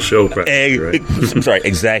 Whole show, right? I'm sorry,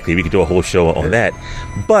 exactly. We could do a whole show on that.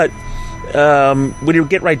 But when you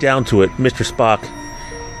get right down to it, Mr. Spock,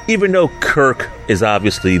 even though Kirk is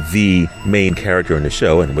obviously the main character in the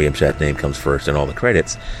show, and William Shatner's name comes first in all the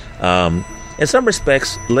credits, in some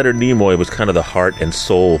respects, Leonard Nimoy was kind of the heart and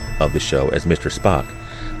soul of the show as Mr. Spock.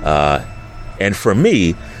 And for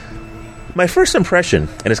me, my first impression,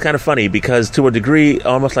 and it's kind of funny because to a degree,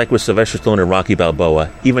 almost like with Sylvester Stallone and Rocky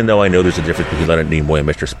Balboa, even though I know there's a difference between Leonard Nimoy and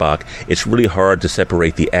Mr. Spock, it's really hard to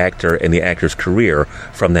separate the actor and the actor's career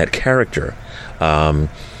from that character.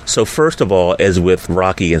 So first of all, as with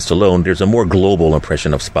Rocky and Stallone, there's a more global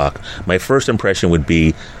impression of Spock. My first impression would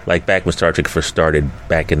be, like back when Star Trek first started,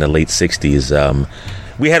 back in the late 60s,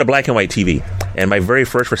 we had a black and white TV. And my very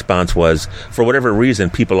first response was, for whatever reason,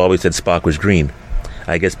 people always said Spock was green.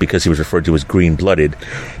 I guess because he was referred to as green-blooded.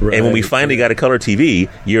 Right. And when we finally got a color TV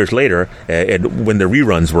years later, and when the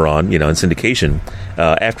reruns were on, in syndication,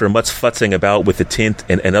 after much futzing about with the tint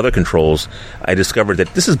and other controls, I discovered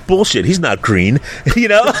that this is bullshit. He's not green, So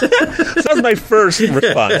that was my first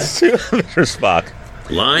response to Mr. Spock.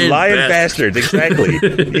 Lion bastards, exactly.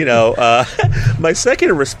 My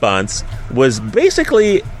second response was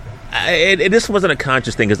basically, and this wasn't a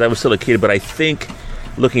conscious thing because I was still a kid, but I think,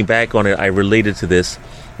 looking back on it, I related to this,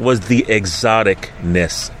 was the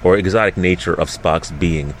exoticness or exotic nature of Spock's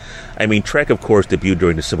being. I mean, Trek, of course, debuted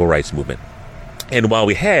during the Civil Rights Movement. And while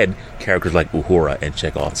we had characters like Uhura and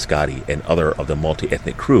Chekhov and Scotty and other of the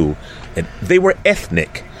multi-ethnic crew, and they were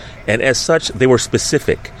ethnic. And as such, they were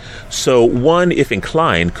specific. So one, if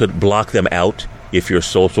inclined, could block them out if your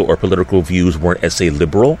social or political views weren't as, say,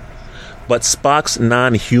 liberal. But Spock's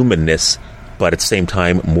non-humanness, but at the same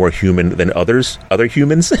time more human than other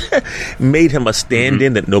humans, made him a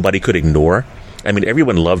stand-in that nobody could ignore. I mean,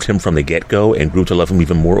 everyone loved him from the get-go and grew to love him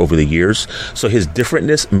even more over the years. So his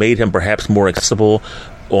differentness made him perhaps more accessible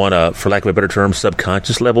on a, for lack of a better term,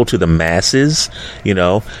 subconscious level to the masses,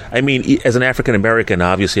 I mean, as an African-American,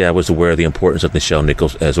 obviously I was aware of the importance of Nichelle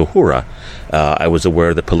Nichols as Uhura. I was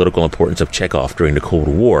aware of the political importance of Chekhov during the Cold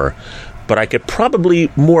War. But I could probably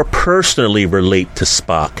more personally relate to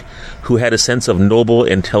Spock, who had a sense of noble,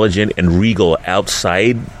 intelligent, and regal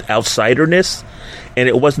outsiderness. And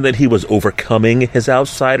it wasn't that he was overcoming his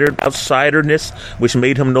outsiderness, which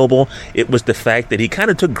made him noble. It was the fact that he kind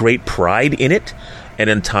of took great pride in it. And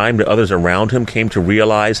in time, the others around him came to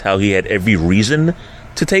realize how he had every reason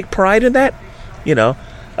to take pride in that.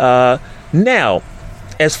 Now,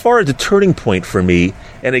 as far as the turning point for me,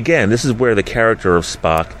 and again, this is where the character of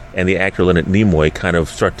Spock and the actor Leonard Nimoy kind of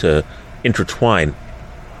start to intertwine.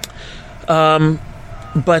 But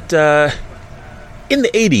in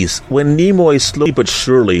the 80s, when Nimoy slowly but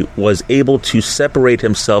surely was able to separate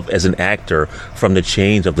himself as an actor from the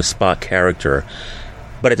chains of the Spock character,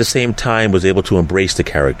 but at the same time was able to embrace the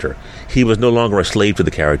character. He was no longer a slave to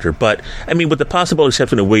the character, but, I mean, with the possible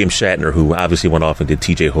exception of William Shatner, who obviously went off and did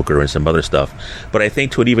T.J. Hooker and some other stuff, but I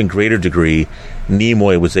think to an even greater degree,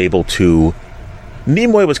 Nimoy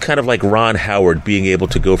was kind of like Ron Howard being able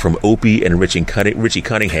to go from Opie and Richie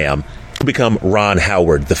Cunningham to become Ron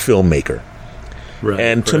Howard, the filmmaker. Right,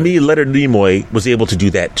 and to me, Leonard Nimoy was able to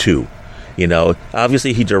do that too.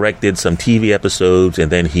 Obviously he directed some TV episodes,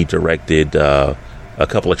 and then he directed a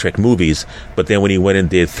couple of Trek movies, but then when he went and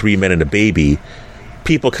did 3 Men and a Baby,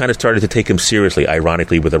 people kind of started to take him seriously,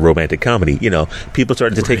 ironically, with a romantic comedy. People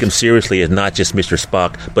started to take him seriously as not just Mr.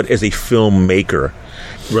 Spock, but as a filmmaker.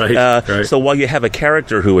 Right. So while you have a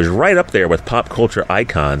character who is right up there with pop culture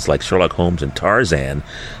icons like Sherlock Holmes and Tarzan,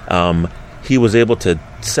 he was able to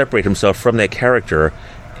separate himself from that character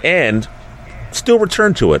and still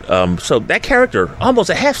return to it. So that character, almost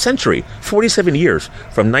a half century, 47 years,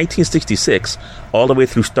 from 1966 all the way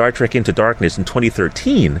through Star Trek Into Darkness in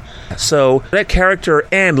 2013. So that character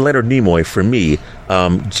and Leonard Nimoy, for me,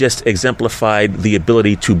 just exemplified the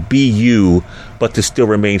ability to be you, but to still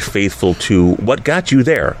remain faithful to what got you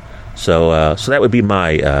there. So that would be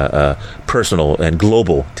my personal and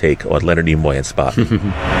global take on Leonard Nimoy and Spock.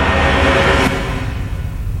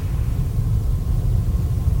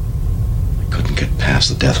 I couldn't get past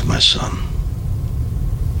the death of my son.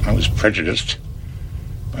 I was prejudiced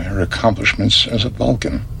by her accomplishments as a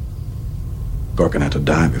Vulcan. Gorkin had to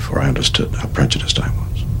die before I understood how prejudiced I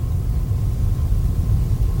was.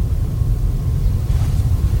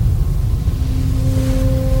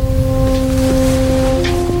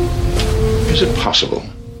 Is it possible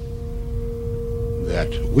that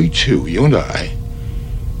we two, you and I,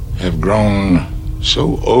 have grown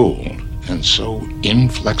so old and so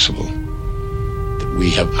inflexible that we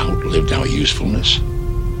have outlived our usefulness?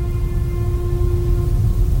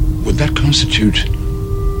 Would that constitute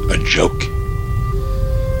a joke?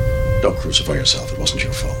 Don't crucify yourself. It wasn't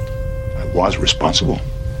your fault. I was responsible.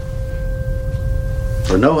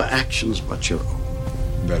 For no actions but your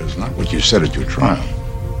own. That is not what you said at your trial.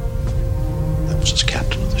 That was as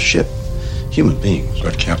captain of the ship. Human beings.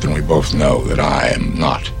 But, Captain, we both know that I am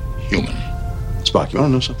not human. Spock, you want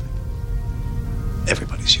to know something?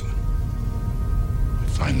 Everybody's human. I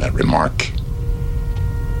find that remark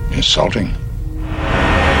insulting.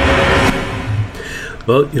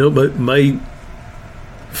 Well, my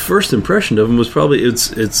first impression of him was probably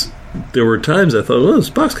it's. There were times I thought, well,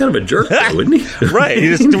 Spock's kind of a jerk, though, isn't he? Right.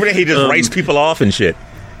 He just writes people off and shit.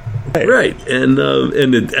 Right. And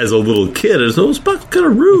as a little kid, I was, Spock's kind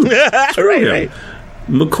of rude. Right.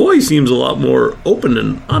 McCoy seems a lot more open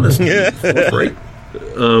and honest. Right.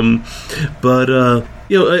 But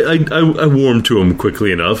I warmed to him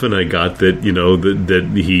quickly enough, and I got that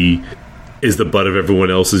that he is the butt of everyone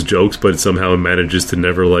else's jokes, but somehow manages to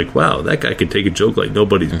never wow, that guy can take a joke like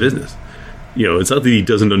nobody's business. It's not that he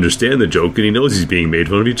doesn't understand the joke and he knows he's being made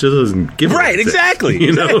fun of. He just doesn't give right, exactly.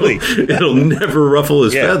 Exactly. It'll never ruffle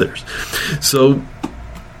his feathers. So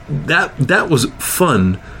that was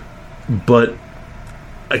fun, but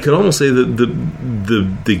I could almost say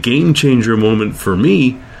that the game changer moment for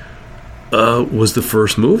me was the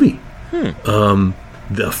first movie.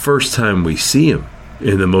 The first time we see him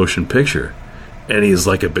in the motion picture. And he's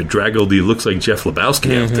like a bedraggled. He looks like Jeff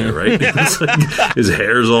Lebowski out there, right? His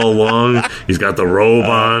hair's all long. He's got the robe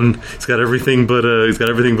on. He's got everything but a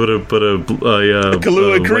Kahlua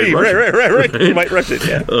cream. Right. White Russian.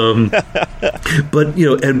 Yeah. But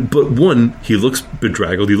one, he looks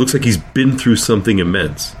bedraggled. He looks like he's been through something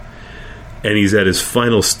immense, and he's at his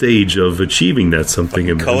final stage of achieving that something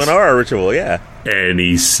immense. Kulinara ritual, yeah. And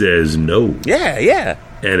he says no. Yeah.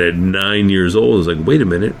 And at 9 years old, he's like, wait a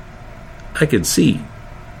minute. I could see,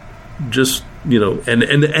 just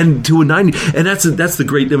and to a 90, and that's the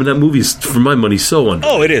great. That movie is, for my money, so under.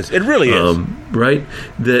 Oh, it is. It really is. Right.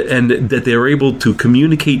 That they're able to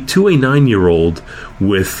communicate to a 9-year-old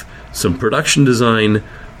with some production design,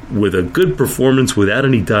 with a good performance, without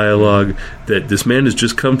any dialogue. That this man has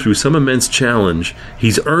just come through some immense challenge.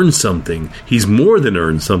 He's earned something. He's more than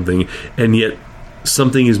earned something, and yet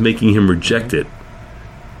something is making him reject it.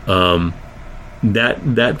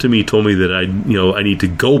 That to me told me that I need to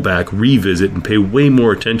go back, revisit, and pay way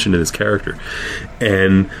more attention to this character,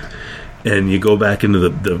 and you go back into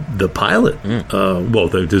the pilot.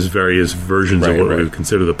 There's various versions of what we would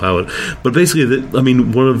consider the pilot, but basically,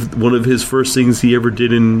 one of his first things he ever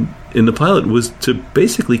did in the pilot was to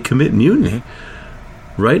basically commit mutiny,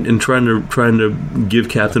 right, and trying to give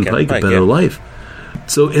Captain Pike a better life.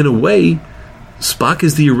 So in a way, Spock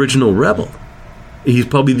is the original rebel. He's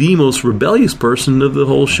probably the most rebellious person of the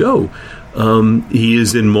whole show. He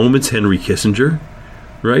is in moments Henry Kissinger,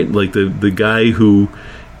 right? Like the guy who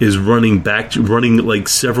is running like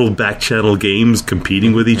several back channel games,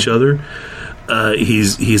 competing with each other.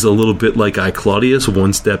 He's a little bit like I, Claudius,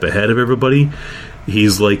 one step ahead of everybody.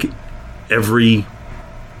 He's like every.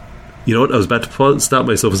 You know what? I was about to stop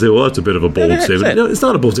myself and say, well, that's a bit of a bold statement. No, it's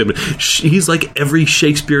not a bold statement. He's like every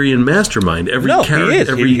Shakespearean mastermind. Every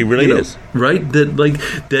character. He really is. Right?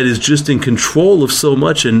 That is just in control of so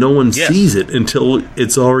much, and no one sees it until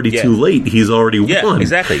it's already too late. He's already won.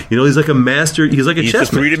 Exactly. He's like a master. He's like a chess master. He's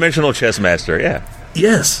a three-dimensional chess master, yeah.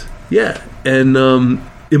 Yes. Yeah. And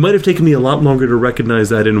it might have taken me a lot longer to recognize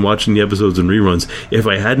that in watching the episodes and reruns if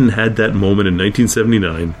I hadn't had that moment in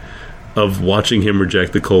 1979 of watching him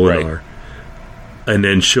reject the Kolinar, and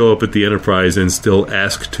then show up at the Enterprise and still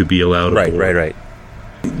ask to be allowed aboard. Right.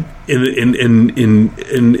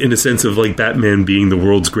 In a sense of like Batman being the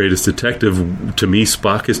world's greatest detective, to me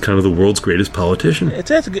Spock is kind of the world's greatest politician.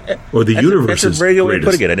 That's good, or the universe's that's a very good way of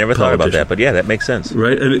putting it. I never thought about politician. that, but yeah, that makes sense.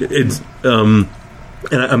 Right, and it's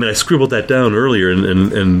And I scribbled that down earlier,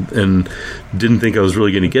 and didn't think I was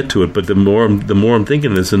really going to get to it. But the more I'm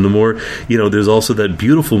thinking of this, and the more, there's also that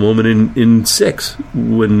beautiful moment in 6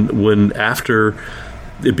 when after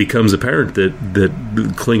it becomes apparent that the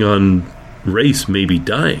Klingon race may be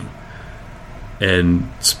dying,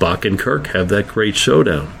 and Spock and Kirk have that great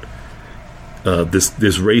showdown.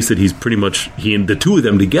 This race that he's pretty much, he and the two of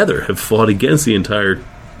them together have fought against the entire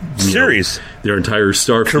series, their entire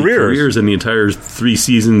Starfleet careers, and the entire 3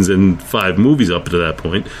 seasons and 5 movies up to that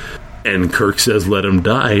point. And Kirk says, "Let him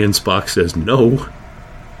die," and Spock says, "No."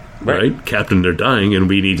 Right, Captain, they're dying, and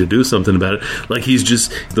we need to do something about it. Like, he's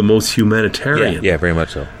just the most humanitarian. Yeah, very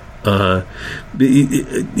much so.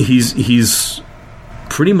 He's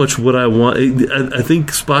pretty much what I want. I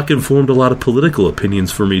think Spock informed a lot of political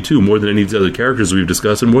opinions for me too, more than any of the other characters we've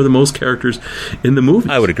discussed, and more than most characters in the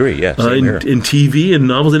movie. I would agree. Yeah, in TV and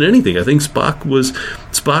novels and anything, I think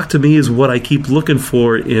Spock to me is what I keep looking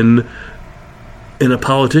for in a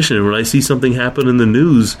politician. And when I see something happen in the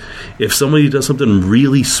news, if somebody does something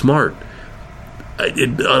really smart,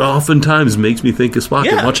 it oftentimes makes me think of Spock.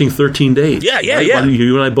 I'm watching 13 Days. Yeah.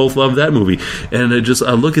 You and I both love that movie. And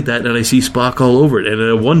I look at that and I see Spock all over it. And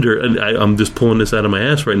I wonder, and I'm just pulling this out of my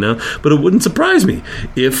ass right now, but it wouldn't surprise me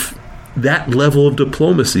if that level of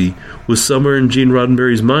diplomacy was somewhere in Gene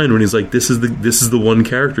Roddenberry's mind when he's like, this is the one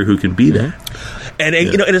character who can be that. And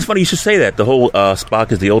and it's funny you should say that. The whole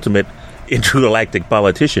Spock is the ultimate intergalactic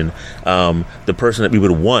politician, the person that we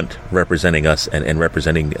would want representing us and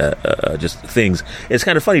representing just things. It's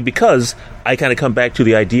kind of funny because I kind of come back to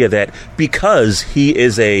the idea that because he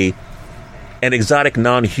is an exotic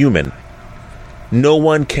non-human, no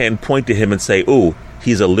one can point to him and say, "Oh,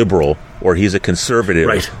 he's a liberal," or "He's a conservative,"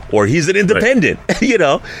 or "He's an independent."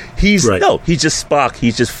 Right. He's just Spock.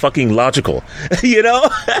 He's just fucking logical,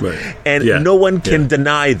 And no one can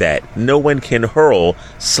deny that. No one can hurl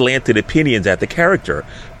slanted opinions at the character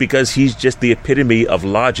because he's just the epitome of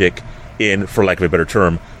logic in, for lack of a better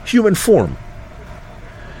term, human form.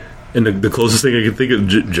 And the closest thing I could think of,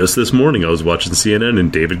 just this morning, I was watching CNN and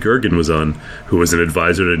David Gergen was on, who was an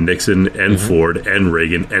advisor to Nixon and Ford and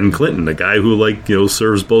Reagan and Clinton, a guy who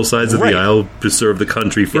serves both sides of the aisle to serve the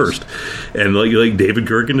country first. And like David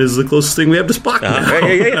Gergen is the closest thing we have to Spock now.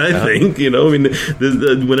 I think,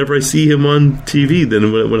 whenever I see him on TV,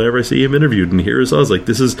 then whenever I see him interviewed and hear his thoughts, like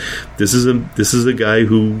this is a guy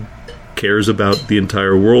who cares about the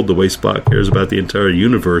entire world the way Spock cares about the entire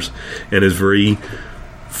universe, and is very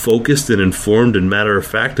focused and informed and matter of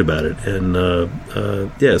fact about it. And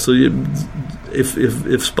so if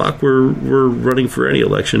Spock were running for any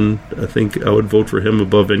election, I think I would vote for him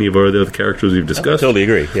above any of our other characters we've discussed. I totally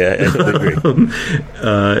agree. Yeah, I totally agree.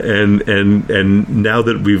 And now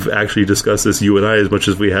that we've actually discussed this, you and I, as much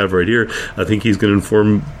as we have right here, I think he's going to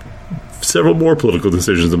inform several more political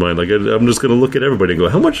decisions of mine. Like, I'm just going to look at everybody and go,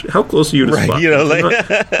 how close are you to Spock?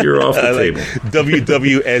 You're off the table.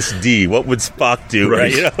 WWSD. What would Spock do?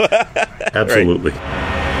 Right. Absolutely.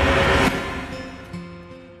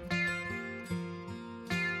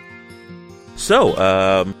 So,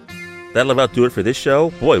 that'll about do it for this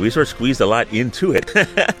show. Boy, we sort of squeezed a lot into it.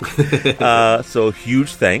 So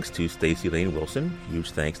huge thanks to Stacey Lane Wilson.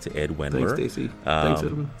 Huge thanks to Ed Wendler. Thanks, Stacey. Thanks,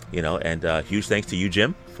 Edwin. And huge thanks to you,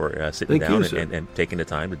 Jim, for sitting down and taking the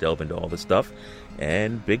time to delve into all this stuff.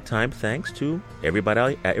 And big time thanks to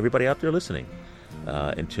everybody out there listening.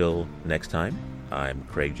 Until next time, I'm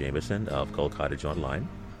Craig Jameson of Gold Cottage Online.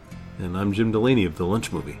 And I'm Jim Delaney of The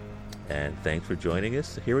Lunch Movie. And thanks for joining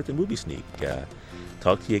us here at the Movie Sneak.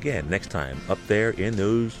 Talk to you again next time up there in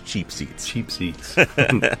those cheap seats. Cheap seats.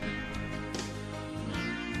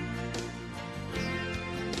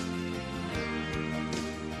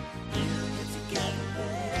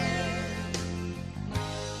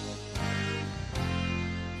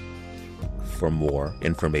 For more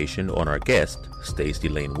information on our guest, Stacey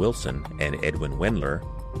Lane Wilson and Edwin Wendler,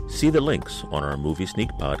 see the links on our Movie Sneak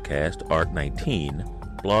podcast, Art 19,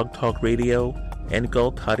 Blog Talk Radio, and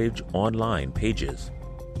Gull Cottage Online pages.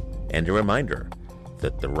 And a reminder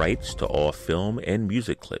that the rights to all film and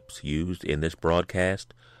music clips used in this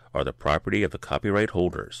broadcast are the property of the copyright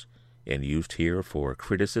holders and used here for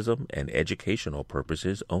criticism and educational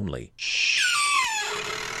purposes only.